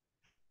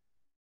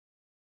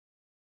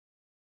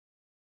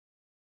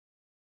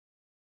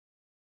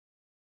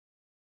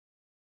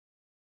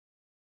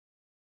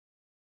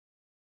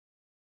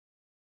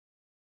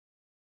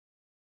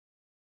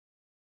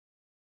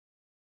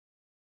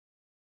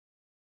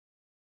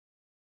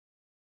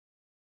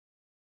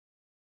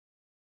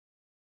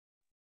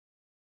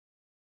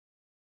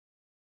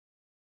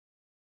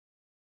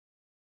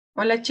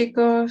 Hola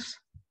chicos.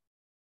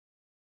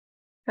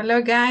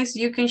 Hello guys,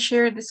 you can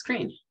share the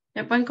screen.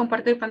 Ya pueden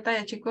compartir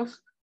pantalla,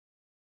 chicos.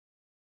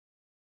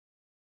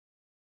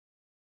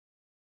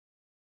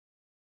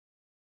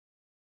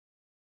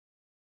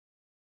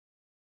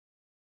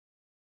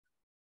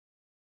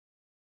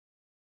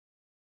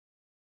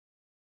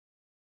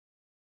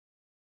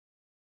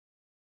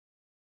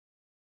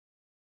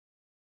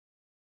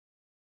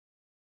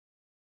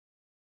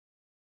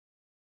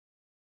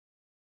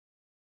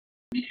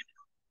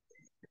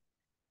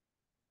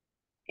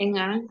 En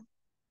A,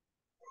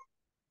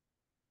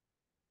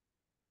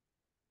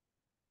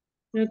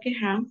 creo que es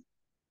A.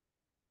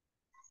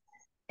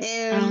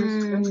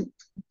 Em,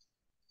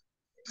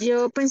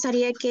 yo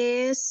pensaría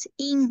que es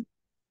in.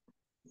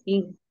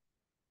 In.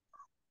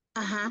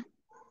 Ajá.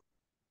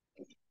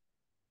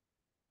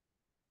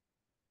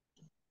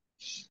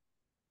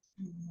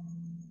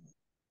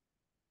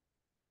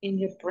 In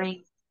the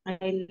brain.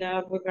 I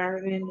love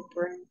gardening in the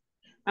brain.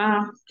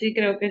 Ah, sí,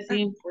 creo que sí,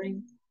 in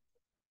brain.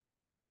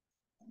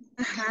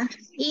 Ajá,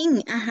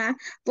 ajá,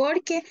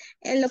 porque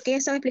lo que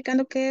estaba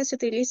explicando que se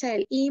utiliza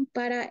el in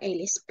para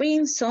el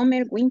spring,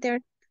 summer,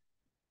 winter,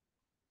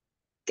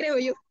 creo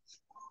yo.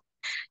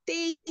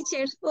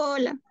 Teachers,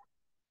 hola.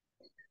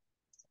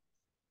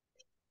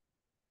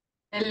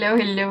 Hello,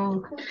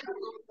 hello.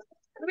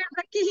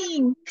 ¿Verdad que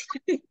in?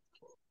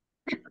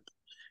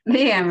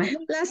 Dígame.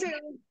 La,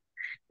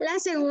 la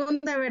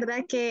segunda,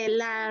 ¿verdad? Que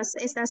las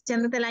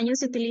estaciones del año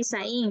se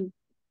utiliza in.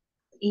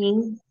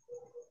 In.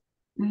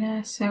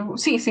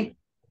 Sí, sí.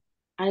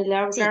 I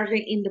love Sí.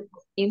 gardening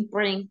in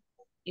brain.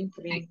 In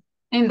brain.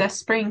 In the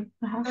spring.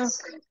 Ajá.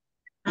 Okay.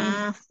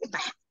 Ah,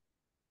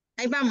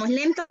 ahí vamos,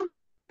 lento,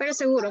 pero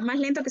seguro, más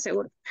lento que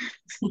seguro.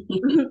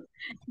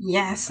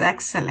 Yes,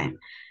 excellent.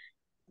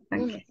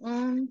 Okay.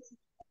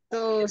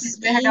 Dos,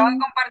 Les acabo de in.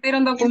 compartir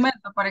un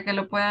documento para que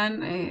lo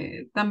puedan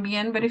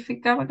también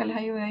verificar, para que les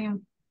ayude ahí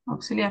un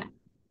auxiliar.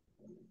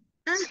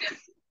 Ah,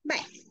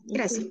 vale,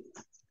 gracias.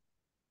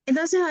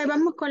 Entonces ahí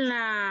vamos con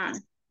la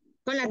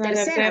Con la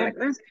tercera, tercera.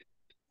 ¿verdad?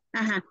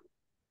 Ajá.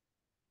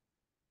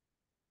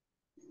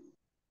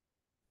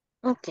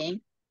 Ok.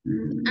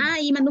 Ah,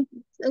 y mandó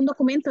un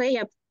documento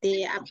ella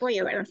de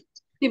apoyo, ¿verdad?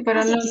 Sí,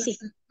 pero Ah, sí, no, aquí sí.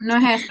 no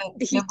es este. The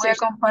Les voy a teachers.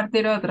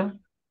 compartir otro,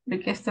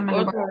 porque este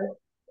Otro.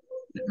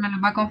 me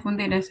lo va a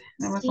confundir ese.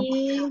 Le voy a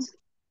compartir. Sí.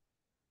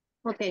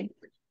 Ok.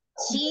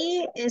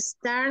 She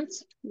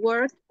starts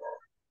work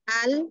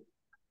al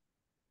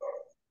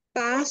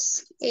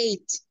past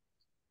 8.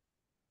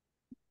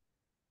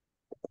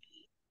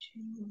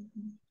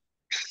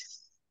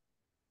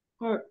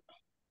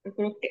 Yo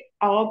creo que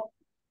up.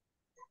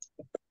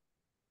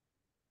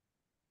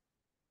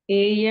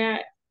 Ella,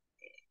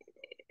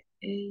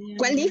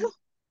 ¿Cuál dijo?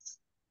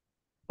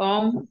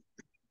 on,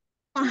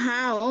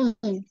 Ajá, on.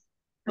 Yo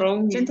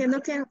from,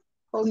 entiendo que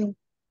on.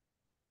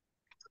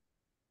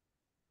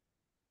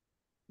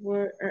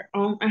 were,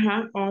 on,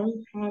 ajá,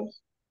 on,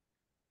 house,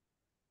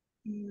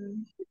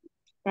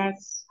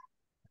 pass,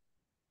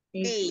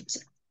 8.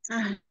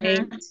 Ajá.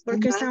 8,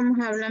 Porque ajá, estamos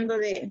hablando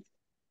de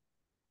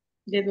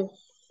de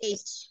 2.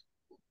 8.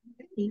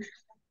 Sí.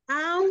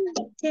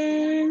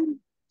 Aunque,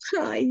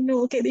 ay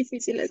no, qué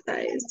difícil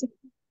está esto.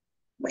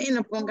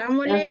 Bueno,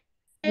 pongámosle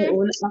Una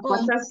on.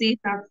 cosa así,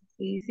 está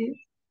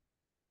difícil.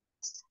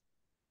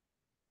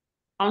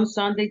 On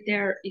Sunday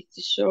there is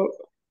the show.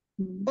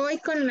 Voy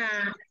con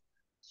la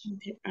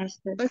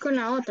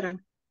otra,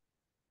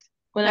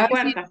 Con A la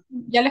ver si cuarta.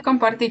 ya les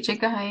compartí,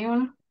 chicas, ahí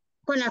uno.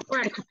 con la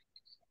cuarta.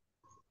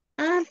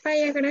 Ah,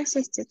 vaya,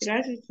 gracias, teacher.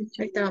 Gracias,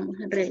 teacher. Ahorita vamos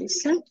a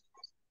revisar.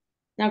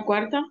 La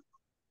cuarta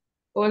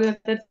o la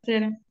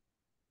tercera.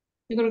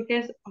 Yo creo que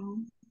es.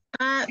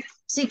 Ah,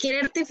 si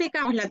quiere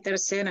rectificamos la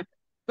tercera,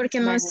 porque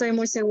no Vale. estoy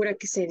muy segura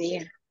que se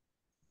diga.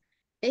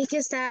 Es que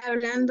está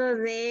hablando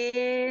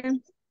de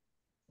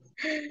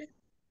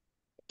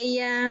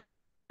ella,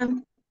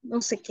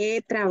 no sé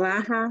qué,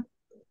 trabaja.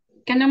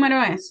 ¿Qué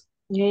número es?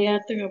 Yo ya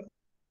tengo.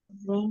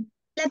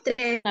 La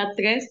 3. La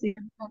tres, sí.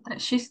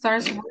 She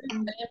starts work.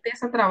 Ella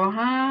empieza a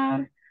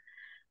trabajar.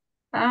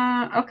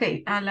 Ok,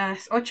 a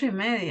las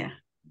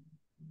 8:30.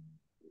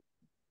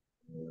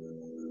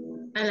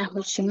 A las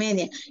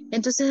 8:30.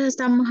 Entonces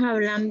estamos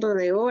hablando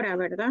de hora,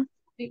 ¿verdad?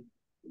 Sí,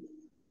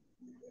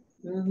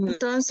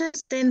 Entonces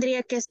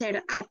tendría que ser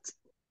at.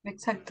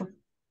 exacto.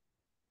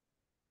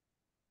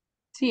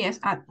 Sí, es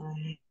at.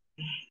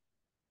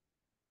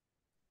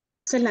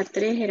 Entonces la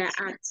 3 era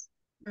at.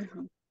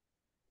 Ajá.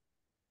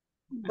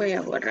 Voy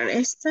a borrar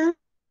esta.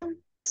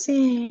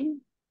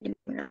 Sí. Y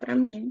la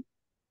también.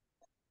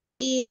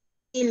 Y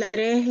la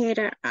 3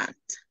 era at.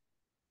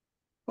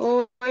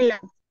 Hola.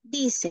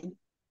 Dice,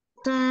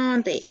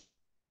 Sunday.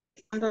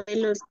 Uno de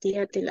los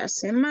días de la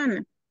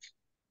semana.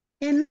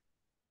 Entonces,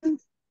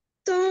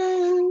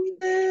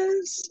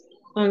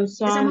 On estamos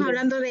Sunday.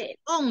 hablando de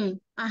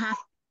on. Ajá.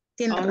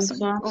 Tiene On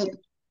razón. On. Sunday.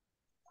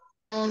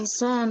 On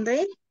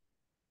Sunday.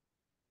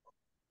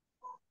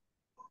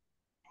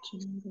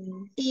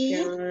 Y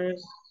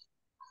There's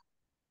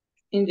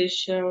in the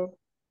show.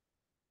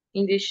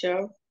 In the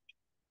show.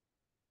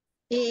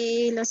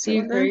 Y la See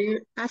segunda,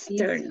 where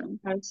afternoon.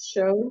 has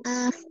shows.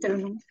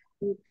 Afternoon.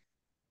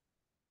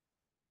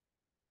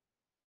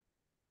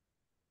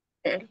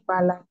 Él va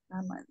a la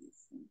cama,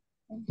 dice.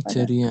 Él va a la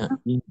Sería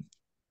cama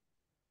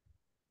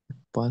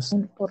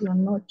pas- por la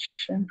noche.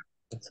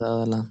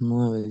 pasada las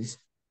 9, dice.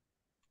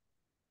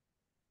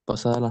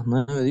 Pasada las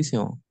 9, dice.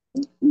 ¿O?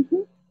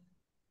 Ujú.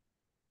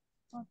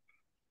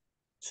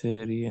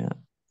 Sería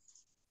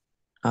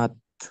at,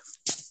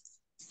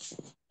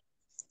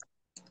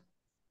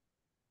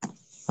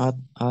 at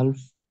half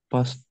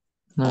past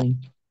 9.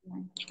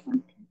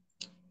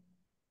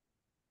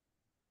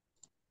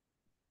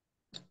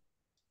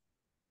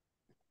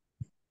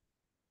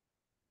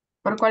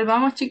 ¿Por cuál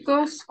vamos,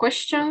 chicos?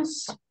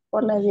 Questions.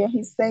 Por la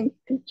 16,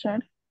 teacher.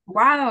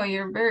 Wow,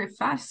 you're very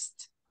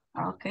fast.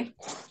 Ok.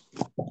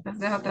 Los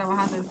dejo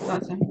trabajando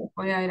entonces.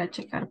 Voy a ir a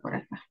checar por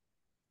acá.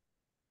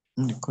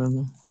 De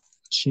acuerdo.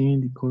 Sí,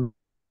 de acuerdo.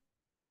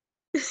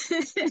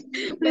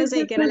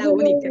 Pensé que era la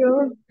única.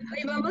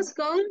 Hoy vamos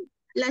con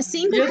las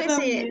 5 Yo que se,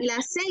 también.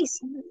 las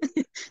 6.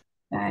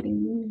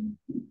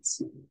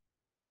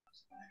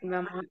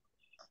 Vamos.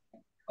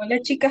 Hola,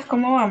 chicas,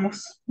 ¿cómo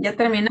vamos? Ya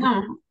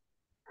terminamos.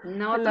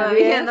 No, En la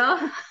todavía 10. no.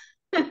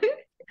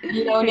 La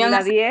En unión la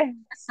hace 10.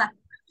 fuerza.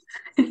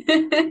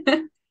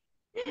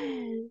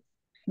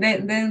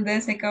 De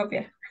ese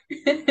copia.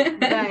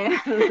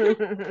 Vaya.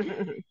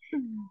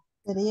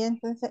 Sería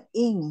entonces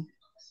in.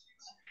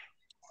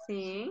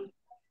 Sí,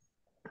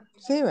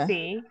 ¿Sí ve?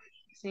 Sí,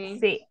 sí.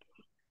 sí.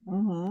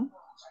 Ujú.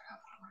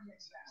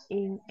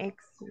 In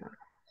Explora.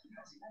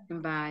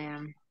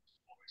 Vaya.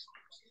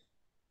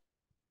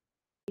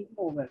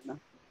 ¿Verdad?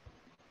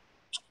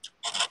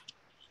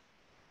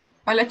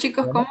 Hola,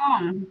 chicos, ¿cómo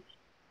vamos?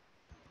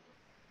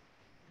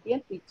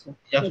 Bien, teacher.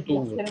 Ya Pues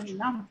estuvo.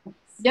 terminamos.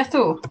 ¿Ya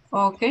estuvo?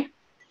 Ok.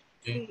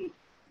 Sí.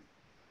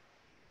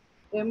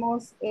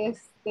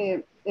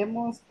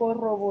 Hemos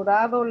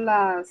corroborado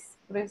las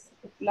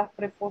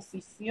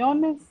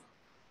preposiciones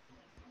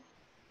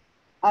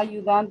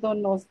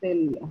ayudándonos De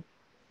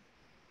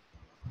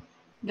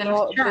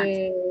los charts.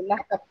 de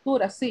las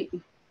capturas, sí.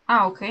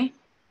 Ok.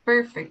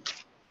 Perfecto.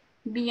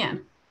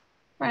 Bien.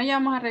 Bueno, ya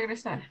vamos a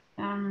regresar.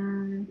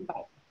 Vale.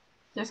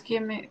 Just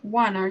give me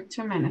 1 or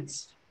 2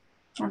 minutes.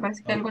 Me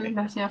parece que a algunos les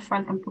hacía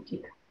falta un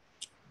poquito.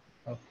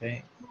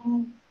 Okay.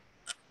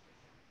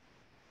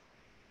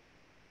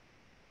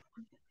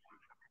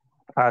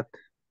 At,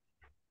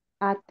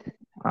 At.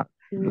 la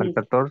Meet.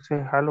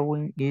 14,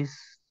 Halloween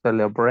is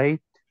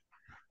celebrate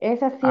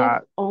Esa sí es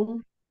at,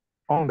 on.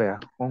 vea,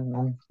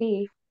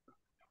 Sí,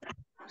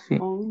 sí,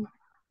 on.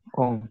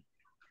 on.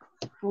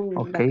 On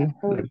Ok, la la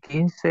 14.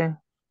 15,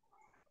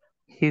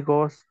 he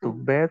goes to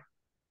bed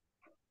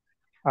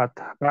at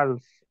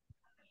half,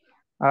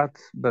 at,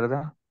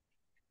 ¿verdad?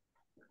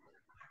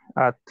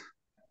 At,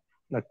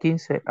 la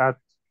 15, at,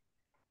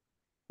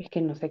 Es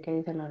que no sé qué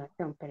dice la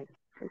oración, pero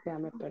ya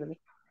me perdí.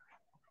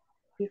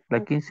 la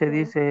Hijo, 15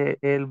 dice,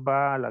 él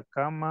va a la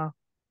cama,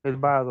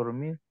 él va a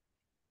dormir,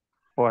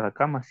 o a la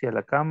cama, sí, a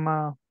la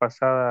cama,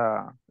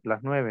 pasada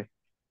las 9.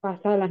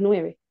 pasada las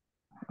 9.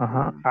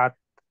 Ajá, at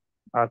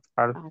half At,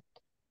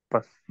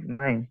 past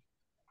 9.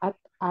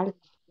 Half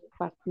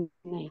past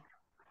 9.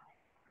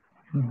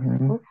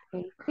 Ujú. Ok,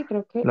 sí,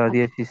 creo que La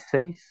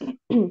 16.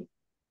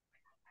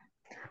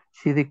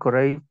 She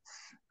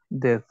decorates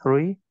the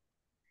tree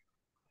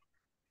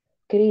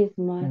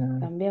Christmas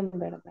también,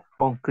 ¿verdad?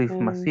 on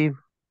Christmas Eve.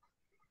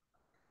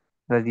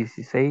 La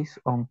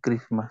 16 on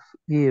Christmas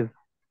Eve.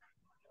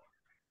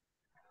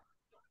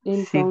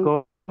 She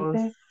goes,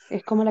 Entonces,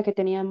 es como la que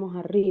teníamos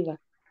arriba,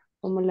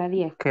 como la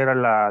 10. que era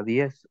la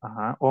 10,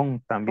 ajá, on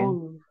también.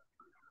 On.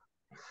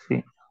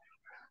 Sí.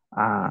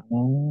 Ah,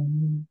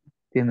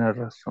 tiene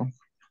razón.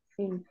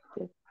 Sí,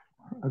 sí,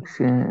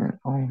 Acción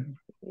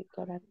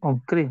decorar. on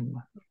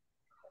Christmas.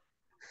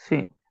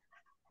 Sí.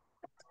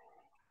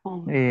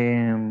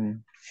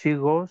 On. She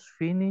goes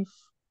finish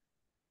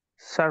On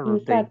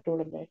Saturday.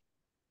 Saturday.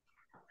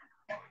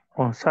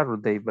 On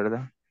Saturday,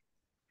 ¿verdad?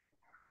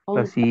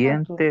 La On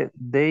siguiente, Saturday.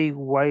 they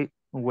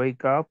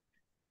wake up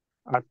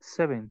at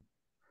 7.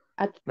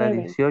 At La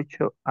 7.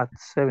 18 at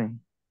 7.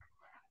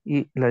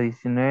 Y la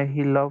 19,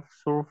 he loves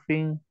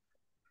surfing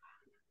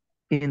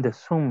in the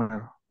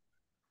summer.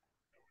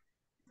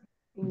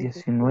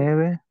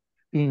 19,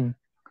 in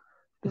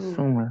the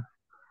summer.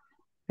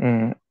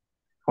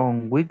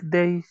 On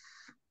weekdays,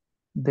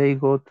 they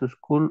go to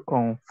school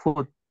on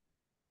foot.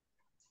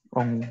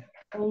 On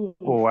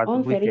o at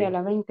sería weekend.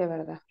 la 20,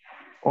 ¿verdad?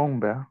 On,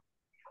 ¿verdad?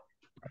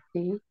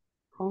 Sí,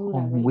 on la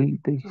On 20.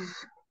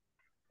 weekdays.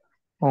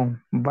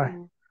 On,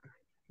 bye.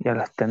 Ya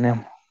las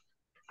tenemos.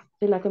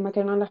 Sí, lástima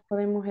que no las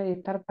podemos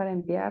editar para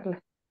enviarlas,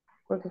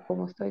 porque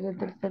como estoy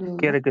desde el celular.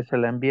 ¿Quiere que se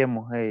la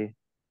enviemos?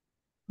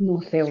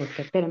 No sé,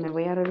 usted, pero me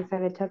voy a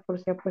revisar el chat por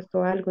si ha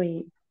puesto algo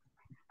y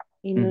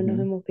no nos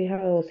hemos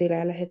fijado o si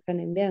las están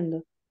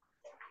enviando.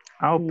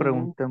 No.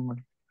 Preguntemos.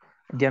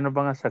 Ya nos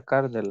van a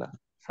sacar de la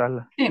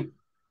sala. Sí.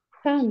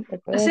 Santo,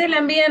 pues. Sí,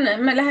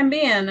 me las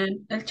envían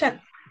en el chat.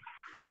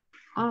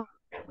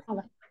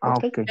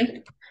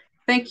 Okay.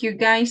 Thank you,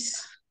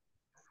 guys.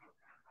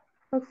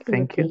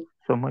 Thank you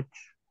so much.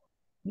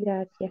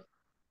 Gracias.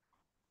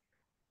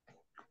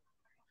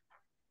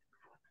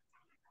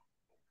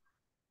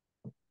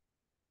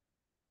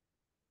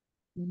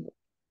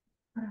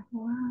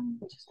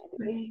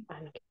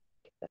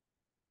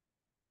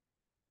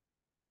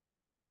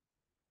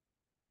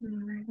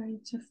 We're going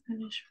to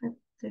finish with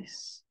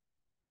this.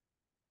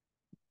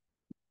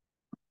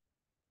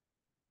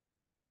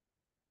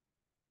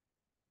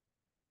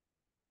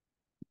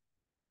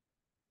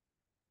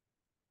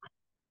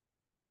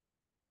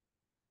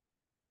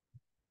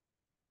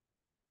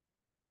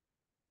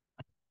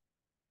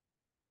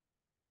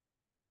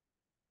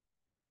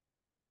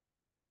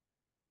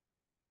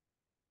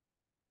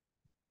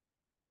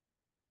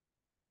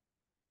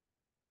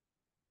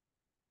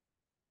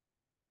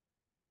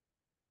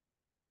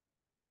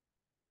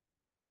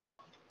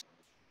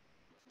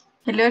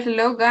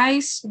 Hello,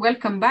 guys.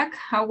 Welcome back.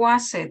 How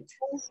was it?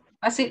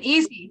 Was it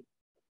easy?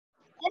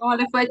 ¿Cómo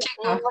le fue,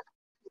 chicos?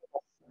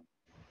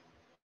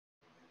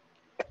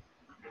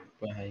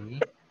 Pues ahí.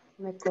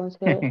 Me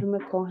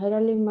congela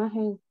la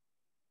imagen.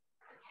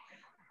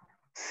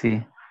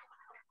 Sí.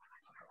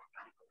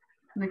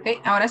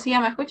 Ok, ahora sí ya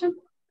me escuchan.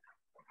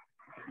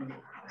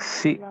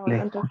 Sí,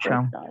 le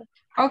escuchamos.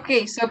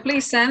 Okay, so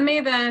please send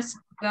me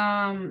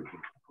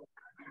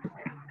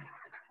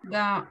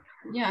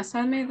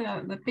send me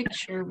the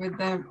picture with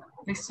the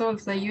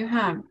results that you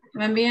have.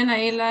 Me envían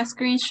ahí la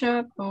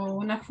screenshot o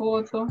una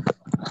foto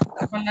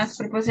con las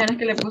proposiciones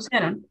que le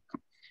pusieron.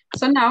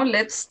 So now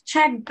let's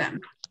check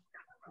them.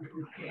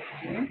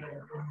 Okay.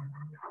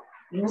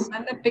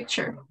 Send the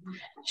picture.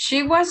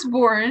 She was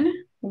born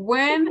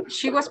when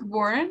she was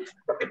born,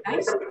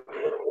 guys.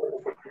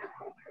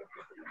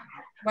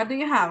 What do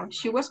you have?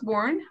 She was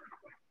born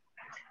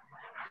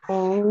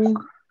on.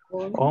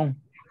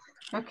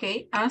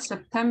 Okay, on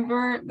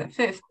September the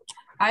 5th.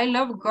 I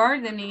love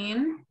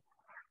gardening.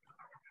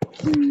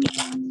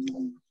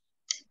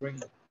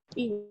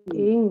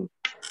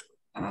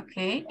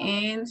 Okay,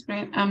 in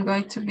spring, I'm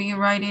going to be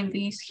writing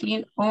this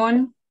here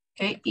on,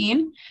 okay,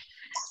 in.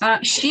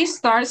 She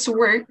starts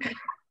work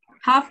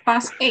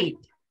 8:30.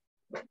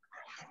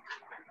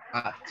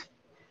 At,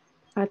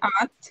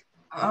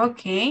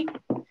 okay.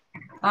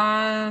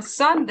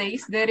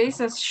 Sundays, there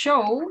is a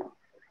show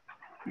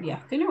in the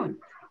afternoon.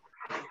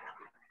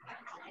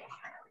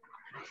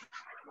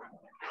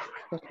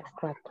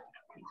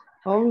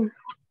 On,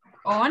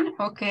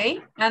 okay.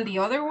 And the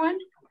other one?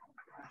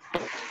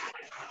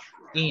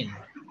 In.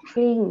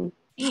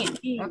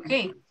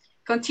 Okay.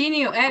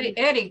 Continue,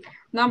 Eric,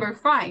 number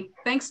 5,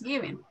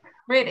 Thanksgiving.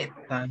 Read it.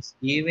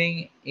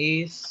 Thanksgiving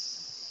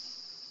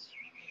Is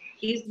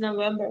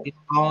November. is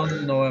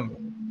on November.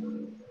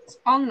 It's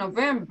on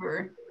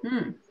November.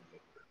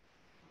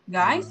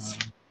 Guys?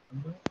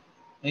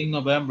 In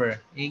November.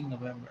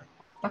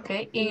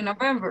 Okay, in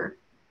November.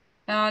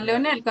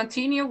 Leonel,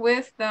 continue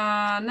with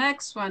the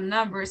next one,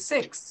 number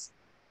 6.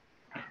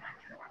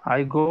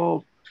 I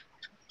go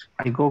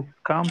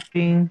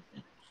camping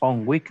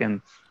on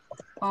weekends.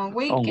 On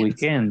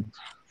weekends.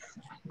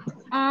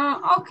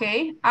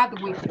 Okay, on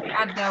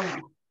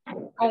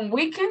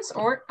weekends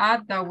or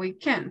at the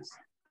weekends.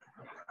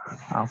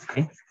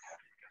 Okay.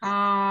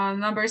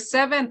 Number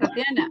 7,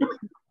 Tatiana.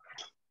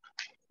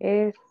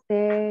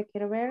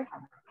 Quiero ver.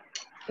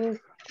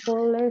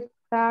 School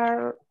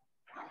start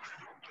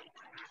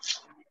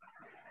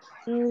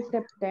in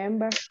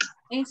September.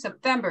 In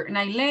September.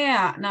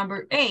 Nailea,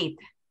 number 8,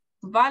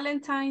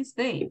 Valentine's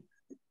Day.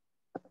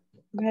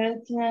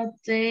 Valentine's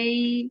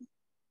Day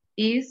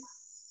is...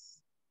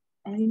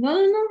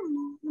 No.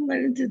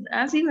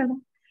 Valentine's, sí, ¿verdad?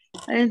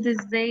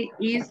 Valentine's Day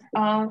is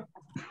on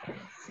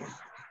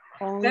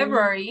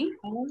February.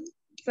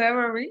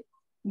 February.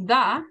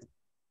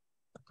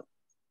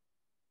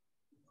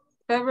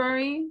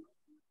 February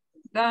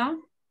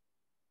the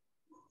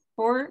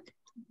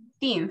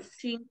 14th.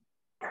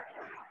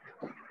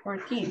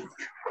 14th.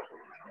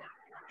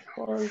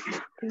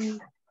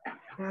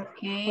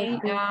 Okay.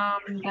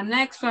 The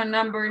next one,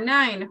 number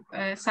 9.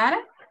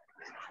 Sarah?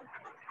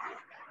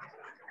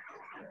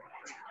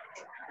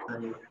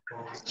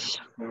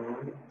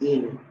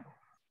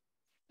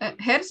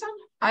 Gerson?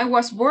 I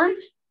was born?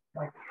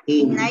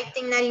 In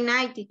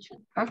 1999, teacher.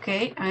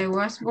 Okay, I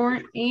was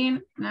born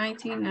in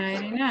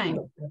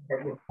 1999.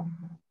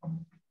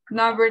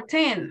 Number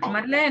 10,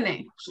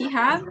 Marlene. He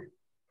had?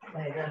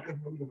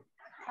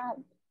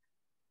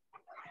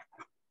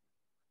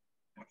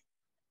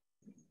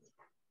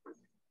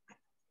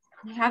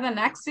 He had an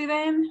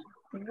accident.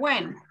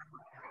 When?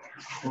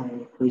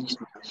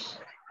 Christmas.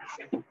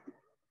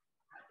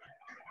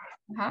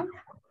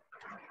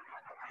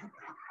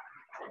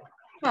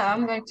 Well,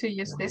 I'm going to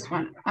use this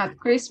one at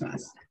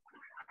Christmas.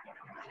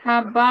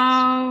 How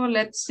about,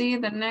 let's see,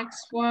 the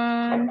next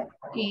one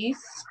is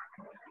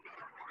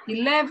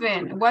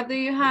 11. What do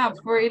you have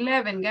for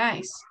 11,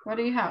 guys? What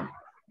do you have?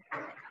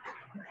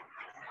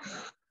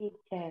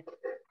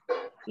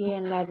 Y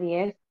en la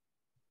 10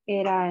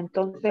 era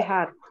entonces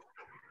had.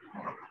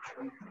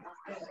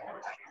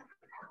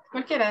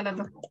 Cualquiera de las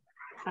dos.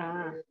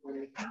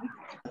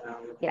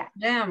 Ya.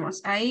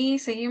 Veamos, ahí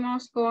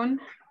seguimos con...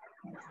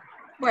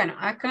 Bueno,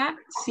 acá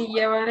si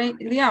llevaré,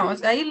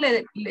 digamos, ahí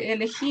le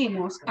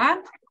elegimos at,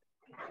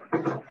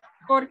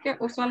 porque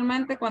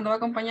usualmente cuando va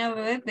acompañado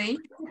de date,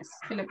 es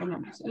que le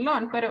ponemos el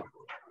on, pero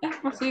es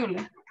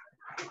posible.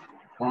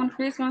 On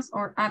Christmas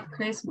or at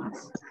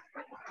Christmas.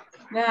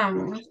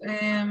 Veamos,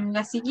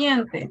 la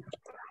siguiente.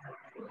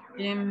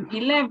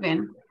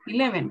 11.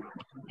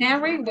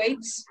 Henry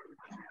waits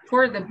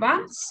for the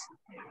bus.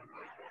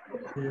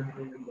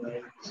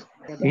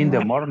 In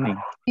the morning.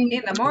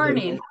 In the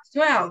morning.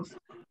 12.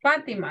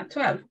 Fatima,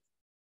 12.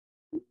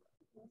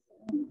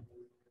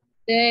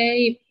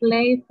 They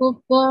play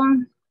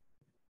football.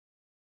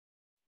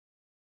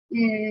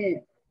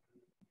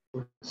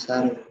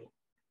 Saturday.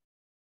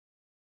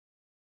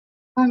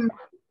 On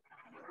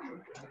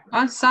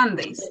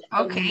Sundays.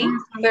 Okay.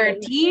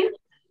 13.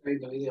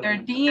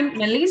 13.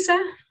 Melissa,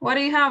 what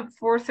do you have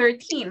for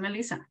 13,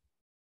 Melissa?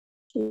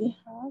 She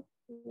has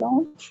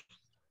lunch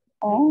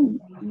on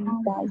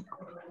midday.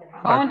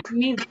 On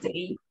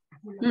midday.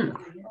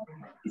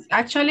 It's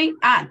actually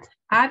at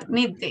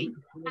midday.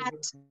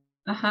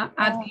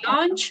 At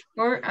lunch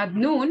or at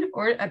noon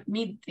or at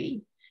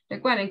midday.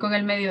 Recuerden, con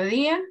el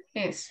mediodía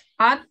es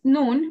at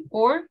noon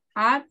or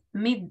at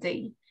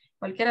midday.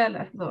 Cualquiera de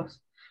las dos.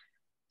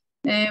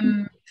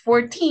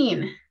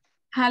 14.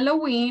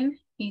 Halloween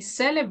is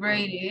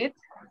celebrated.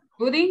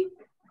 Woody?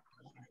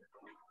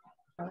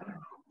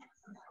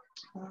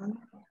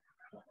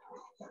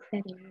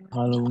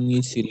 Halloween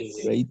is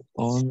celebrated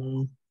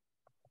on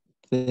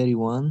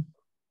 31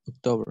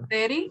 October.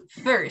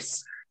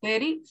 31st.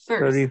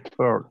 31st.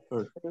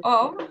 31st.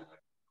 Of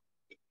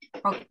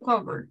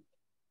October.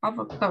 Of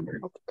October.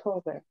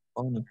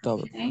 On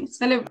October. Okay.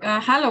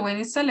 Halloween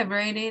is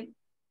celebrated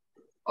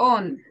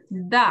on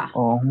the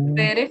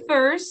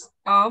 31st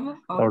of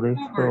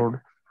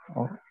October.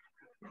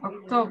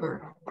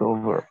 October.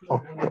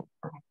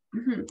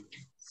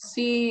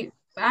 Sí,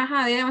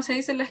 digamos,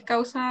 ahí se les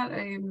causa,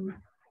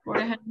 por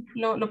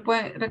ejemplo,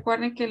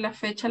 recuerden que la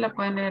fecha la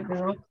pueden leer de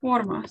dos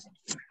formas.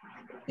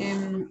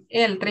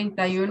 El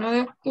 31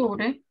 de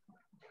octubre,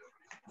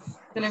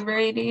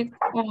 celebrated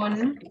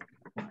on,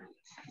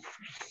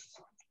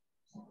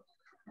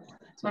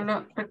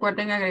 solo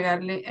recuerden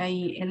agregarle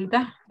ahí el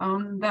da,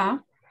 on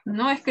the,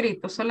 no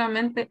escrito,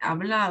 solamente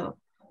hablado,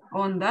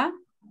 on the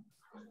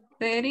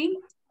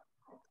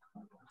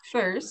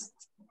 31st,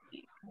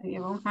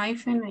 lleva un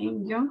hyphen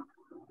ahí yo,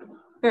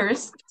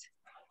 first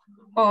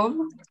of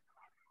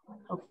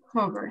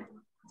October.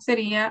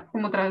 Sería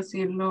como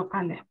traducirlo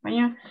al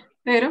español,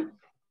 pero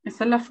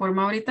esa es la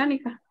forma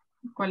británica.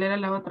 ¿Cuál era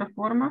la otra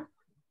forma?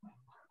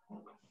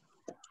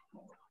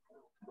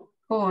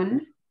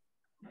 On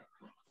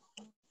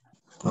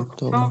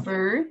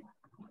October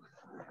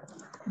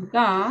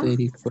the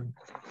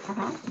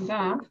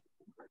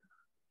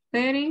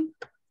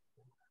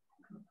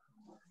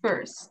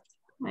 31st.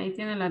 Ahí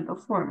tienen las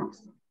dos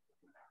formas.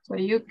 So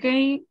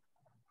UK,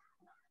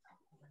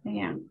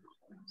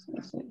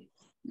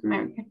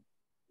 American.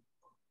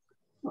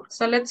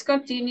 So let's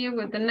continue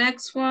with the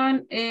next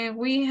one.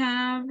 We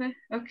have,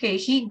 okay,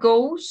 he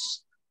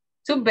goes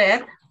to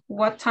bed.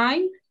 What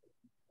time?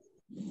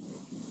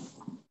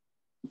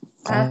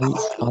 At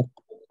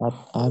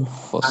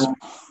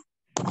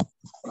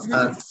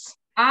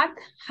At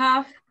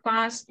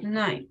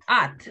 9:30.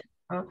 At.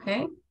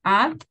 Okay.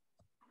 At.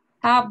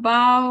 How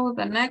about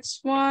the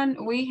next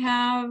one? We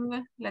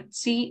have, let's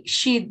see,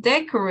 she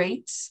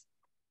decorates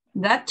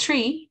that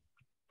tree.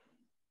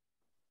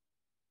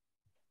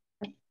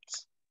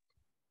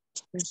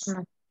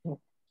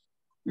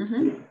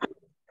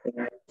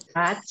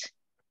 At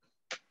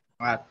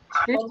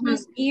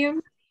Christmas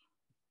Eve.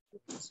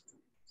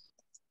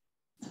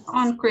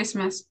 On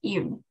Christmas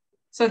Eve.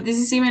 So this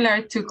is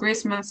similar to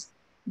Christmas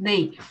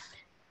Day.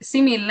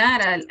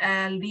 Similar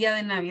al día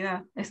de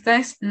Navidad. Esta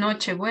es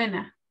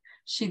Nochebuena.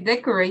 She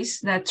decorates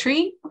the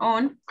tree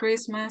on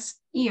Christmas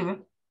Eve.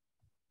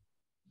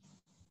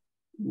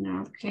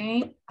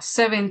 Okay.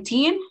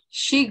 17.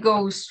 She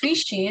goes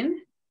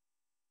fishing.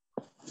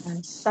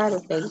 On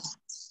Saturdays.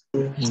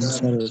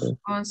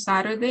 On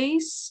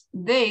Saturdays.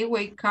 They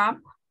wake up.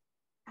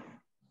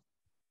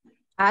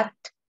 At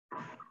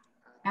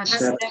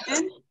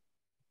 7.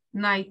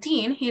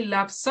 19. He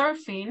loves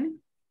surfing.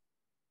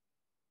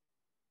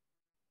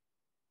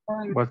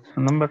 What's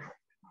the number?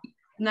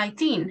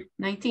 19.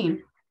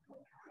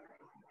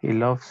 He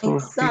loves In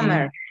surfing.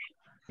 summer.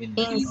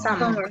 In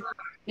summer.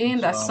 In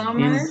the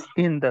summer.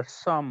 In the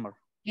summer.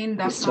 In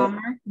the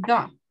summer.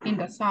 In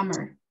the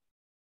summer.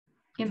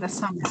 In the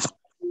summer.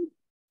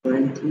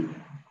 20.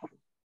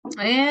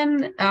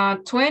 And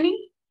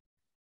 20.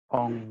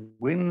 On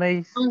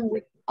weekdays.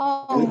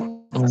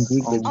 On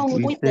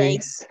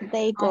weekdays,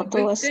 they go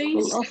to a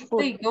school of food.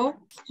 They go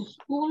to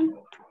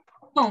school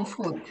on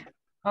food.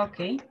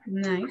 Okay,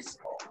 nice.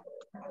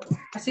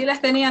 ¿Así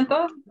las tenían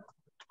todos?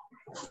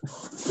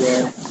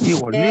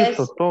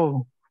 Igualito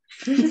todo.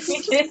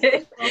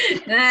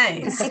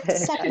 Nice.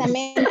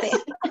 Exactamente.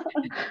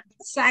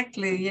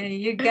 Exactly, yeah,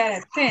 you got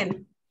a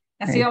 10.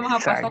 Así vamos a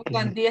pasar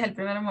con 10 el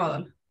primer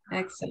módulo.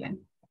 Excellent.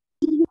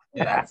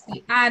 That's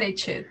the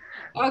attitude.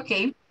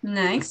 Okay,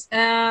 nice.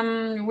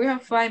 We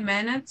have 5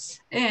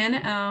 minutes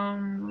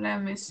and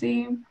let me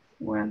see.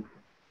 Well,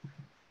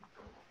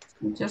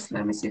 just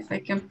let me see if I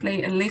can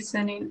play a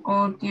listening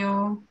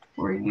audio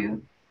for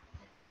you.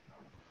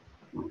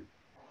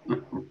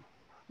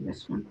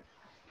 This one.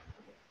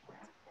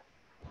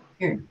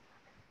 Here.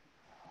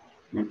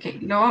 Okay,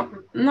 no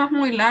es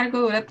muy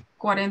largo, dura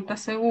 40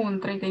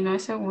 segundos, 39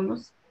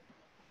 segundos.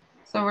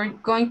 So we're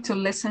going to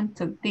listen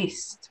to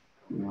this,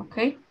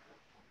 okay?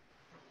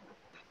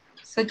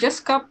 So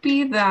just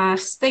copy the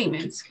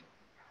statements. If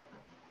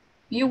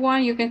you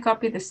want, you can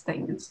copy the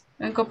statements.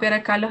 Voy a copiar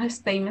acá los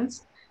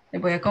statements.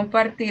 Les voy a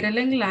compartir el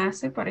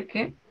enlace para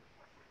que,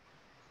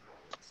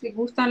 si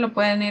gustan, lo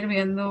pueden ir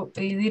viendo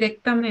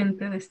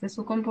directamente desde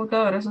su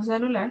computadora o su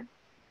celular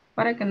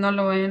para que no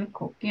lo vayan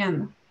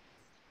copiando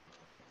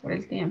por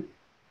el tiempo.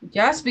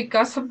 Just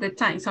because of the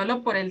time,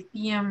 solo por el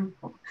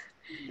tiempo.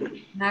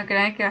 No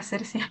crean que va a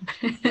ser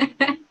siempre.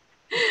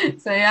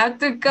 So you have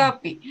to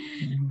copy.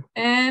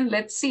 And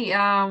let's see,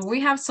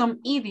 we have some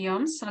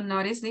idioms. So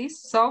notice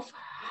this: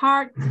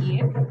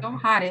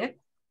 soft-hearted,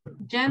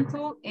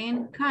 gentle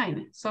and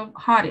kind.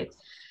 Soft-hearted.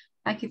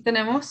 Aquí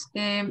tenemos,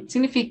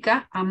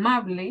 significa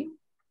amable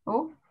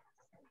o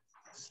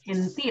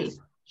gentil.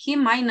 He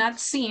might not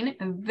seem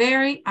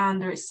very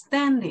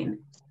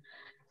understanding.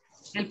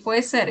 Él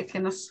puede ser que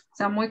no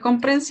sea muy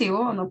comprensivo,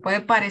 o no puede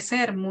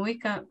parecer muy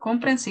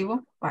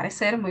comprensivo,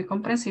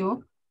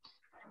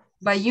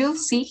 but you'll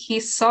see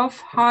he's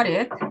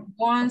soft-hearted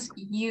once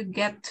you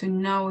get to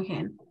know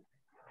him.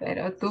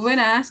 Pero tú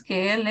verás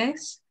que él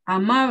es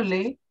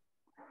amable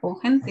o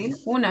gentil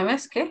una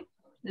vez que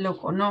lo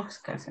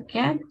conozcas. ¿A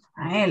quién?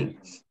 A él.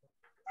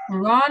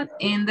 Run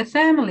in the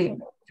family.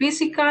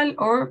 Physical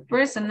or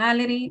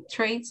personality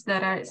traits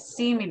that are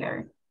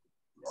similar.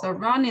 So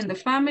run in the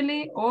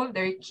family, all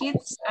their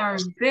kids are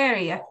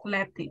very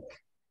athletic.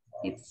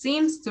 It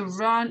seems to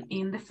run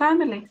in the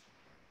family.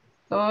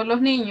 Todos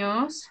los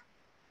niños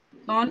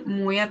son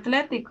muy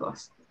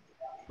atléticos.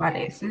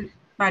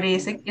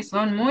 Parece que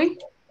son muy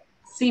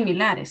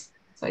similares.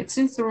 So it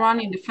seems to run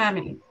in the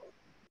family.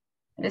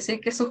 Es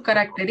decir, que sus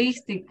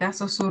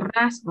características o sus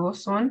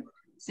rasgos son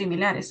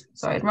similares.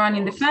 So it run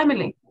in the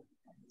family.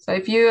 So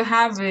if you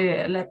have,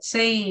 let's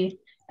say,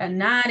 an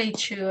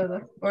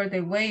attitude or the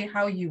way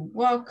how you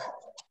walk,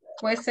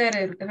 puede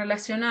ser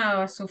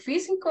relacionado a su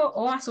físico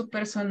o a su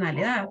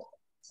personalidad.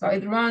 So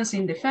it runs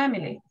in the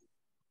family.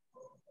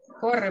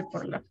 Corre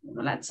por la,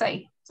 let's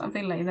say,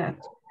 something like that.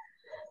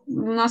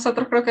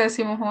 Nosotros creo que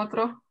decimos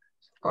otro,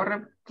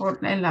 corre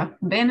por en las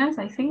venas,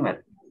 I think,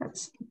 but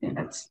that's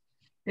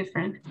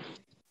different.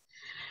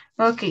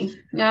 Okay,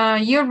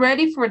 you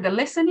ready for the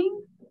listening?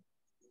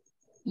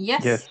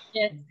 Yes?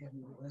 Yes.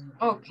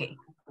 Okay.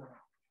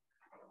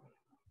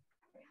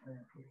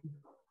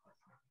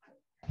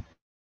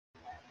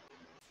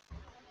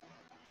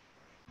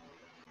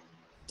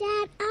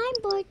 Dad,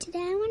 I'm bored today.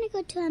 I want to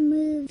go to a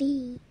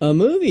movie. A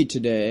movie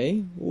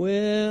today?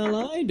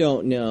 Well, I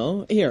don't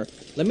know. Here,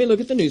 let me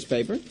look at the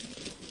newspaper.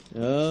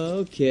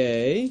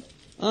 Okay.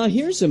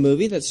 Here's a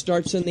movie that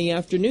starts in the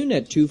afternoon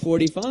at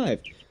 2:45.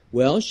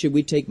 Well, should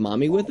we take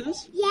Mommy with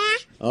us? Yeah.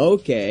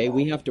 Okay,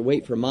 we have to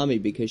wait for Mommy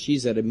because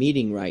she's at a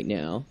meeting right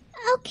now.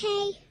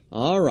 Okay.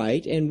 All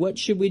right, and what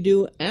should we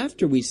do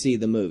after we see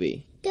the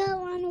movie? Go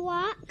on a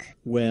walk.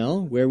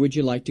 Well, where would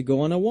you like to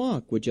go on a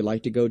walk? Would you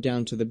like to go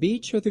down to the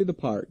beach or through the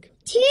park?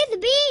 To the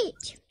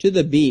beach. To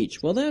the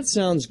beach. Well, that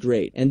sounds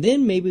great. And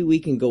then maybe we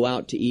can go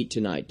out to eat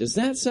tonight. Does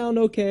that sound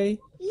okay?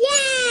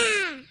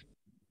 Yeah.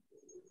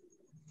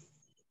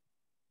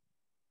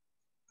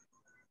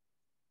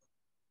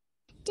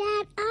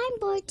 Dad, I'm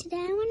bored today.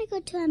 I want to go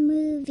to a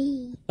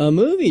movie. A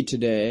movie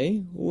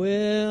today?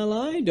 Well,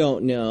 I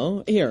don't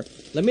know. Here,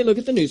 let me look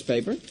at the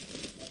newspaper.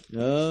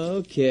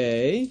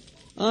 Okay.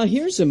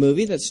 Here's a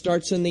movie that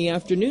starts in the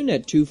afternoon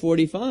at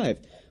 2:45.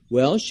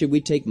 Well, should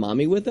we take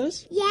Mommy with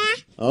us? Yeah.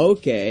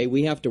 Okay,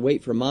 we have to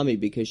wait for Mommy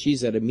because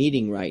she's at a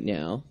meeting right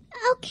now.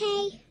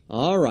 Okay.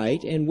 All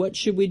right, and what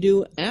should we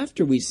do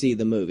after we see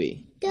the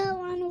movie? Go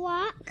on a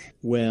walk.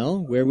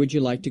 Well, where would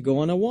you like to go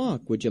on a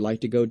walk? Would you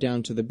like to go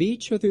down to the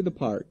beach or through the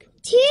park?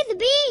 To the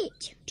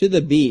beach. To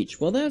the beach.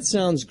 Well, that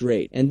sounds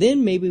great. And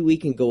then maybe we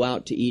can go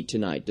out to eat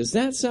tonight. Does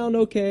that sound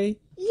okay?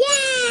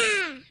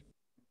 Yeah.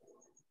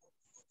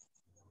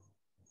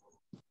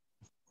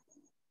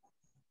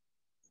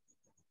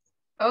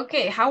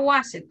 Okay, how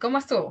was it? ¿Cómo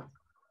estuvo?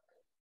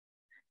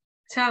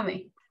 Tell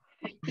me.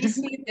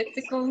 Easy,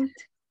 difficult,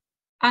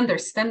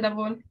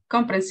 understandable,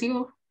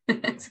 comprensivo.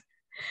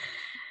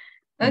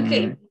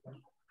 Okay,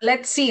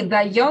 let's see.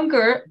 The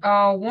younger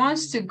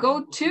wants to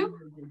go to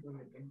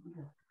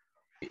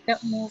the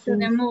movie.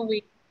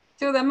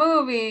 To the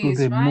movies,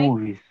 To the right?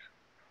 movies.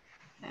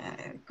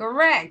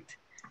 Correct.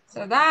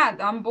 So that,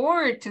 I'm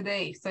bored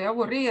today. Estoy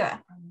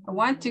aburrida. I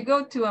want to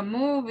go to a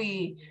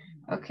movie.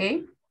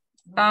 Okay.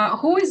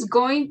 Who is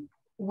going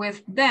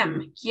with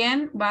them?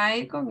 ¿Quién va a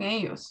ir con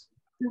ellos?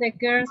 The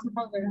girl's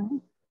mother.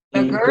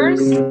 The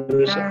girl's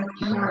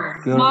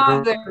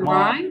mother,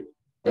 right?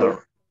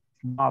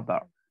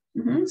 Mother.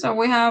 So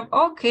we have,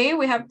 okay,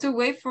 we have to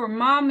wait for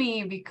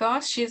Mommy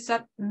because she's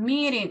at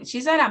meeting.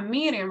 She's at a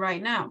meeting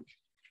right now.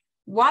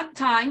 What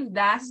time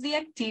does the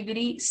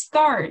activity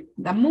start?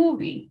 The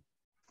movie.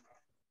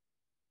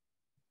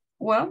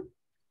 Well,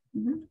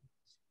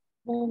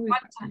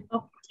 what time?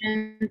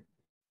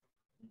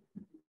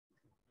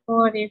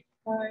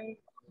 45.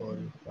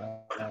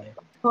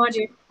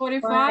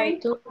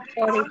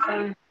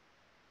 45?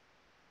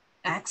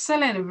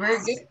 Excellent, very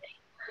good.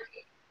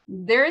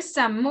 There's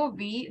a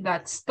movie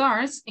that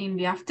starts in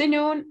the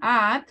afternoon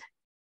at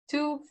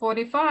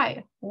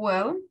 2:45.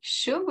 Well,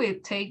 should we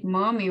take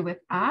Mommy with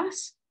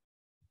us?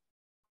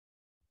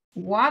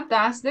 What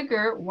does the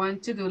girl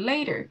want to do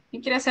later?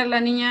 ¿Qué quiere hacer la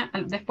niña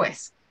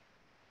después?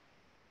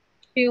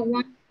 She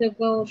wants to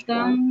go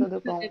down to the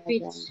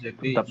beach. The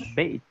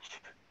beach.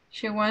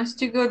 She wants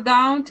to go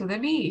down to the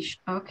beach.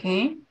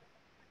 Okay.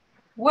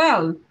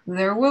 Well,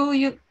 there will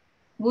you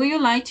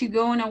like to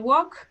go on a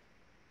walk?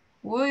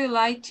 Would you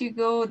like to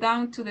go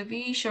down to the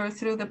beach or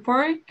through the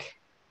park?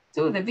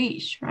 To the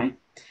beach, right?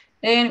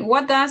 And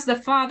what does the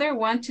father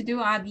want to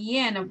do at the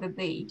end of the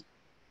day?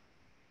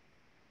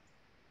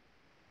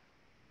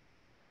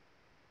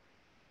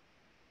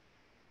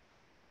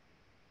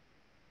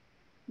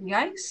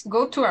 Guys,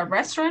 go to a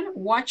restaurant,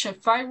 watch a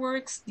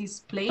fireworks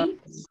display,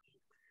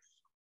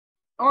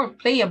 or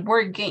play a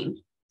board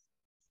game.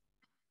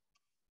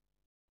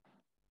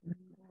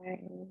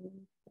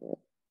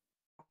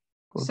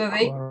 So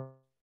they...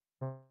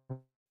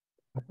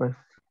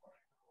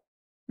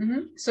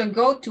 So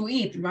go to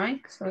eat, right?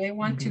 So they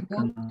want to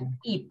go to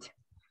eat.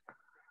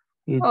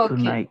 Eat okay.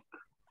 Tonight.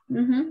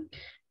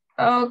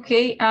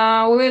 Okay,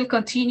 we will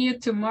continue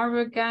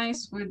tomorrow,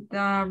 guys, with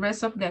the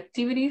rest of the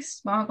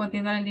activities. Vamos a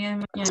continuar el día de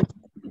mañana.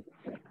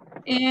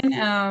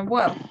 And,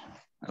 well.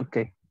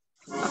 Okay.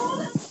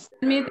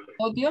 Mi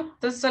audio,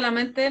 entonces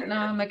solamente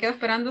me quedo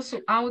esperando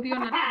su audio.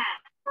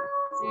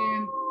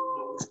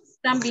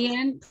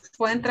 También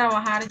pueden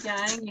trabajar ya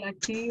en la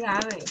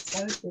actividad de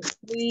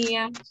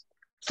día.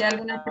 Si hay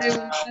alguna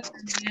pregunta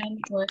también,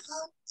 pues,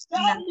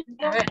 a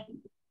ver.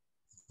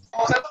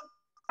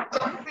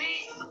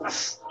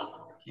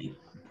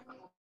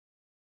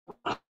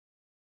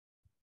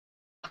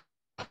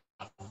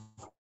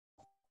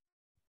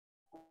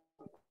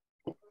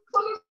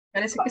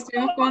 Parece que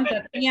estuvimos con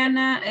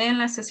Tatiana en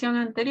la sesión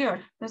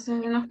anterior. Entonces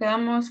nos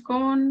quedamos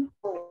con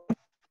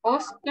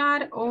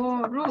Oscar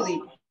o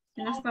Rudy.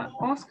 ¿No está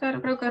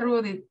Oscar? Creo que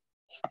Rudy.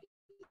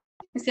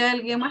 Y si hay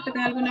alguien más que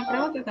tenga alguna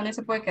pregunta, también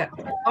se puede quedar.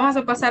 Vamos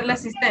a pasar la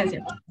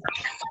asistencia.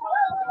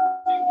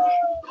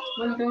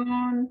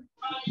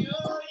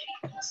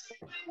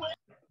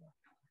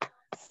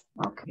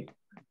 Okay.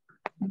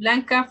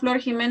 Blanca Flor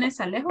Jiménez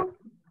Alejo.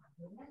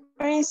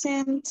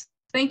 Present.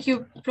 Thank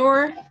you,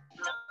 Flor.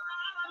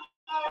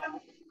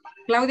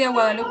 Claudia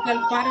Guadalupe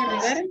Alfaro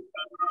Rivera.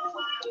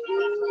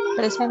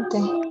 Presente.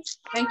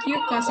 Thank you.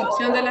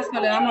 Concepción de la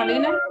Soledad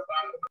Molina.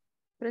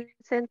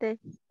 Presente.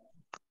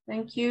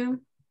 Thank you.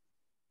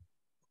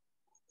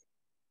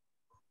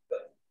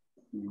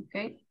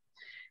 Okay.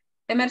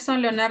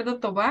 Emerson Leonardo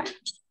Tobar.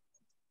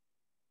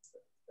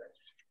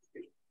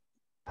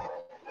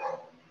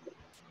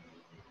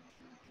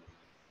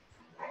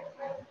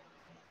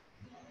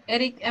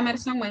 Eric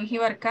Emerson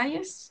Mengíbar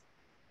Calles.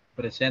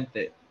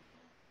 Presente.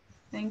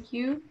 Thank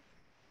you.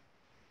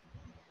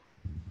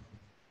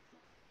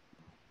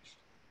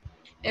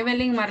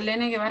 Evelyn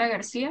Marlene Guevara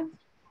García.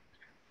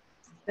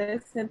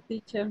 Present,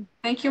 teacher.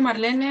 Thank you,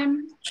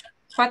 Marlene.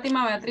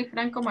 Fátima Beatriz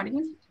Franco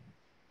Marín.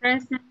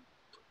 Present.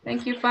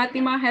 Thank you,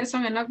 Fátima.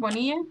 Gerson Enoch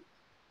Bonilla.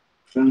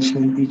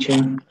 Present,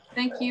 teacher.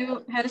 Thank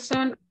you,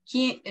 Gerson.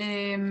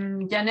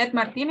 Janet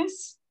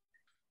Martínez.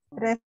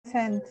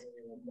 Present.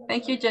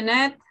 Thank you,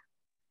 Janet.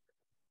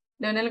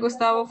 Leonel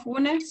Gustavo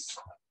Funes.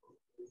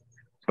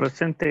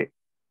 Presente.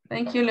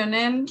 Thank you,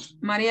 Leonel.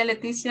 María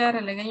Leticia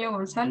Relegueño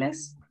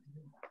González.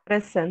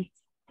 Present.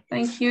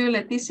 Thank you,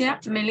 Leticia.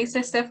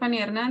 Melissa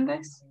Stephanie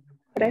Hernández.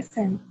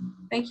 Present.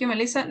 Thank you,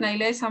 Melissa.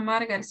 Nailea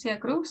Samar García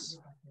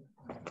Cruz.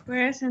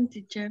 Present,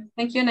 teacher.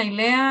 Thank you,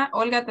 Nailea.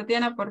 Olga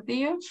Tatiana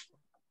Portillo.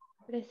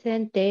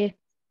 Presente.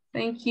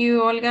 Thank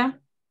you, Olga.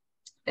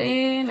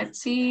 Let's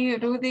see,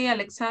 Rudy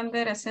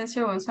Alexander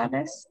Asensio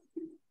González.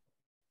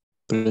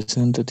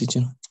 Presente,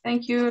 teacher.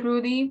 Thank you,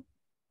 Rudy.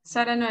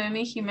 Sara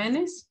Noemí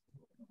Jiménez.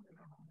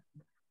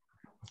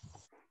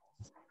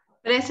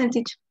 Present,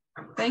 teacher.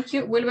 Thank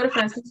you, Wilber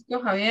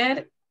Francisco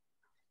Javier.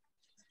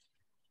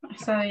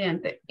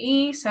 Sabiente.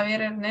 Y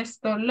Xavier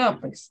Ernesto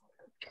López.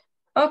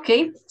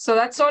 Okay, so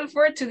that's all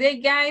for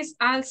today, guys.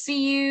 I'll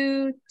see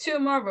you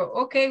tomorrow.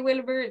 Okay,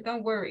 Wilber,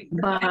 don't worry.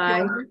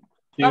 Bye.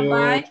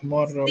 Bye-bye.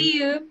 Tomorrow. See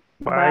you.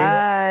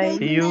 Bye.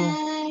 See you.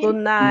 Good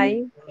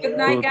night. Good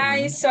night,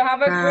 guys. So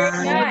have a great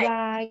night.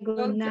 Bye. Go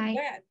Good to night.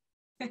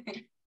 bed.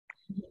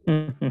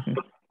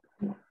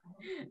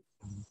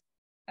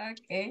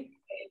 Okay.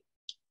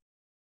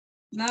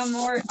 No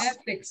more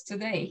epics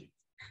today.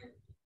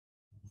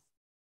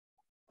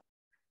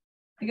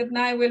 Good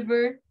night,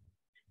 Wilbur.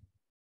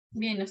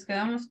 Bien, nos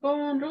quedamos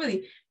con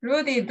Rudy.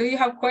 Rudy, do you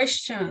have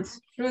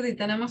questions? Rudy,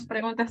 tenemos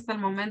preguntas hasta el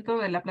momento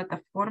de la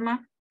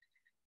plataforma.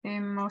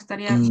 Me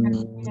gustaría saber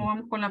cómo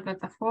vamos con la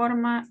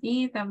plataforma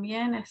y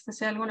también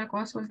si hay alguna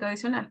consulta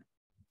adicional.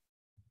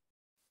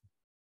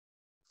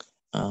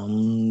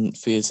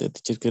 Fíjese,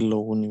 teacher, que lo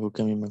único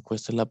que a mí me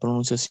cuesta es la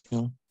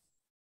pronunciación.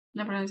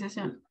 La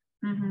pronunciación.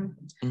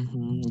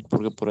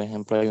 Porque, por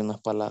ejemplo, hay unas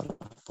palabras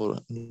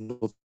por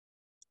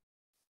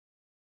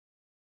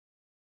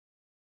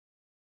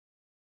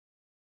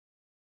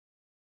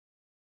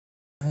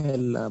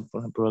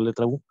ejemplo, la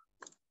letra U,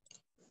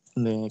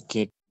 de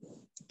que,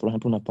 por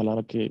ejemplo, una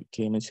palabra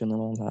que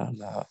mencionamos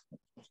la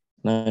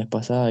vez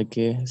pasada,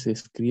 que se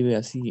escribe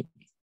así,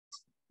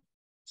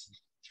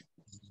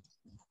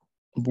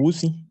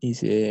 busy, y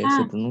se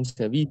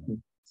pronuncia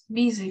busy.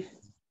 Busy.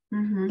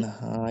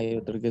 Ajá, hay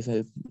otra que es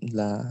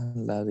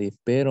la de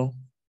pero.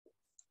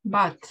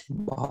 But.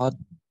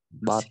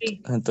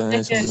 Sí.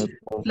 Entonces, Es que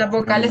las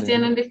vocales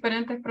tienen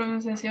diferentes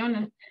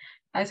pronunciaciones.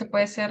 A veces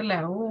puede ser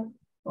la U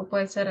o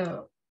puede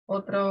ser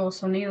otro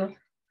sonido.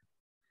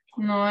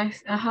 No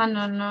es,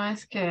 no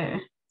es que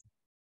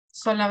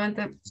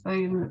solamente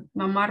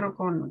me amarro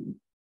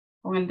con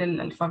el del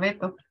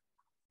alfabeto.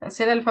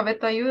 Así el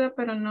alfabeto ayuda,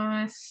 pero no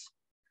es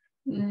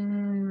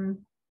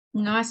en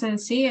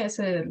sí, es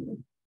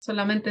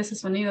solamente ese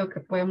sonido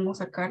que podemos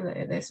sacar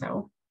de esa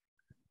U.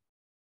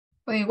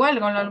 O igual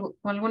con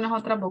algunas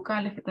otras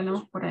vocales que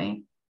tenemos por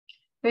ahí.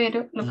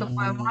 Pero lo que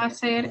podemos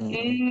hacer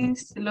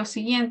es lo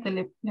siguiente,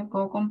 le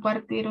puedo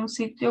compartir un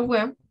sitio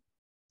web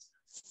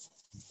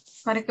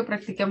para que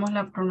practiquemos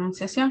la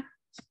pronunciación.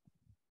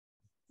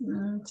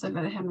 Se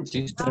la déjame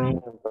Sí, checar. está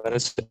bien, me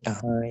parece.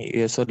 Ajá, y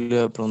eso le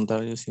iba a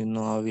preguntar yo si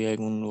no había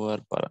algún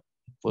lugar para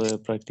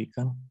poder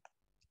practicar.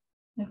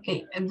 Ok,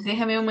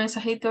 déjame un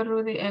mensajito,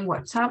 Rudy, en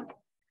WhatsApp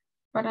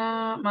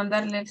para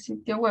mandarle el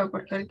sitio web,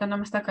 porque ahorita no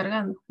me está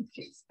cargando. Es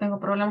que tengo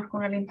problemas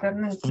con el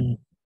internet.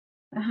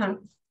 Ajá.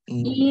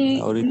 Y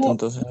Ahorita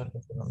entonces.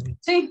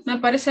 sí, me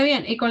parece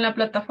bien. ¿Y con la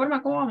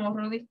plataforma cómo vamos,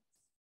 Rudy?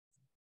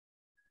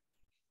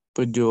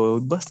 Pues yo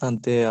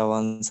bastante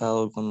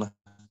avanzado con las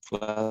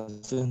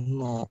clases,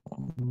 no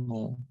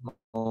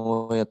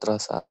voy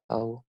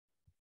atrasado.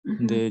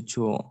 De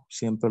hecho,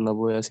 siempre las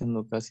voy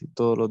haciendo casi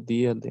todos los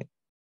días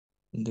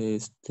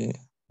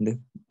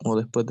o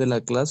después de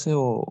la clase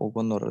o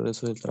cuando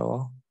regreso del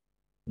trabajo.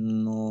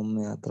 No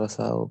me he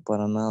atrasado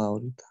para nada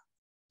ahorita.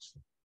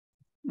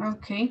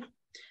 Ok.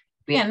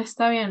 Bien,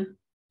 está bien.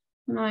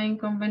 No hay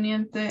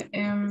inconveniente.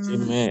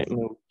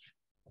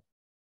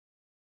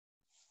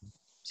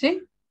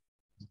 ¿Sí?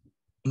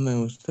 Me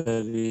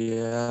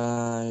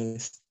gustaría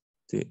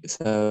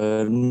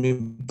saber mi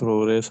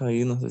progreso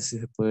ahí, no sé si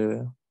se puede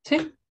ver.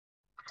 Sí.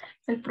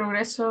 El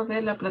progreso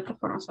de la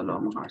plataforma, solo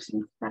vamos a ver si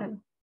nos carga.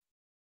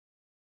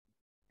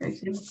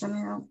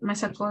 Me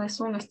sacó de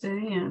Zoom este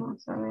día.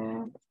 Vamos a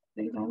ver.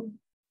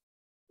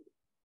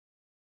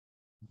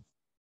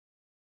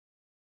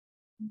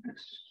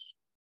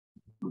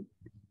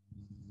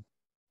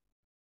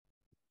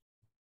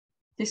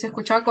 Sí, se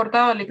escuchaba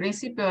cortado al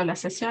principio de la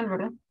sesión,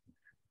 ¿verdad?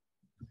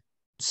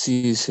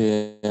 Sí,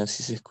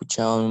 así se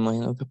escuchaba, me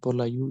imagino que por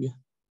la lluvia.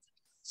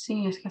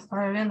 Sí, es que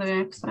estaba lloviendo bien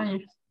extraño.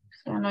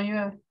 Ya no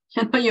llueve,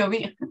 ya no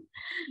llovía.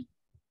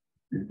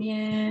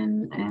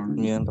 Bien.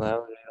 Bien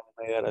raro,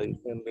 llegar a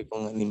diciembre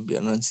con el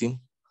invierno encima.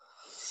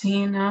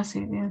 Sí, no,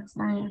 sí, bien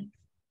extraño.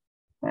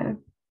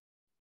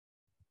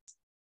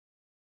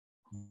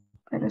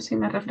 Pero sí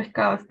me he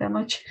refrescado esta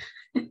noche.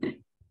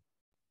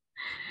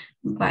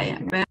 Vaya,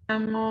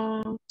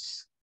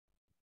 veamos.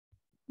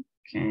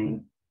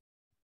 Ok.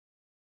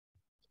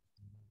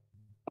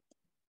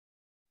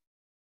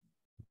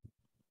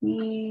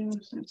 Y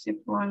vamos a ver si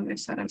puedo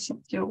ingresar al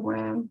sitio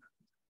web.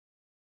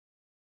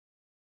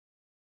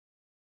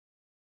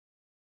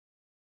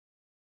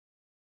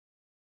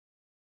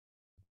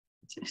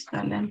 Sí,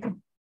 está lento.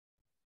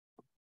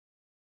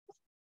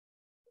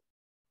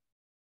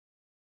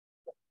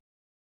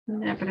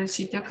 Ya, pero el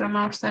sitio que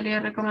me gustaría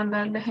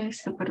recomendarles es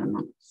esto, pero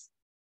no.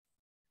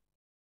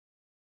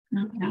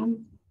 No,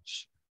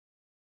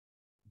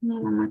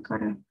 no me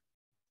acuerdo.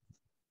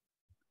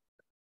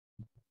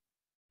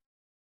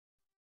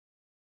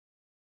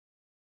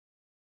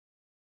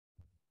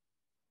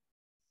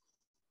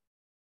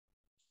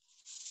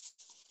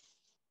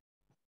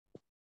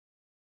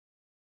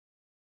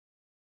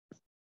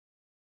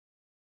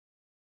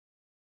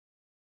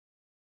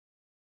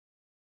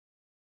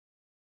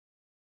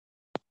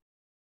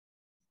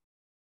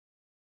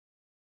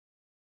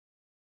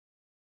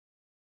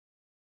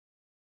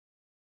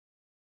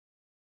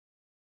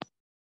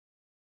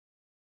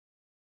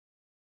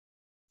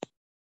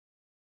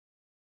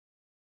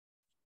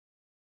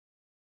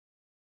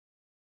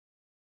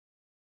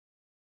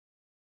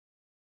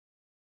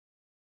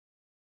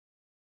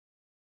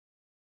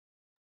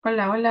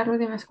 Hola, hola,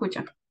 Rudy, ¿me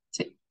escucha?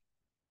 Sí.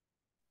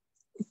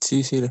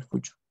 Sí, sí, la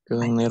escucho.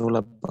 Quedó en Vaya. negro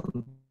la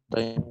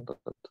pantalla.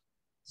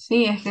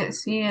 Sí, es que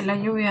sí, la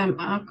lluvia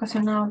ha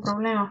ocasionado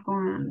problemas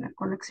con la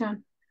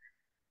conexión.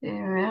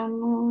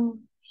 Veamos.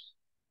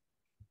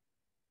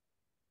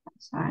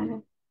 Vamos a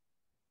ver.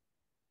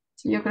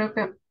 Sí, yo creo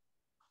que.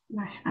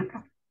 Vaya,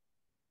 acá.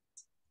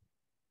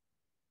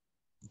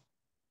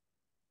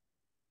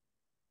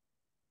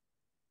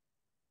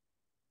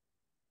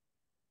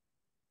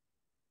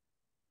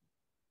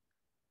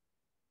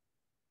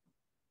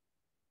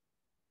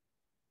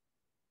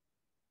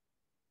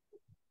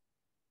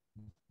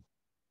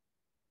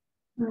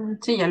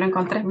 Sí, ya lo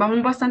encontré.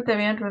 Vamos bastante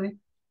bien, Rudy.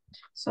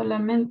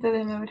 Solamente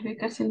déjame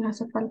verificar si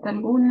nos hace falta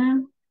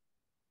alguna.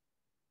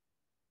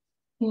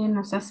 Y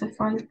nos hace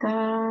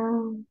falta.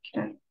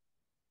 Quiero-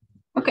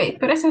 Ok,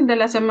 pero ese es de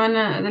la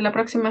semana, de la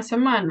próxima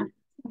semana.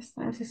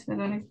 Ese es el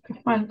único que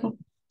falta.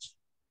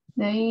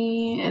 De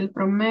ahí el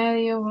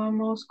promedio,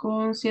 vamos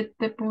con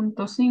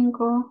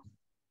 7.5.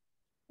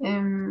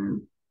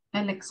 Em,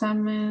 el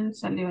examen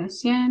salió en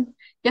 100.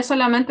 Ya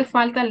solamente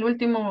falta el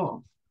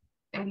último,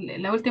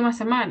 la última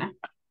semana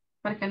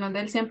para que nos dé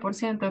el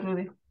 100%,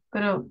 Rudy.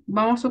 Pero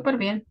vamos súper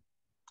bien.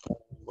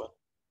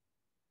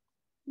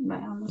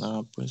 Vamos.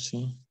 Ah, pues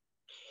sí.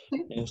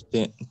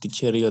 Sí,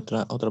 Teacher, y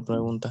otra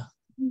pregunta.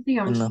 En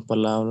digamos. la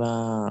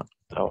palabra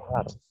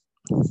trabajar,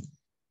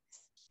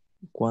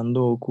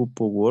 ¿cuándo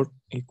ocupo work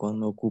y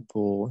cuándo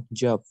ocupo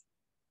job?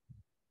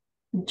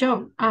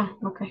 Job. Ah,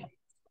 ok.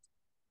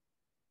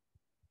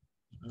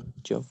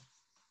 Job.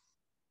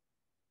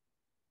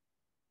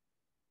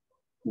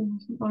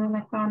 Vamos a ponerle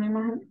acá una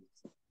imagen.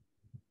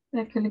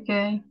 Le cliqué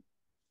ahí.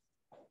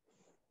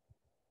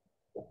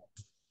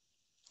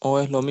 O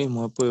es lo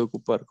mismo, se puede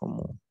ocupar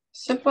como,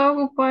 Se puede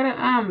ocupar o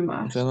sea,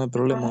 ambas. no hay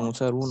problema en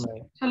usar una.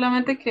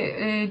 Solamente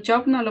que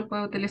job no lo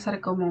puede utilizar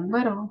como un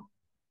verbo.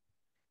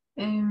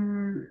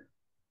 Em,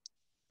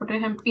 por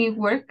ejemplo, y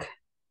work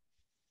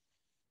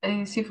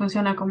sí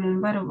funciona como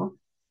un verbo.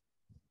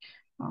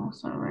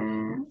 Vamos a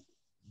ver.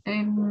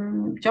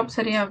 Job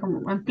sería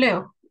como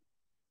empleo.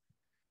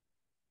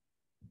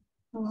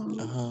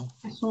 Ajá.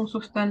 Es un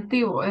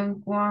sustantivo.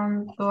 En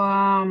cuanto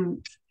a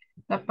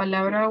la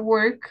palabra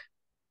work,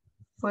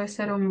 puede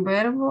ser un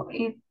verbo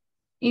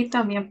y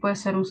también puede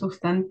ser un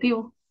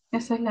sustantivo.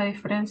 Esa es la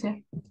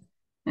diferencia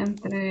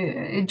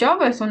entre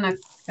job es una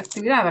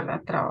actividad,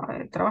 ¿verdad?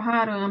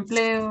 Trabajar, un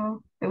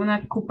empleo, es una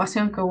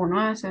ocupación que uno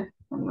hace,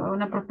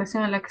 una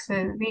profesión a la que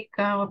se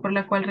dedica o por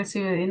la cual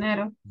recibe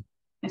dinero.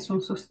 Es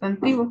un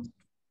sustantivo.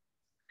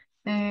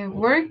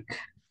 Work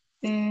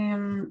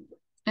em,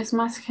 es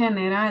más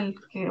general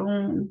que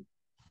un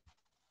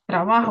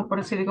trabajo, por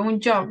decirlo,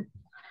 un job.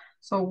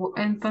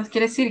 Entonces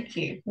quiere decir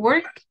que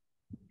work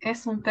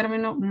es un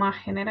término más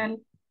general.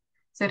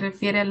 Se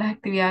refiere a las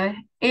actividades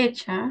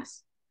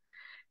hechas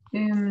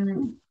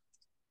em,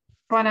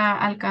 para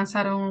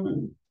alcanzar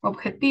un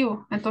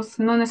objetivo. Entonces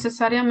no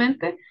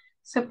necesariamente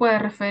se puede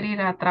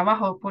referir a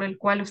trabajo por el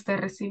cual usted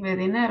recibe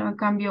dinero. En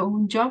cambio,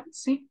 un job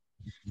sí,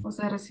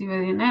 usted recibe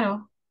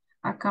dinero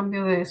a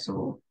cambio de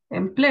su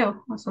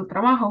empleo, o su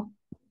trabajo,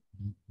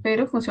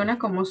 pero funciona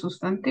como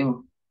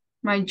sustantivo.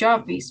 My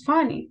job is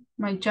funny.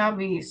 My job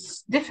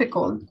is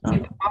difficult.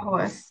 Mi trabajo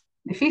es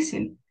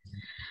difícil.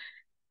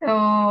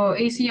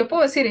 Y si yo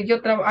puedo decir,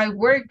 I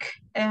work,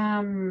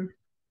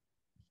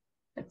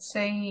 let's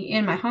say,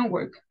 in my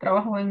homework,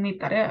 trabajo en mi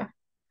tarea.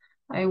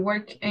 I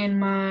work in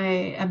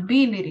my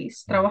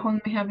abilities, trabajo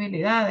en mis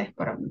habilidades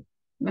para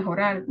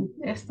mejorar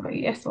esto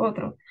y esto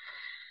otro.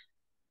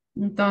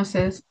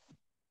 Entonces,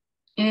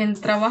 El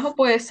trabajo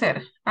puede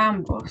ser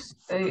ambos.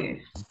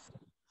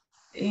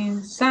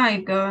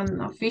 Inside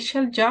an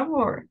official job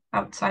or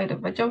outside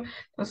of a job.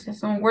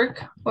 Entonces, un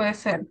work puede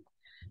ser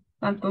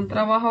tanto un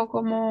trabajo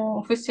como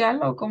oficial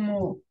o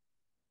como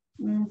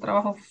un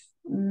trabajo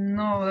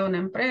no de una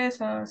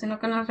empresa, sino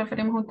que nos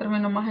referimos a un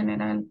término más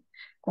general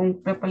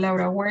con la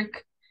palabra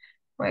work.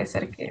 Puede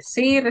ser que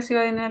sí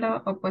reciba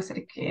dinero o puede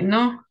ser que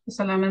no, que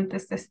solamente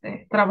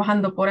esté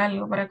trabajando por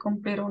algo para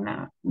cumplir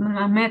una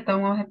meta,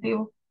 un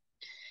objetivo.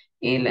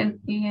 Y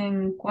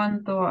en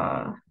cuanto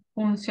a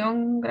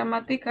función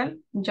gramatical,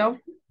 job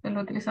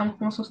lo utilizamos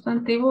como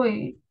sustantivo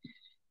y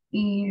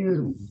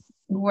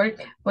work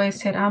puede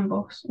ser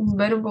ambos, un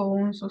verbo o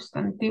un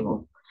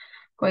sustantivo.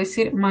 Puede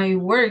decir, my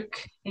work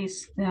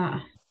is,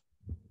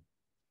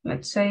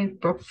 let's say,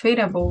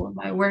 profitable.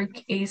 My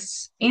work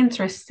is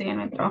interesting.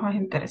 Mi trabajo es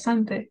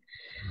interesante.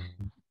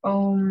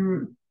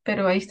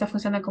 Pero ahí está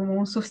funcionando como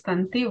un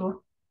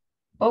sustantivo.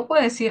 O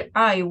puede decir,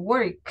 I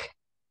work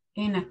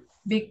in a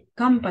big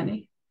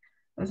company.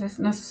 Entonces,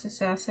 no sé si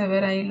se hace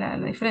ver ahí la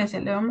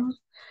diferencia.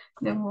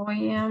 Le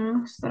voy a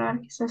mostrar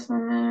quizás le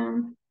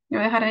voy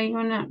a dejar ahí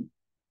una.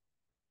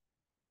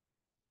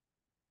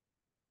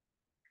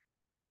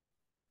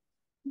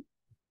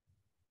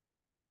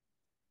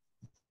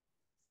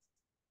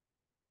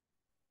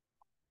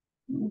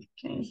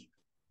 Ok.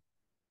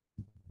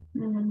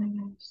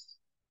 Mm,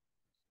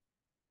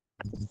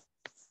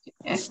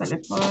 Esta le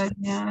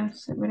podría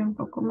servir un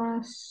poco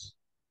más.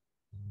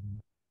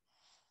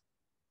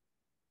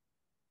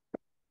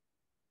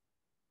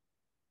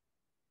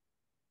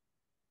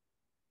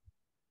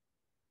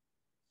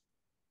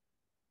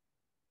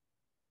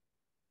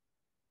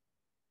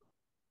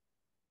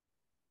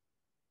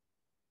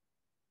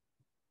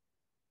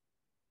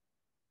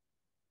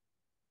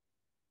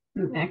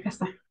 Acá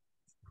está.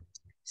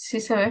 Sí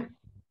se ve.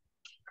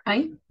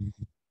 Ahí.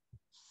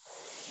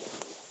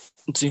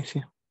 Sí,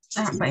 sí.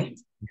 Ah, vaya.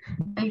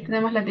 Ahí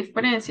tenemos las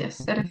diferencias.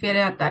 Se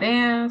refiere a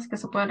tareas que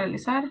se pueden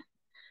realizar.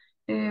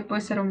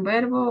 Puede ser un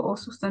verbo o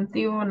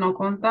sustantivo no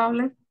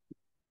contable.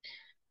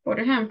 Por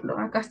ejemplo,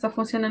 acá está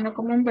funcionando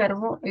como un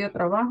verbo. Yo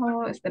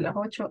trabajo desde las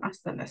 8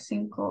 hasta las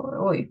 5 de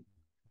hoy.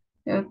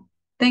 Yo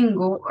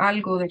tengo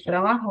algo de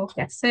trabajo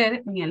que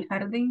hacer en el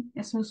jardín.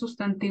 Es un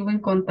sustantivo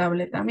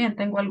incontable también.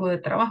 Tengo algo de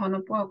trabajo,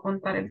 no puedo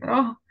contar el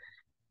trabajo.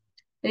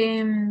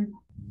 Em,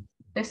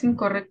 es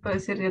incorrecto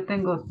decir yo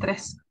tengo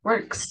 3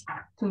 works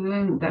to do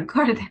in the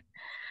garden.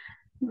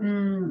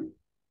 Mm,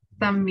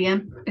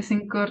 También es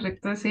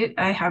incorrecto decir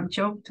I have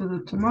job to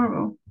do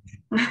tomorrow.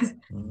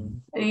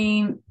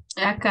 Y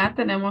acá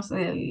tenemos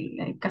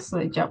el caso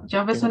de job.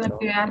 Job es Tengo una trabajo.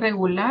 actividad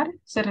regular,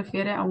 se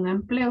refiere a un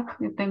empleo.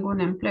 Yo tengo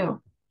un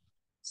empleo.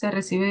 Se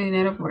recibe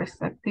dinero por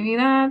esta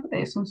actividad,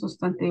 es un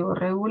sustantivo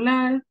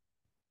regular.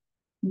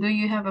 Do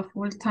you have a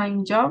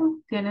full-time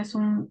job? ¿Tienes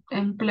un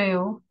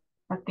empleo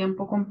a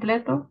tiempo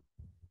completo?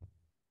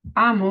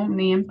 Amo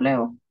mi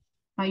empleo.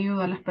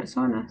 Ayudo a las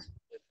personas.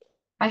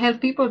 I help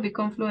people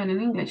become fluent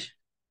in English.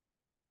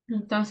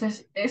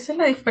 Entonces, esa es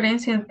la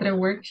diferencia entre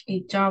work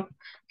y job.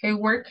 Que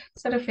work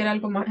se refiere a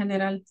algo más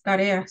general,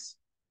 tareas,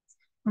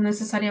 no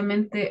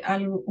necesariamente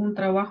un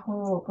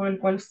trabajo por el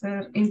cual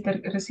usted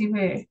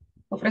recibe,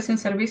 ofrece un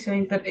servicio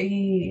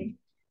y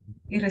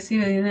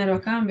recibe dinero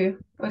a cambio.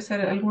 Puede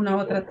ser alguna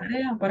otra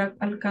tarea para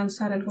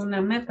alcanzar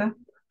alguna meta,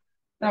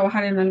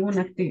 trabajar en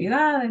alguna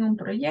actividad, en un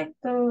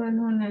proyecto,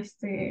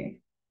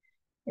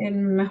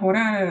 en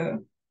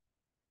mejorar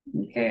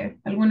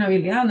alguna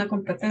habilidad, una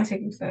competencia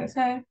que usted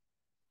desee.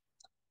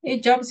 Y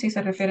job sí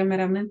se refiere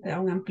meramente a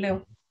un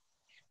empleo.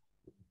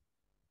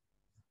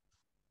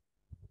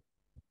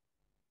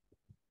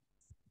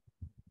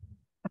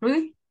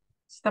 Rudy,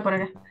 está por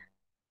acá.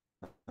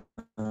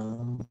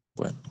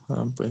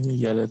 Bueno, pues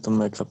ya le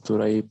tomé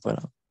captura ahí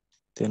para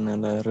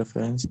tenerla de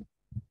referencia.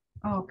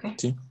 Ok.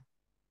 Sí,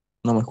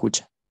 no me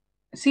escucha.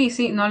 Sí,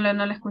 no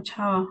le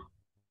escuchaba.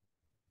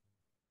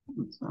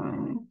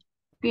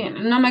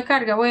 Bien, no me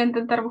carga, voy a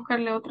intentar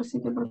buscarle otro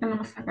sitio porque no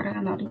me está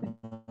cargando ahorita.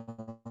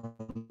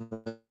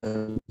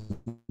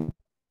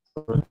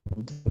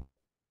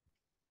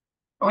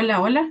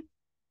 Hola, hola.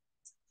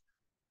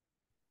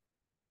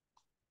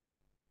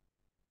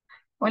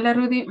 Hola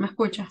Rudy, ¿me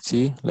escucha?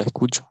 Sí, la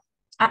escucho.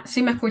 Ah,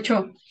 sí me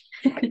escuchó.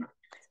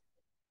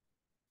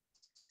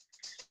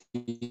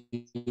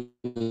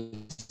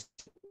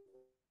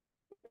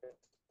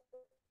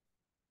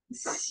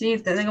 Sí,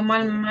 tengo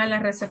mala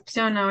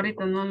recepción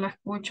ahorita, no la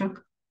escucho.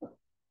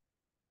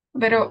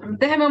 Pero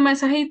déjeme un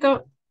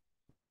mensajito,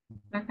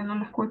 ya que no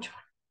lo escucho.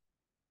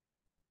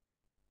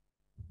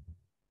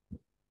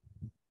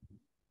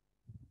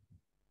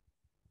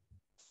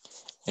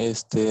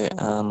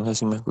 No sé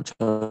si me escucha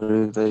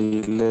ahorita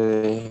y le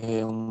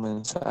dejé un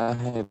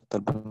mensaje,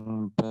 tal vez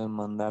me pueden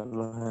mandar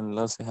los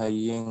enlaces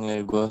ahí en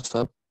el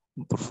WhatsApp,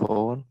 por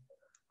favor.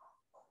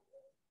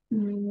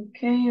 Ok,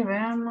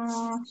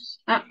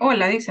 veamos. Ah,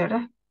 hola, dice,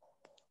 ¿verdad?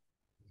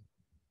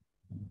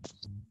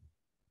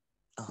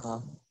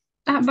 Ajá.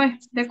 Ah, vaya,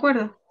 de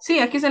acuerdo. Sí,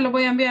 aquí se lo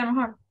voy a enviar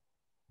mejor.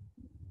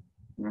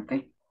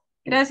 Ok.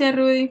 Gracias,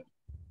 Rudy.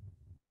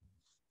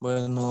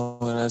 Bueno,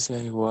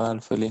 gracias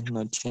igual. Feliz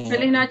noche.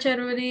 Feliz noche,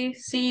 Rudy.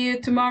 See you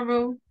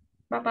tomorrow.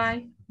 Bye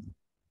bye.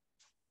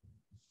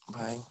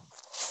 Bye.